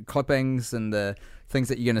the clippings and the things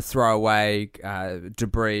that you're going to throw away,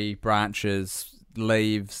 debris, branches,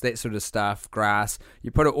 leaves, that sort of stuff, grass.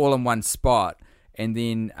 You put it all in one spot, and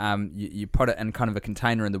then you put it in kind of a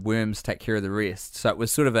container, and the worms take care of the rest. So it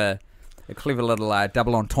was sort of a clever little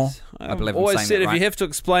double entendre. I believe I'm saying always said that right. If you have to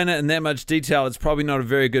explain it in that much detail, it's probably not a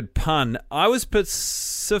very good pun. I was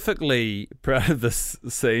specifically proud of this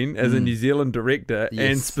scene as a New Zealand director,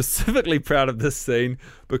 and specifically proud of this scene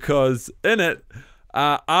because in it,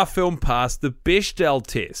 our film passed the Bechdel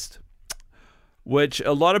test, which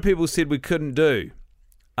a lot of people said we couldn't do.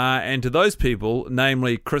 And to those people,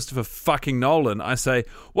 namely Christopher fucking Nolan, I say,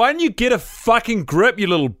 why don't you get a fucking grip, you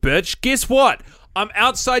little bitch? Guess what? I'm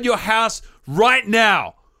outside your house right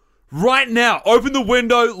now. Right now. Open the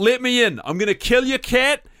window. Let me in. I'm going to kill your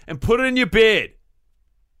cat and put it in your bed.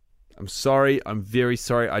 I'm sorry. I'm very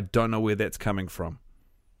sorry. I don't know where that's coming from.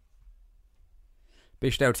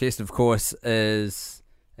 Bechdel test, of course, is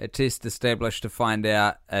a test established to find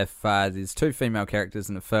out if there's two female characters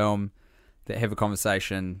in a film that have a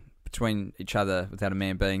conversation between each other without a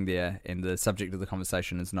man being there, and the subject of the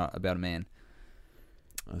conversation is not about a man.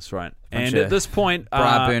 That's right. And at this point,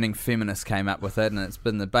 bra-burning feminist came up with it, and it's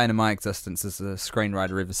been the bane of my existence as a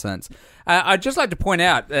screenwriter ever since. I'd just like to point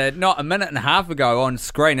out, not a minute and a half ago on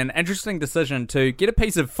screen, an interesting decision to get a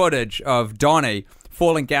piece of footage of Donnie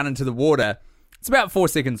falling down into the water. It's about 4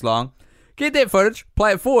 seconds long. Get that footage,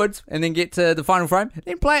 play it forwards, and then get to the final frame,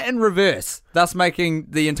 then play it in reverse, thus making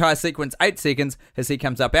the entire sequence 8 seconds as he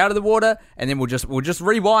comes up out of the water, and then we'll just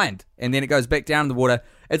rewind, and then it goes back down in the water,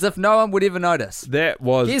 as if no one would ever notice. That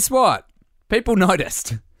was... Guess what? People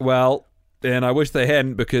noticed. Well, and I wish they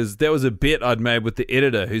hadn't, because that was a bet I'd made with the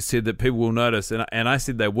editor who said that people will notice, and I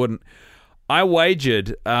said they wouldn't. I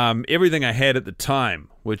wagered everything I had at the time,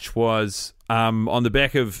 which was on the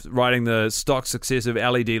back of writing the stock success of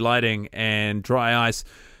LED lighting and dry ice,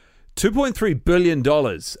 $2.3 billion.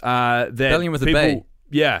 That billion with people, a B.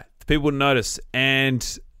 Yeah, people wouldn't notice. And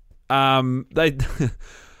they,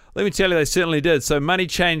 let me tell you, they certainly did. So money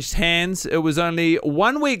changed hands. It was only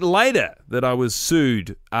 1 week later that I was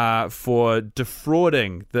sued for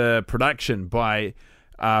defrauding the production by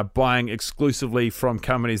buying exclusively from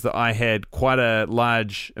companies that I had quite a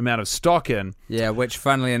large amount of stock in. Yeah, which,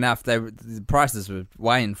 funnily enough, the prices were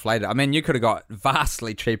way inflated. I mean, you could have got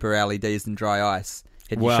vastly cheaper LEDs than dry ice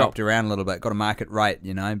had you shopped around a little bit, got a market rate,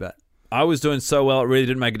 you know, but... I was doing so well, it really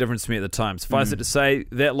didn't make a difference to me at the time. Suffice it to say,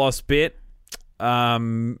 that lost bet,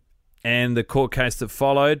 and the court case that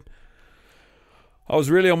followed, I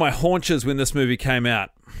was really on my haunches when this movie came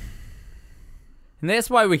out. And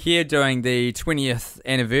that's why we're here doing the 20th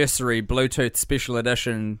anniversary Bluetooth special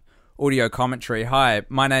edition audio commentary. Hi,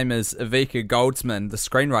 my name is Ivica Goldsman, the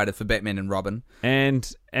screenwriter for Batman and Robin. And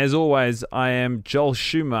as always, I am Joel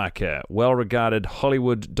Schumacher, well-regarded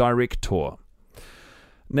Hollywood director.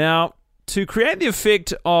 Now, to create the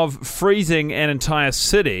effect of freezing an entire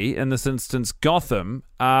city, in this instance Gotham,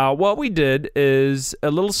 what we did is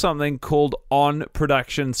a little something called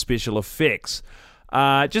on-production special effects.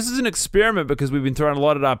 Just as an experiment, because we've been throwing a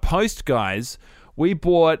lot at our post guys, we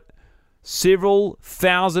bought several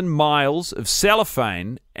thousand miles of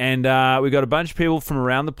cellophane, and we got a bunch of people from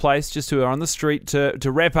around the place just who are on the street to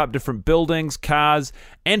wrap up different buildings, cars,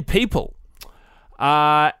 and people.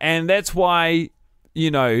 And that's why,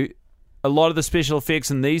 you know, a lot of the special effects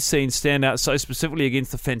in these scenes stand out so specifically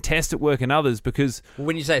against the fantastic work in others, because...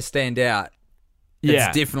 When you say stand out... Yeah.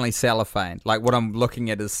 It's definitely cellophane. Like, what I'm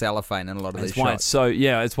looking at is cellophane in a lot of these shots. So,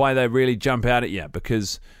 yeah, it's why they really jump out at you,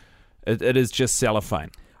 because it is just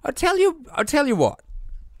cellophane. I'll tell you what.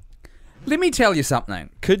 Let me tell you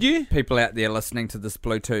something. Could you? People out there listening to this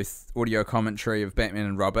Bluetooth audio commentary of Batman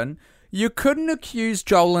and Robin, you couldn't accuse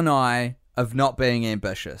Joel and I of not being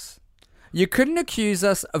ambitious. You couldn't accuse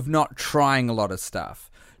us of not trying a lot of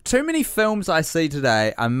stuff. Too many films I see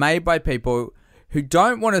today are made by people who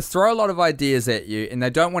don't want to throw a lot of ideas at you, and they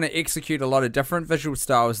don't want to execute a lot of different visual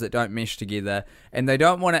styles that don't mesh together, and they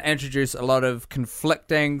don't want to introduce a lot of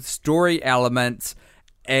conflicting story elements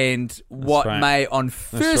and what may on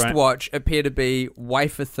first watch appear to be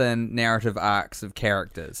wafer-thin narrative arcs of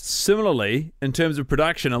characters. Similarly, in terms of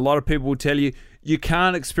production, a lot of people will tell you you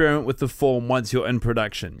can't experiment with the form once you're in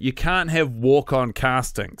production. You can't have walk-on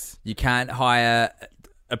castings. You can't hire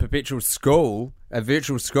a perpetual school, a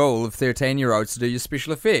virtual school of 13-year-olds to do your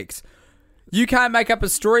special effects. You can't make up a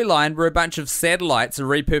storyline where a bunch of satellites are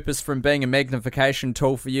repurposed from being a magnification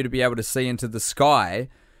tool for you to be able to see into the sky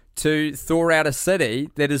to thaw out a city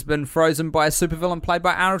that has been frozen by a supervillain played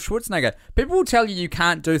by Arnold Schwarzenegger. People will tell you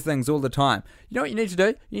can't do things all the time. You know what you need to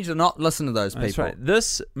do? You need to not listen to those people. That's right.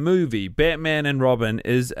 This movie, Batman and Robin,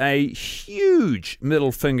 is a huge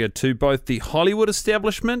middle finger to both the Hollywood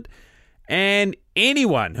establishment and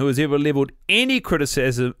anyone who has ever leveled any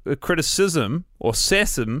criticism or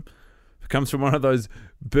sassum, if it comes from one of those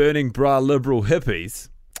burning bra liberal hippies,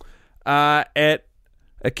 at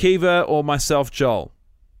Akiva or myself, Joel.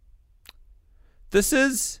 This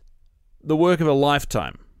is the work of a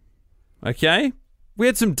lifetime, okay? We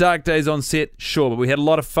had some dark days on set, sure, but we had a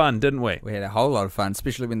lot of fun, didn't we? We had a whole lot of fun,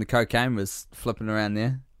 especially when the cocaine was flipping around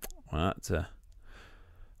there. Well,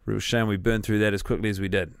 Real shame we burned through that as quickly as we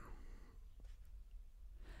did.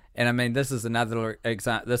 And I mean, this is another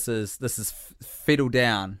example. This is fiddle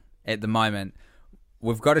down at the moment.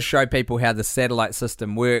 We've got to show people how the satellite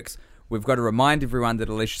system works. We've got to remind everyone that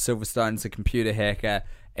Alicia Silverstone's a computer hacker,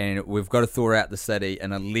 and we've got to thaw out the city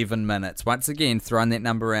in 11 minutes. Once again, throwing that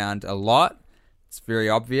number around a lot. It's very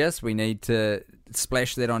obvious. We need to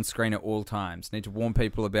splash that on screen at all times. Need to warn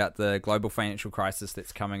people about the global financial crisis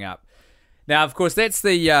that's coming up. Now, of course, that's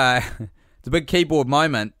the the big keyboard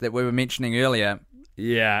moment that we were mentioning earlier.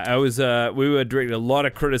 Yeah, it was. We were directing a lot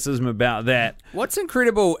of criticism about that. What's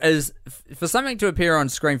incredible is for something to appear on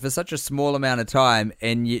screen for such a small amount of time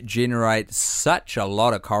and yet generate such a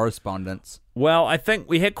lot of correspondence. Well, I think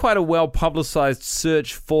we had quite a well-publicized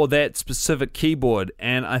search for that specific keyboard,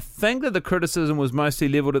 and I think that the criticism was mostly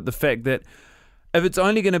leveled at the fact that if it's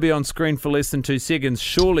only going to be on screen for less than 2 seconds,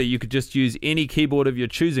 surely you could just use any keyboard of your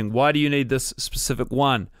choosing. Why do you need this specific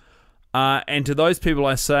one? And to those people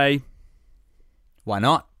I say, why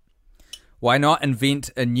not? Why not invent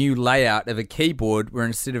a new layout of a keyboard where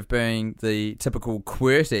instead of being the typical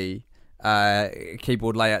QWERTY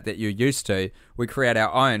keyboard layout that you're used to, we create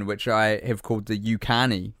our own, which I have called the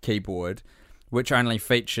Yukani keyboard, which only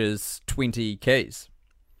features 20 keys,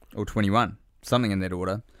 or 21, something in that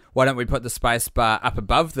order. Why don't we put the space bar up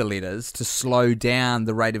above the letters to slow down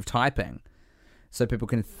the rate of typing so people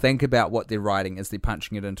can think about what they're writing as they're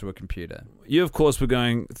punching it into a computer? You, of course, were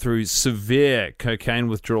going through severe cocaine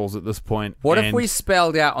withdrawals at this point. What if we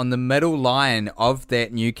spelled out on the middle line of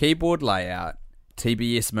that new keyboard layout,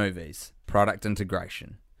 TBS movies, product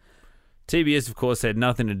integration? TBS, of course, had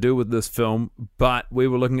nothing to do with this film, but we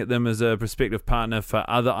were looking at them as a prospective partner for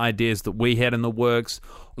other ideas that we had in the works.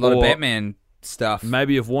 A lot of Batman stuff.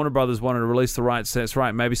 Maybe if Warner Brothers wanted to release the rights, that's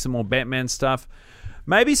right, maybe some more Batman stuff.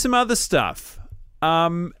 Maybe some other stuff.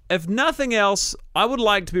 If nothing else, I would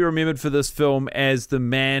like to be remembered for this film as the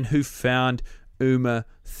man who found Uma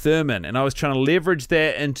Thurman. And I was trying to leverage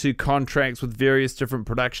that into contracts with various different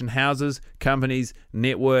production houses, companies,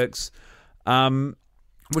 networks. Was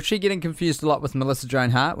she getting confused a lot with Melissa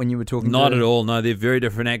Joan Hart when you were talking to her? Not at all. No, they're very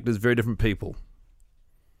different actors, very different people.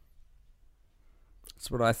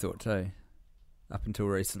 That's what I thought too, up until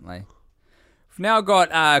recently. We've now got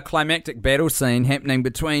a climactic battle scene happening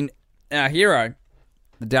between our hero,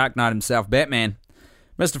 the Dark Knight himself, Batman,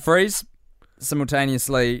 Mr. Freeze,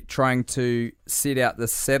 simultaneously trying to set out the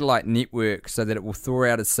satellite network so that it will thaw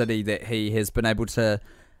out a city that he has been able to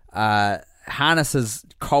harness his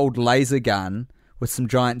cold laser gun with some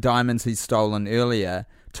giant diamonds he's stolen earlier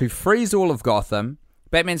to freeze all of Gotham.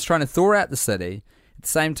 Batman's trying to thaw out the city, at the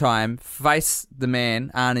same time face the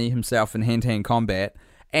man, Arnie himself, in hand-to-hand combat,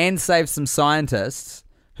 and save some scientists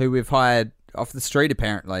who we've hired off the street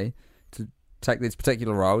apparently to take these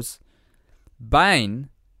particular roles. Bane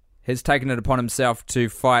has taken it upon himself to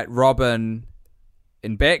fight Robin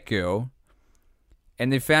and Batgirl,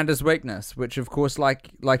 and they've found his weakness, which of course,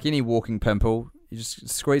 like any walking pimple, you just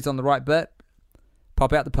squeeze on the right bit,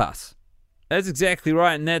 pop out the pus. That's exactly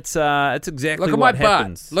right, and that's exactly Look at what my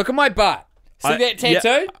happens. butt. Look at my butt. See that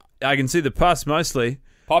tattoo? Yeah, I can see the pus mostly.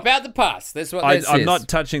 Pop out the pus. That's what that says. I'm not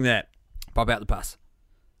touching that. Pop out the pus.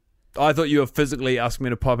 I thought you were physically asking me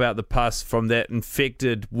to pop out the pus from that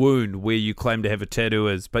infected wound where you claim to have a tattoo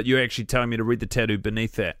is, but you're actually telling me to read the tattoo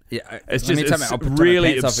beneath that. Yeah, it's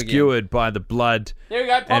really obscured by the blood. There we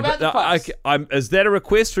go. Pop out the pus. Is that a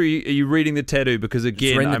request, or are you reading the tattoo? Because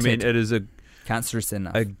again, I mean, it is can't stress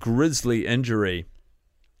enough. A grisly injury.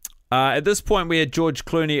 At this point, we had George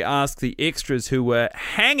Clooney ask the extras who were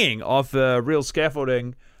hanging off real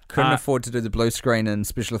scaffolding. Couldn't afford to do the blue screen and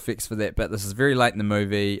special effects for that, but this is very late in the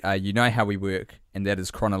movie. You know how we work, and that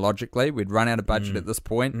is chronologically. We'd run out of budget at this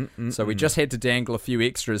point, so we just had to dangle a few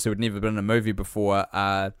extras who had never been in a movie before,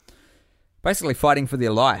 basically fighting for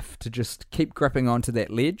their life to just keep gripping onto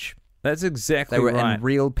that ledge. That's exactly right. They were in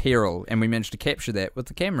real peril, and we managed to capture that with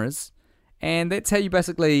the cameras. And that's how you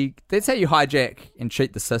hijack and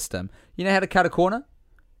cheat the system. You know how to cut a corner?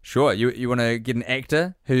 Sure, you want to get an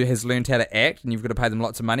actor who has learned how to act, and you've got to pay them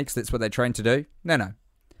lots of money because that's what they train to do? No.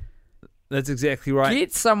 That's exactly right.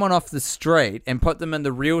 Get someone off the street and put them in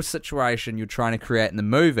the real situation you're trying to create in the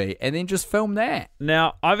movie, and then just film that.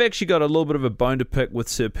 Now, I've actually got a little bit of a bone to pick with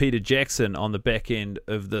Sir Peter Jackson on the back end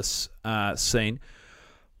of this scene.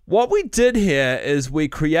 What we did here is we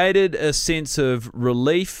created a sense of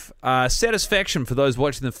relief, satisfaction for those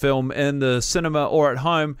watching the film in the cinema or at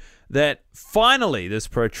home that finally this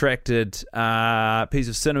protracted piece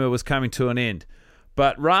of cinema was coming to an end.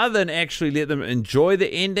 But rather than actually let them enjoy the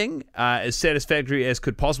ending as satisfactory as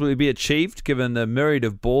could possibly be achieved, given the myriad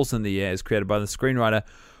of balls in the air as created by the screenwriter,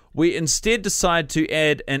 we instead decide to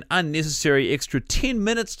add an unnecessary extra 10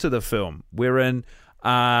 minutes to the film, wherein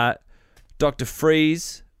Dr.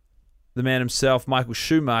 Freeze, the man himself, Michael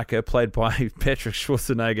Schumacher, played by Patrick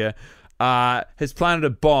Schwarzenegger, has planted a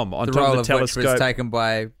bomb on top of the telescope. Which was taken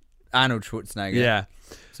by Arnold Schwarzenegger. Yeah.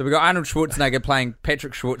 So we got Arnold Schwarzenegger playing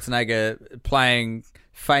Patrick Schwarzenegger, playing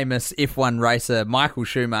famous F1 racer Michael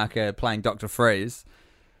Schumacher, playing Dr. Freeze.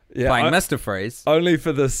 Playing Mr. Freeze. Only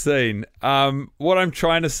for this scene. What I'm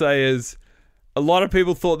trying to say is a lot of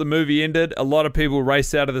people thought the movie ended. A lot of people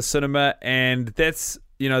raced out of the cinema, and that's,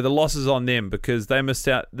 the loss is on them because they missed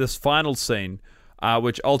out this final scene,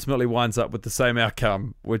 which ultimately winds up with the same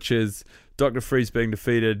outcome, which is Dr. Freeze being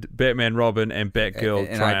defeated, Batman, Robin, and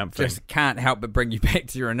Batgirl triumphing. I just can't help but bring you back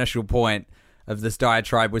to your initial point of this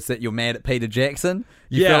diatribe was that you're mad at Peter Jackson.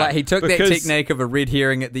 You feel like he took that technique of a red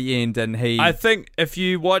herring at the end and he... I think if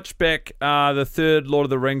you watch back the third Lord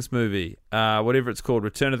of the Rings movie, whatever it's called,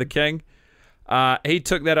 Return of the King, he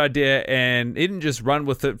took that idea and he didn't just run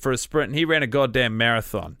with it for a sprint. He ran a goddamn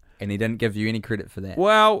marathon. And he didn't give you any credit for that.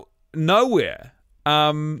 Well, nowhere.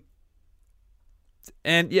 And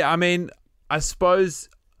yeah, I mean, I suppose...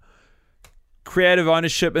 creative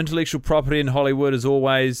ownership, intellectual property in Hollywood is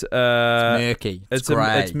always it's murky. It's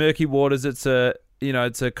grey. It's murky waters. It's a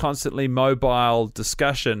constantly mobile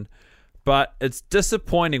discussion, but it's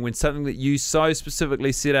disappointing when something that you so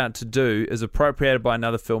specifically set out to do is appropriated by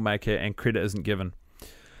another filmmaker and credit isn't given.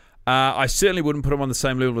 I certainly wouldn't put him on the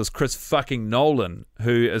same level as Chris fucking Nolan,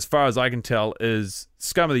 who, as far as I can tell, is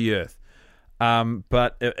scum of the earth.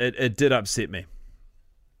 But it did upset me.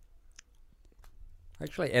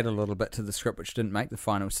 Actually add a little bit to the script which didn't make the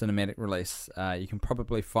final cinematic release. You can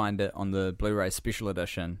probably find it on the Blu-ray special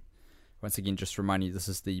edition. Once again, just to remind you, this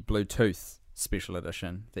is the Bluetooth special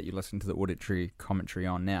edition that you're listening to the auditory commentary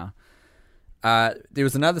on now. There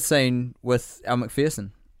was another scene with Al McPherson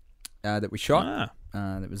that we shot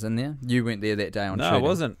that was in there. You weren't there that day on shooting. No, I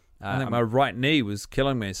wasn't. I think my right knee was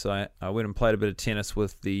killing me, so I went and played a bit of tennis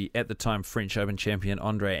with the, at the time, French Open champion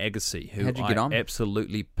Andre Agassi, who How'd you get on?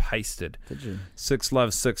 Absolutely pasted. Did you?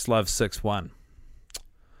 6-love, 6-love, 6-1.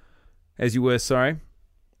 As you were, sorry.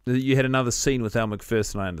 You had another scene with Al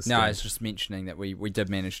McPherson, I understand. No, I was just mentioning that we did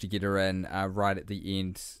manage to get her in right at the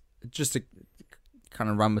end, just to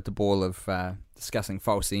kind of run with the ball of discussing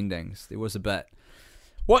false endings. There was a bit.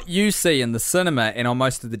 What you see in the cinema and on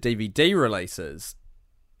most of the DVD releases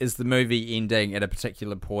is the movie ending at a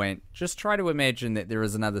particular point. Just try to imagine that there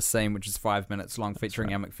is another scene which is 5 minutes long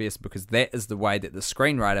featuring Al McPherson, because that is the way that the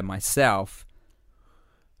screenwriter, myself,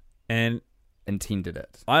 and intended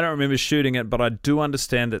it. I don't remember shooting it, but I do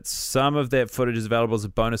understand that some of that footage is available as a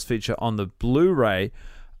bonus feature on the Blu-ray.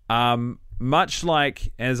 Much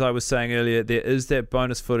like, as I was saying earlier, there is that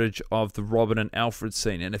bonus footage of the Robin and Alfred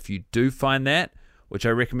scene. And if you do find that, which I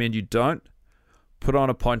recommend you don't, put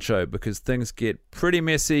on a poncho because things get pretty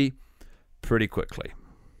messy pretty quickly.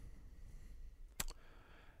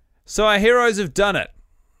 So our heroes have done it.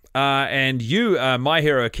 And you are my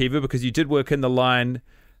hero, Akiva, because you did work in the line,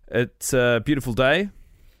 "It's a beautiful day."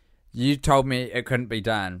 You told me it couldn't be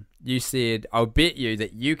done. You said, I'll bet you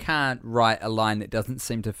that you can't write a line that doesn't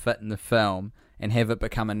seem to fit in the film and have it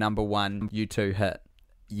become a number one U2 hit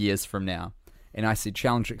years from now. And I said,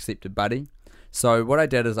 challenge accepted, buddy. So what I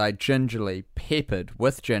did is I gingerly peppered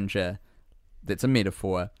with ginger, that's a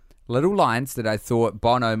metaphor, little lines that I thought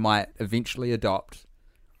Bono might eventually adopt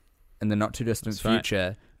in the not too distant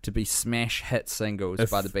future to be smash hit singles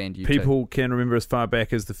by the band U2. People can remember as far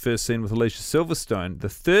back as the first scene with Alicia Silverstone. The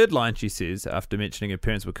third line she says, after mentioning her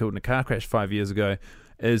parents were killed in a car crash 5 years ago,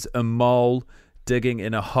 is a mole digging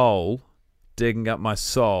in a hole, digging up my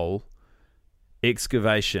soul,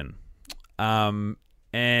 excavation. And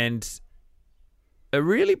it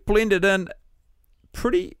really blended in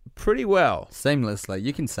pretty well. Seamlessly,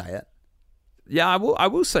 you can say it. Yeah, I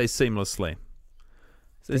will say seamlessly.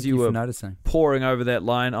 As you were noticing. Poring over that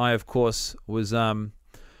line, I, of course, was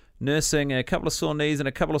nursing a couple of sore knees and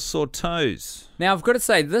a couple of sore toes. Now, I've got to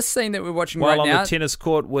say, this scene that we're watching while right now... While on the tennis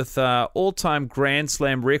court with all-time Grand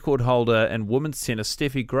Slam record holder in women's tennis,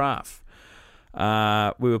 Steffi Graf.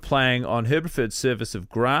 We were playing on her preferred surface of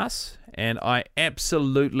grass, and I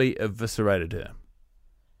absolutely eviscerated her.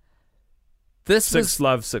 This was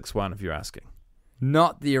 6-love, 6-1, if you're asking.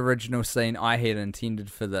 Not the original scene I had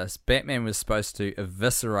intended for this. Batman was supposed to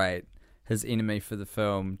eviscerate his enemy for the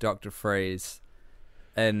film, Dr. Freeze.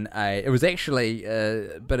 It was actually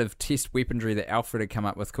a bit of test weaponry that Alfred had come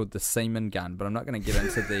up with called the semen gun, but I'm not going to get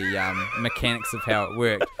into the mechanics of how it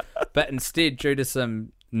worked. But instead, due to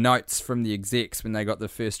some notes from the execs when they got the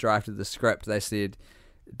first draft of the script, they said,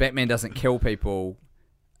 Batman doesn't kill people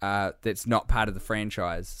that's not part of the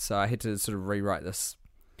franchise. So I had to sort of rewrite this.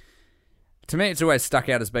 To me, it's always stuck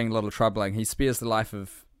out as being a little troubling. He spares the life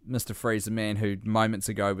of Mr. Freeze, a man who moments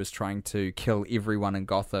ago was trying to kill everyone in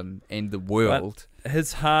Gotham and the world. But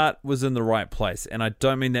his heart was in the right place, and I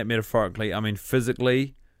don't mean that metaphorically. I mean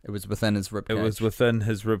physically. It was within his ribcage. It was within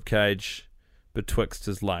his ribcage, betwixt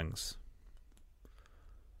his lungs.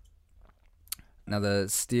 Another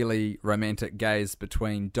steely romantic gaze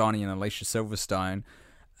between Donnie and Alicia Silverstone.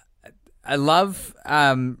 A love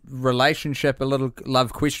relationship, a little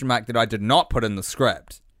love question mark that I did not put in the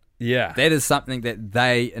script. Yeah. That is something that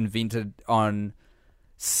they invented on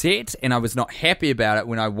set, and I was not happy about it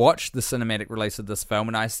when I watched the cinematic release of this film,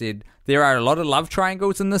 and I said, there are a lot of love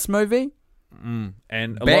triangles in this movie, and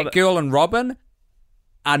Batgirl and Robin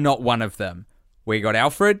are not one of them. We got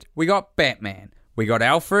Alfred, we got Batman. We got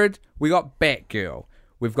Alfred, we got Batgirl.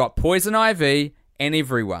 We've got Poison Ivy and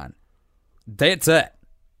everyone. That's it.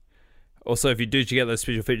 Also, if you do check out those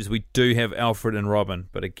special features, we do have Alfred and Robin,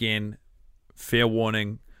 but again, fair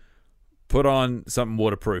warning, put on something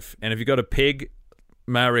waterproof. And if you've got a peg,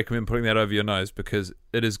 may I recommend putting that over your nose because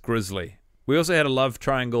it is grisly. We also had a love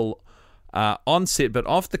triangle on set, but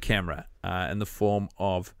off the camera, in the form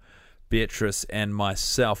of Beatrice and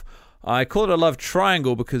myself. I call it a love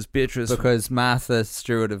triangle because Beatrice... Because Martha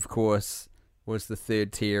Stewart, of course, was the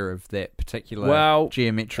third tier of that particular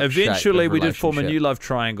geometric shape eventually of we did form a new love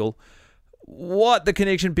triangle. What the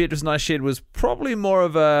connection Beatrice and I shared was probably more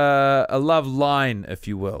of a love line, if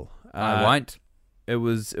you will. I won't. It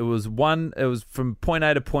was from point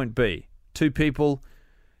A to point B. Two people,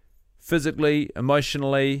 physically,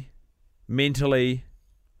 emotionally, mentally,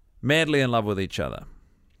 madly in love with each other.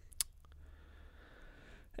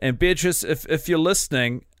 And Beatrice, if you're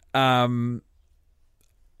listening, I'm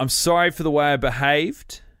sorry for the way I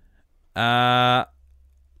behaved. I'd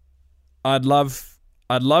love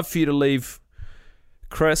for you to leave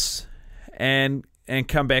Chris and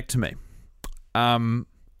come back to me.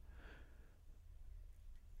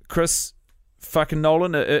 Chris fucking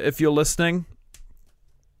Nolan, if you're listening,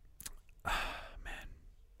 man,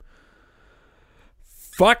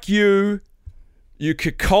 fuck you, you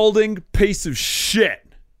cuckolding piece of shit.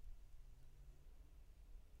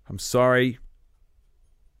 I'm sorry.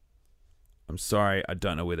 I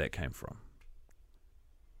don't know where that came from.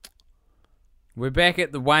 We're back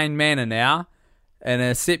at the Wayne Manor now, and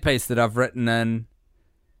a set piece that I've written in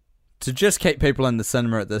to just keep people in the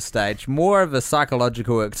cinema at this stage. More of a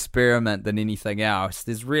psychological experiment than anything else.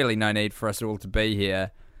 There's really no need for us all to be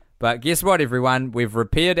here. But guess what, everyone? We've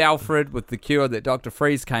repaired Alfred with the cure that Dr.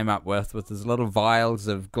 Freeze came up with his little vials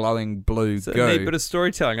of glowing blue It's goo. a neat bit of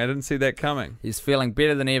storytelling. I didn't see that coming. He's feeling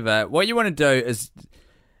better than ever. What you want to do is,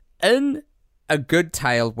 in a good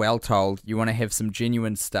tale well told, you want to have some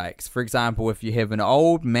genuine stakes. For example, if you have an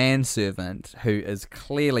old manservant who is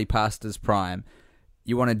clearly past his prime,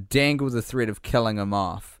 you want to dangle the threat of killing him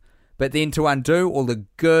off. But then to undo all the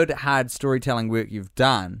good, hard storytelling work you've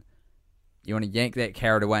done, you want to yank that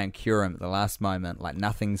carrot away and cure him at the last moment, like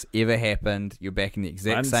nothing's ever happened. You're back in the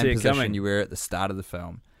exact same position you were at the start of the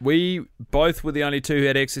film. We both were the only two who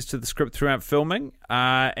had access to the script throughout filming,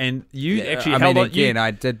 and you actually held on. Again, I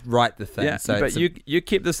did write the thing. Yeah, so but you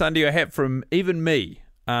kept this under your hat from even me.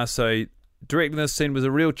 So directing this scene was a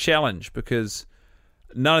real challenge because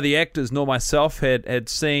none of the actors nor myself had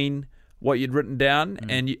seen what you'd written down,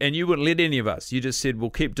 and you wouldn't let any of us. You just said, we'll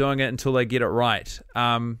keep doing it until they get it right.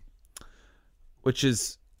 Which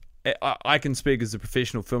is, I can speak as a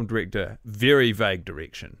professional film director, very vague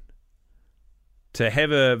direction. To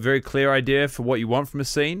have a very clear idea for what you want from a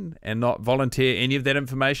scene and not volunteer any of that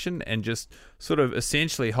information and just sort of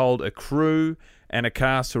essentially hold a crew and a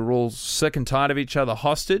cast who are all sick and tired of each other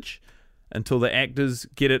hostage until the actors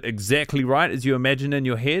get it exactly right as you imagine in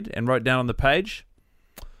your head and wrote down on the page.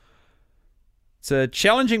 It's a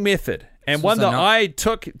challenging method, and one that I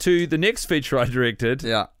took to the next feature I directed.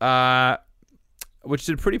 Which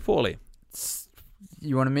did pretty poorly.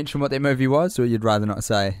 You want to mention what that movie was, or you'd rather not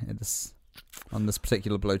say on this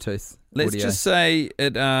particular Bluetooth Let's audio? just say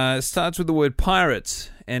it starts with the word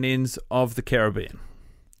pirates and ends of the Caribbean.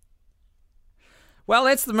 Well,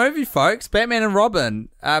 that's the movie, folks. Batman and Robin.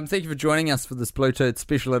 Thank you for joining us for this Bluetooth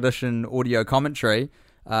special edition audio commentary.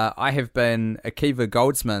 I have been Akiva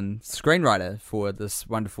Goldsman, screenwriter for this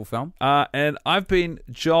wonderful film. And I've been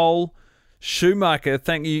Joel Schumacher.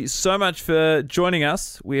 Thank you so much for joining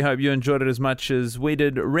us. We hope you enjoyed it as much as we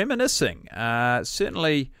did reminiscing.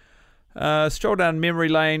 Certainly stroll down memory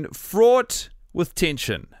lane fraught with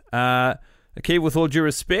tension. Akiva, with all due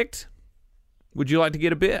respect, would you like to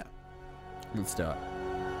get a beer? Let's do it.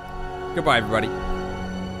 Goodbye, everybody.